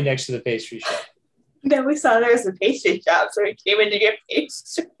the alley next to the pastry shop. Then we saw there was a pastry shop, so we came in to get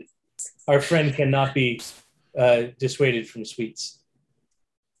pastries. Our friend cannot be dissuaded from sweets.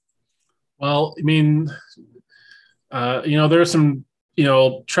 Well, I mean, there are some,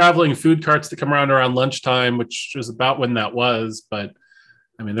 traveling food carts that come around lunchtime, which is about when that was. But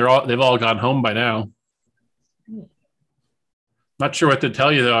I mean, they've all gone home by now. Not sure what to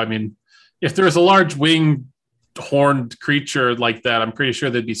tell you though. I mean, if there was a large winged horned creature like that, I'm pretty sure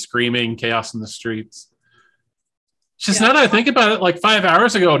they'd be screaming chaos in the streets. Just now that I think about it, like 5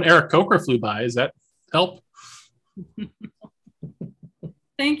 hours ago, an Eric Coker flew by. Does that help?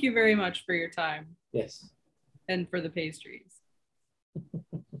 Thank you very much for your time. Yes. And for the pastries.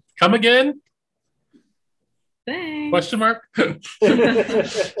 Come again? Thanks. Question mark?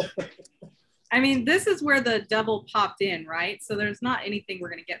 I mean, this is where the devil popped in, right? So there's not anything we're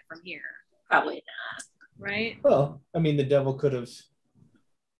going to get from here. Probably not. Right? Well, I mean, the devil could have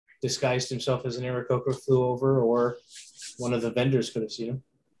disguised himself as an Aarakocra, flew over, or one of the vendors could have seen him.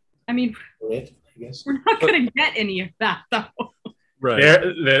 I mean, I guess we're not going to get any of that, though. Right.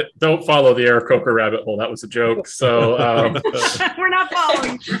 Don't follow the Eric Coker rabbit hole. That was a joke. So we're not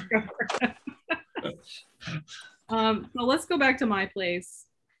following. So let's go back to my place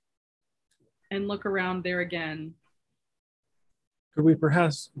and look around there again. Could we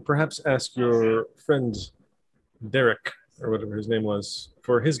perhaps ask your friend Derek, or whatever his name was,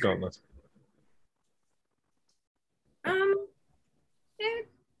 for his gauntlet?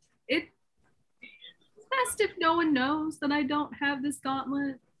 It's best if no one knows that I don't have this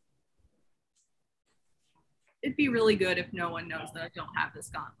gauntlet. It'd be really good if no one knows that I don't have this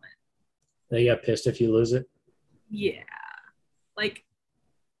gauntlet. They got pissed if you lose it? Yeah. Like,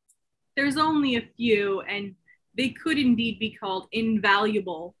 there's only a few, and they could indeed be called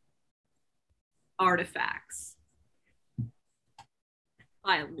invaluable artifacts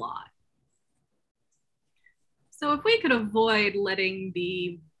by a lot. So if we could avoid letting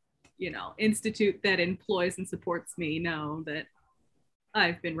the, institute that employs and supports me know that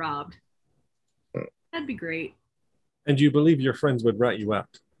I've been robbed, that'd be great. And do you believe your friends would rat you out?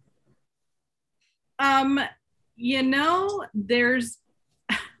 There's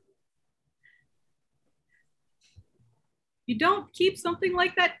you don't keep something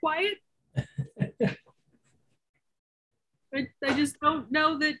like that quiet. I just don't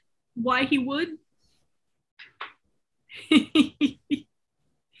know why he would.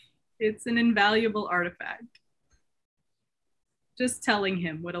 It's an invaluable artifact. Just telling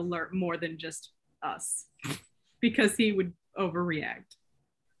him would alert more than just us, because he would overreact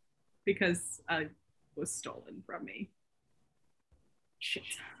because I was stolen from me. Shit.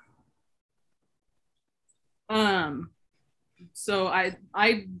 So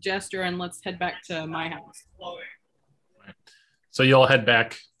I gesture and let's head back to my house. So you all head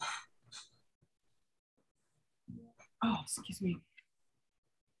back. Oh, excuse me.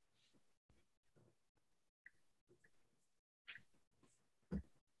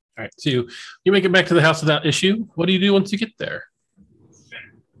 All right, so you make it back to the house without issue. What do you do once you get there?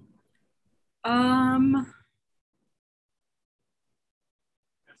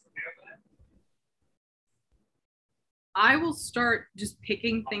 I will start just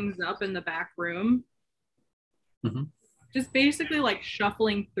picking things up in the back room. Mm-hmm. Just basically like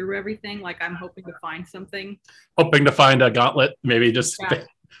shuffling through everything, like I'm hoping to find something. Hoping to find a gauntlet, maybe just. Yeah.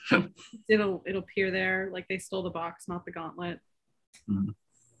 It'll appear there, like they stole the box, not the gauntlet.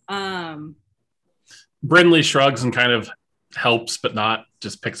 Brinley shrugs and kind of helps, but not,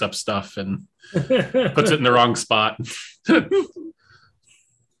 just picks up stuff and puts it in the wrong spot.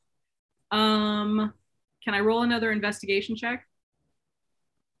 Can I roll another investigation check?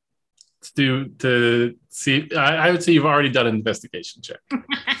 To see, I would say you've already done an investigation check.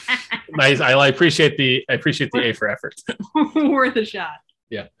 Nice. I appreciate the A for effort. Worth a shot.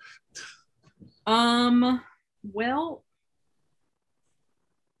 Yeah. Well,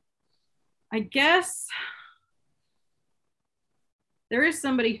 I guess there is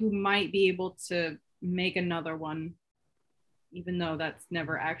somebody who might be able to make another one, even though that's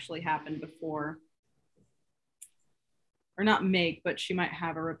never actually happened before. Or not make, but she might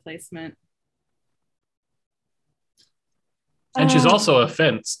have a replacement. And she's also a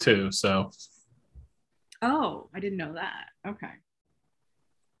fence too, so. Oh, I didn't know that. Okay.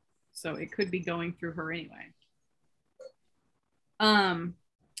 So it could be going through her anyway.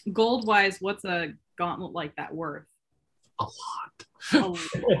 Gold wise, what's a gauntlet like that worth? A lot. A lot.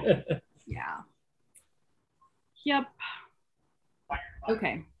 Yeah. Yep.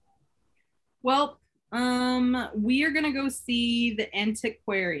 Okay. Well, we are gonna go see the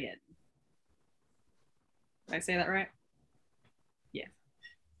antiquarian. Did I say that right? Yeah.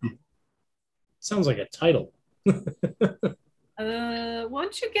 Sounds like a title.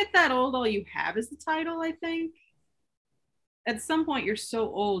 Once you get that old, all you have is the title, I think. At some point, you're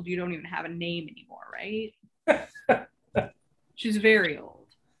so old you don't even have a name anymore, right? She's very old.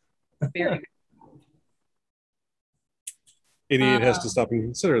 Very old. 88 has to stop and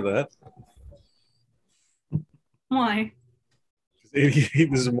consider that. Why?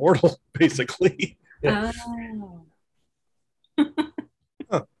 88 is immortal, basically. Yeah. Oh.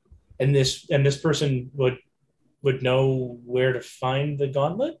 Huh. And this person would know where to find the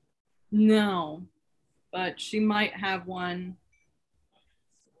gauntlet? No, but she might have one.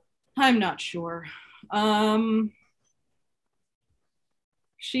 I'm not sure.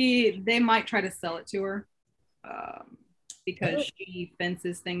 They might try to sell it to her because she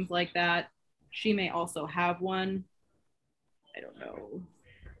fences things like that. She may also have one. I don't know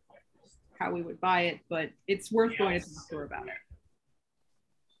how we would buy it, but it's worth going to talk to her about it.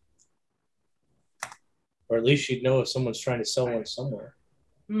 Or at least she'd know if someone's trying to sell one somewhere.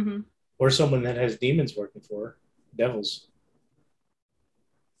 Mm-hmm. Or someone that has demons working for her. Devils.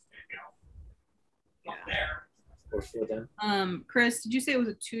 Yeah. Or for them. Chris, did you say it was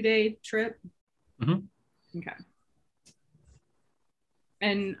a 2-day trip? Mm-hmm. Okay.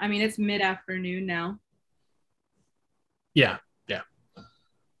 And I mean, it's mid-afternoon now. Yeah.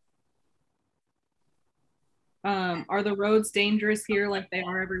 Are the roads dangerous here like they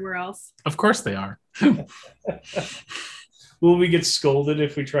are everywhere else? Of course they are. Will we get scolded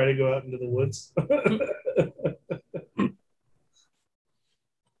if we try to go out into the woods?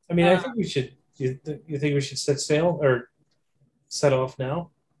 I mean, I think we should. You think we should set sail or set off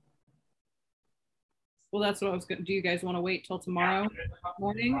now? Well, that's what I was going to do. You guys want to wait till tomorrow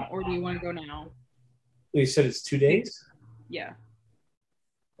morning or do you want to go now? You said it's 2 days? Yeah.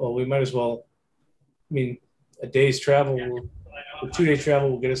 Well, we might as well. I mean, a 2 day travel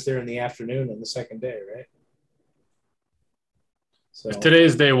will get us there in the afternoon on the second day, right? So if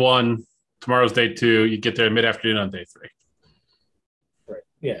today's day 1, tomorrow's day 2, you get there mid-afternoon on day 3. Right.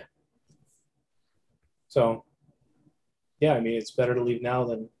 Yeah. So, yeah, I mean, it's better to leave now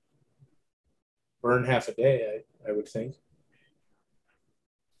than burn half a day, I would think.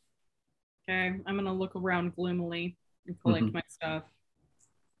 Okay, I'm going to look around gloomily and collect my stuff.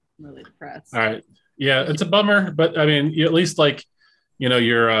 I'm really depressed. All right. Yeah, it's a bummer, but I mean, you at least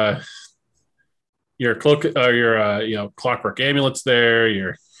your cloak or your clockwork amulets there.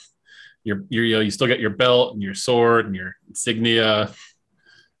 You still got your belt and your sword and your insignia.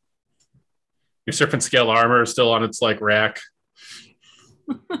 Your serpent scale armor is still on its rack.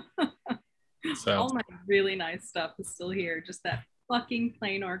 So all my really nice stuff is still here. Just that fucking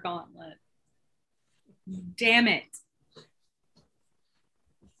planar gauntlet. Damn it.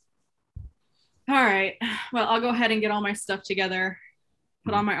 All right. Well, I'll go ahead and get all my stuff together.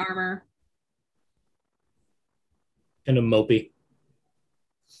 Put on my armor. Kind of mopey.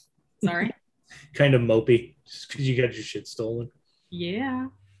 Sorry? Kind of mopey. Just because you got your shit stolen. Yeah.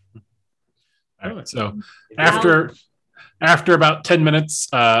 All right. So after about 10 minutes,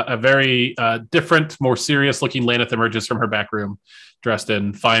 a very different, more serious looking Laneth emerges from her back room, dressed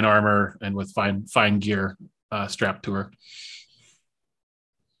in fine armor and with fine gear strapped to her.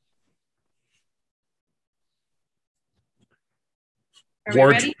 Are we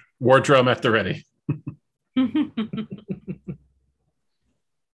ready? Wardrum at the ready.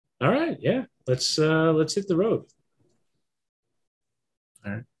 All right, yeah. Let's hit the road.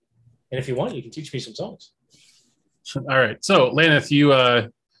 All right. And if you want, you can teach me some songs. All right. So, Laneth,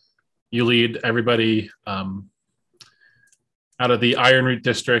 you lead everybody out of the Ironroot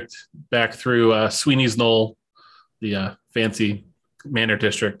district back through Sweeney's Knoll, the fancy manor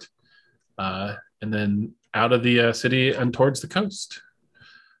district, and then out of the city and towards the coast.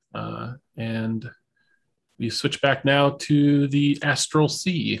 And we switch back now to the Astral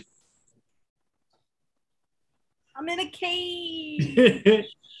Sea. I'm in a cage.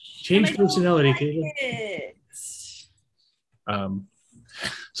 Change personality, Caleb.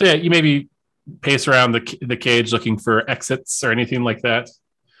 So yeah, you maybe pace around the cage looking for exits or anything like that.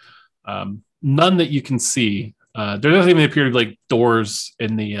 None that you can see. There doesn't even appear to be like doors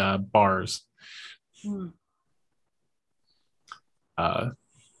in the bars.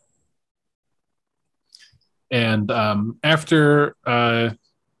 And after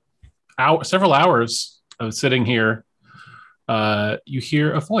several hours of sitting here, you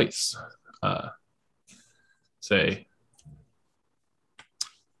hear a voice say,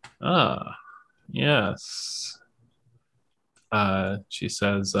 yes. She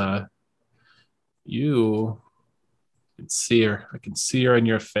says, you can see her. I can see her in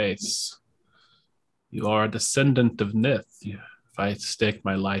your face. You are a descendant of Nith, if I stake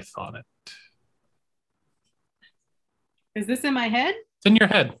my life on it. Is this in my head? It's in your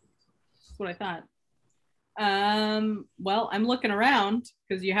head. That's what I thought. Well, I'm looking around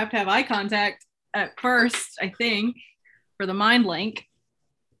because you have to have eye contact at first, I think, for the mind link.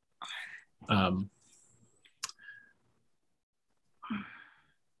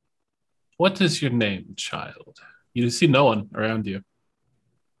 What is your name, child? You see no one around you.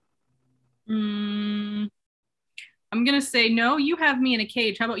 I'm going to say, no, you have me in a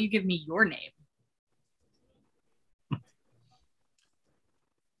cage. How about you give me your name?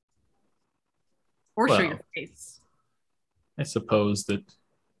 Or show your face. I suppose that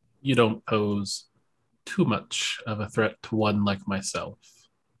you don't pose too much of a threat to one like myself.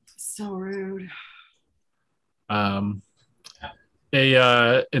 So rude. An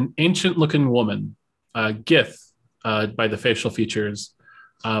ancient-looking woman, Gith by the facial features,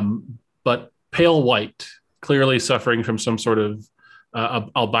 but pale white, clearly suffering from some sort of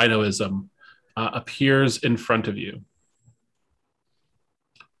albinoism, appears in front of you.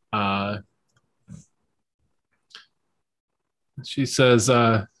 She says,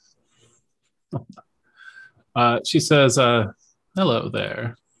 hello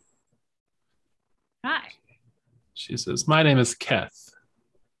there. Hi. She says, my name is Keth.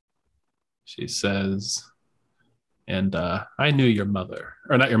 She says, and I knew your mother,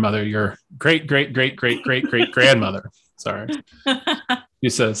 or not your mother, your great grandmother. Sorry. She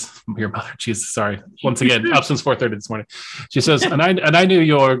says, your mother, Jesus, sorry. Once again, up since 4:30 this morning. She says, and I knew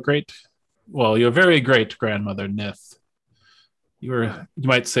your your very great grandmother, Nith. You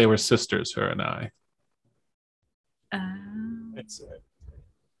might say we're sisters, her and I. That's it.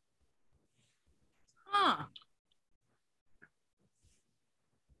 Huh.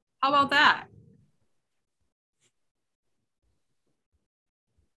 How about that?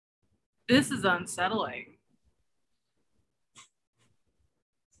 This is unsettling.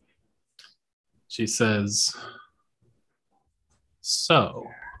 She says, so,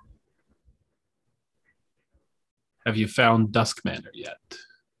 have you found Dusk Manor yet?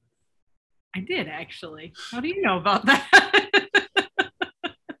 I did, actually. How do you know about that?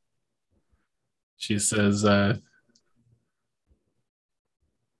 She says, well,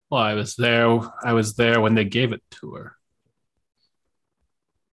 I was there when they gave it to her.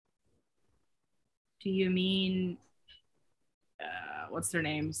 Do you mean, what's their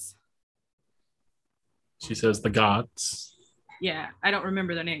names? She says, the gods. Yeah, I don't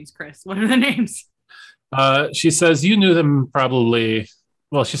remember their names, Chris. What are the names? She says, you knew them probably,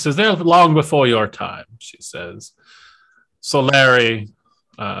 well, she says, they're long before your time, she says. Solari,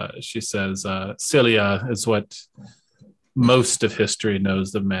 she says, Cilia is what most of history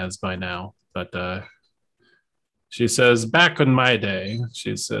knows them as by now. But she says, back in my day,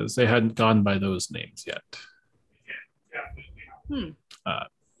 she says, they hadn't gone by those names yet.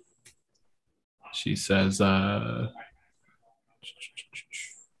 She says,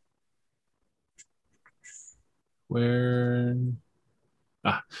 where?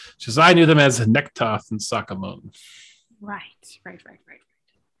 She says, I knew them as Nektoth and Sakamon. Right.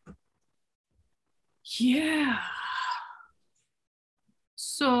 Yeah.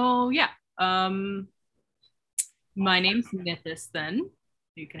 So, yeah. My name's Nithis, then.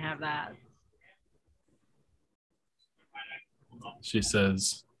 You can have that. She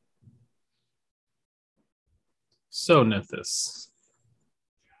says, "So, Nithis,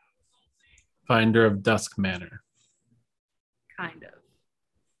 finder of Dusk Manor." Kind of.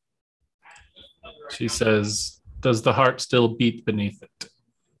 She says, "Does the heart still beat beneath it?"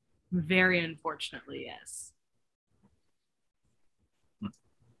 Very unfortunately, yes.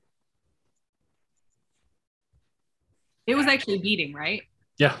 It was actually beating, right?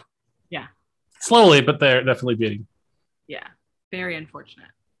 Yeah. Yeah. Slowly, but they're definitely beating. Yeah. Very unfortunate.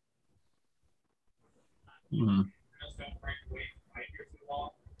 Mm-hmm.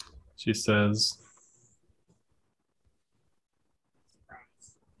 She says,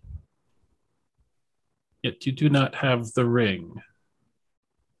 "Yet you do not have the ring."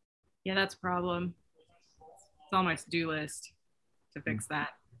 Yeah, that's a problem. It's on my to-do list to fix that.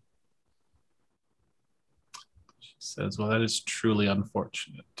 She says, "Well, that is truly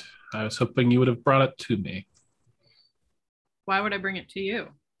unfortunate. I was hoping you would have brought it to me." Why would I bring it to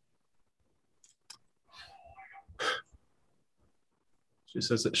you? She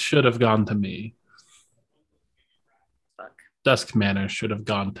says, "It should have gone to me. Fuck. Dusk Manor should have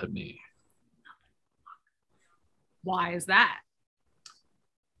gone to me." Why is that?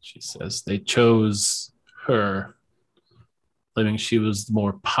 She says, "They chose her, claiming she was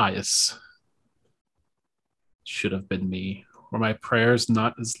more pious. Should have been me. Were my prayers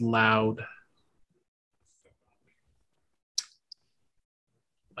not as loud?"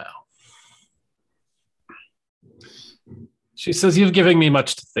 Well, she says, "You've given me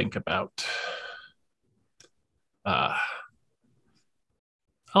much to think about. I'll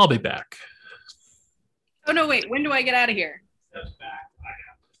be back." Oh, no, wait. When do I get out of here?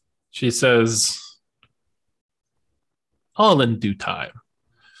 She says, "All in due time."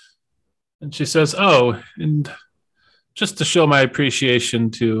 And she says, "Oh, and just to show my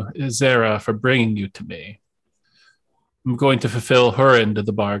appreciation to Zara for bringing you to me, I'm going to fulfill her end of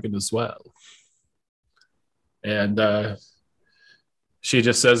the bargain as well." And she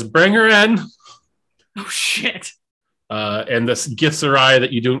just says, "Bring her in." Oh, shit. And this Githzerai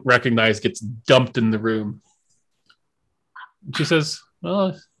that you don't recognize gets dumped in the room. And she says,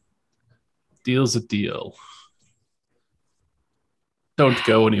 "Well, deal's a deal. Don't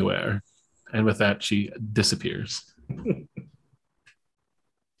go anywhere." And with that, she disappears.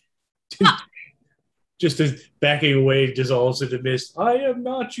 Just as backing away, dissolves into mist. "I am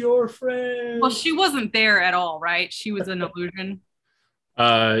not your friend." Well, she wasn't there at all, right? She was an illusion.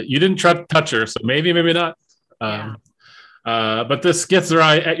 You didn't touch her, so maybe not. Yeah. But this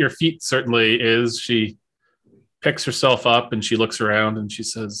Githzerai at your feet certainly is. She picks herself up and she looks around and she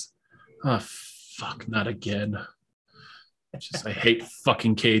says, "Oh, fuck, not again. I hate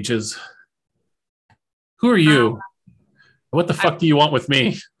fucking cages. Who are you? What the fuck do you want with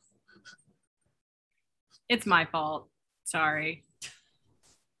me?" It's my fault. Sorry.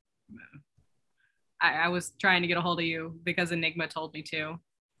 I was trying to get a hold of you because Enigma told me to.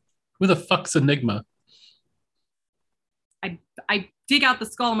 Who the fuck's Enigma? I dig out the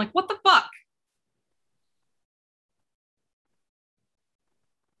skull. I'm like, what the fuck?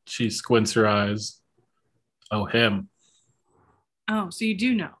 She squints her eyes. "Oh, him." Oh, so you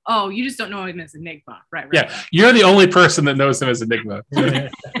do know. Oh, you just don't know him as Enigma. Right. Yeah, you're the only person that knows him as Enigma.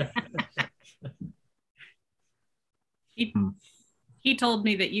 He told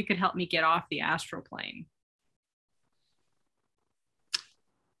me that you could help me get off the astral plane.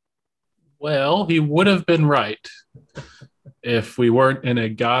 Well, he would have been right if we weren't in a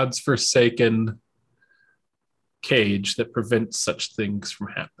God's forsaken cage that prevents such things from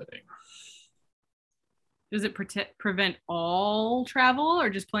happening. Does it prevent all travel or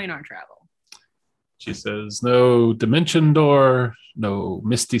just planar travel? She says, "No dimension door, no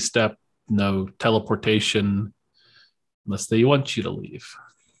misty step, no teleportation, unless they want you to leave."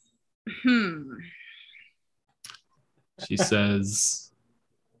 She says,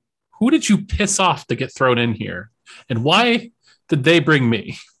 "Who did you piss off to get thrown in here? And why did they bring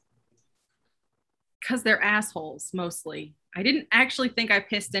me?" Because they're assholes, mostly. I didn't actually think I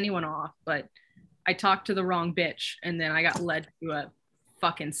pissed anyone off, but I talked to the wrong bitch, and then I got led to a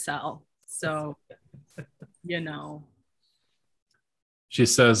fucking cell. So, you know. She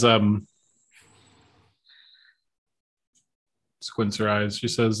says, squints her eyes. She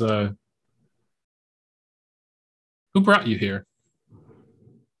says, "Who brought you here?"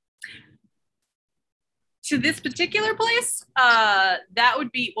 To this particular place, that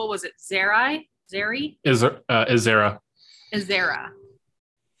would be, what was it, Zeri? Izera.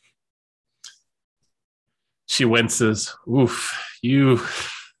 She winces. "Oof, you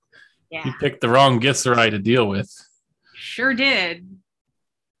picked the wrong Githzerai to deal with." Sure did.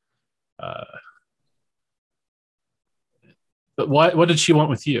 But what did she want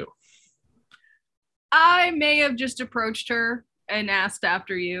with you? I may have just approached her and asked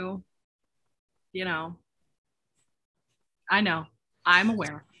after you. You know. I know. I'm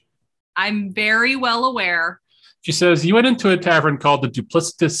aware. I'm very well aware. She says, you went into a tavern called the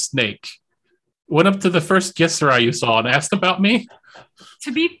Duplicitous Snake. Went up to the first Gissera you saw and asked about me?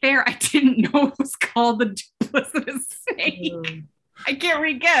 To be fair, I didn't know it was called the Duplicitous Snake. I can't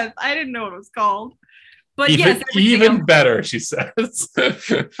re-guess. I didn't know what it was called. But even better, she says.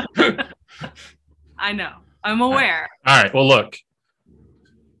 I know. I'm aware. All right. Well, look.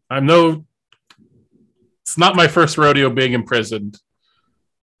 It's not my first rodeo being imprisoned.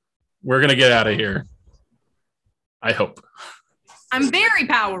 We're going to get out of here. I hope. I'm very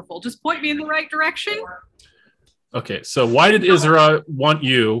powerful. Just point me in the right direction. Okay. So why did Isra want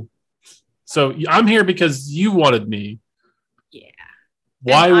you? So I'm here because you wanted me. Yeah.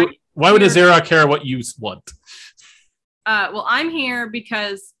 Why would Azera care what you want? Well, I'm here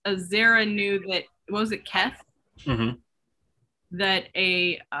because Azera knew that, what was it, Keth? Mm-hmm. That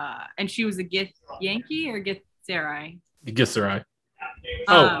and she was a Yankee or Githzerai? Githzerai.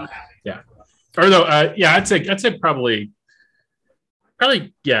 Yeah. Or no, I'd say probably,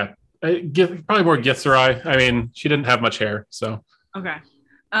 yeah. Probably more Githzerai. I mean, she didn't have much hair, so. Okay.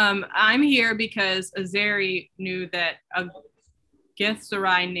 I'm here because Azeri knew that a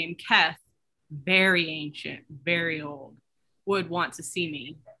Githzerai named Keth, very ancient, very old, would want to see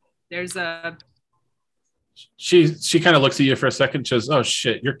me. There's a... She kind of looks at you for a second. She says, "Oh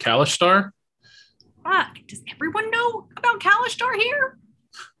shit, you're Kalishtar?" Fuck! Does everyone know about Kalishtar here?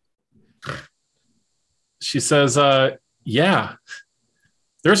 She says, "Yeah,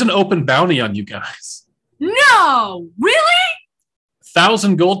 there's an open bounty on you guys. No, really?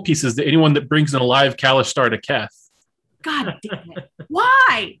 1,000 gold pieces to anyone that brings an alive Kalishtar to Keth." God damn it!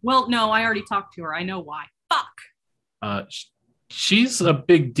 Why? Well, no, I already talked to her. I know why. Fuck. She's a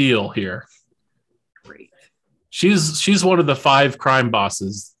big deal here. Great. She's one of the 5 crime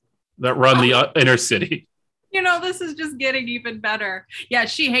bosses that run the inner city. You know, this is just getting even better. Yeah,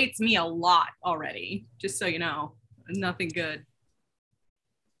 she hates me a lot already, just so you know. Nothing good.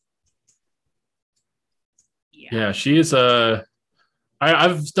 Yeah, she's I've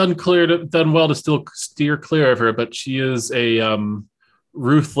done well to still steer clear of her, but she is a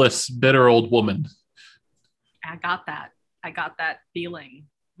ruthless, bitter old woman. I got that feeling.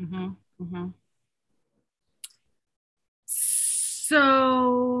 Mm-hmm. Mm-hmm.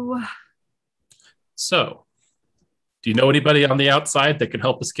 So, do you know anybody on the outside that can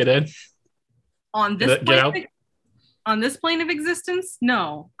help us get in? On this plane of existence?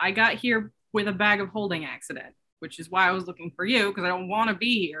 No. I got here with a bag of holding accident, which is why I was looking for you, because I don't want to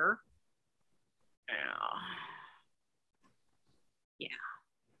be here. Yeah.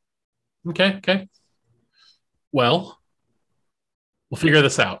 Okay. Well, we'll figure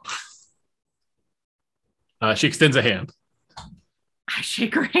this out. She extends a hand. I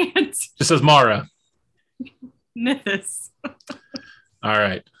shake her hand. Just says, Mara. Nithis. All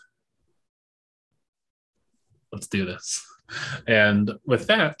right. Let's do this. And with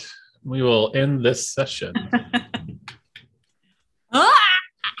that, we will end this session.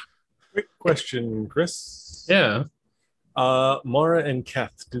 Quick question, Chris. Yeah. Mara and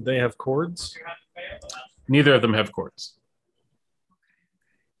Keth, do they have cords? Neither of them have cords.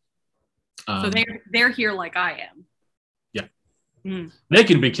 So they're here like I am. Yeah. Mm. They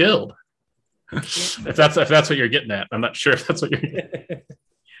can be killed. if that's what you're getting at. I'm not sure if that's what you're getting at.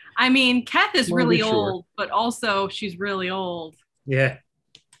 I mean, Keth is really old, but also she's really old. Yeah.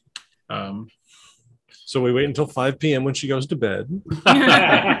 So we wait until 5 p.m. when she goes to bed.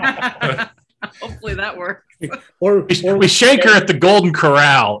 Hopefully that works. Or we shake her at the Golden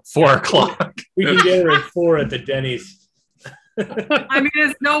Corral at 4 o'clock. We can get her at 4 at the Denny's. I mean,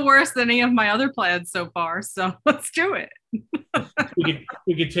 it's no worse than any of my other plans so far, so let's do it. we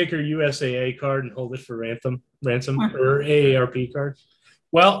could take her USAA card and hold it for ransom or AARP card.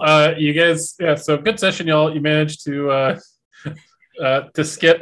 Well, you guys, yeah. So good session, y'all. You managed to skip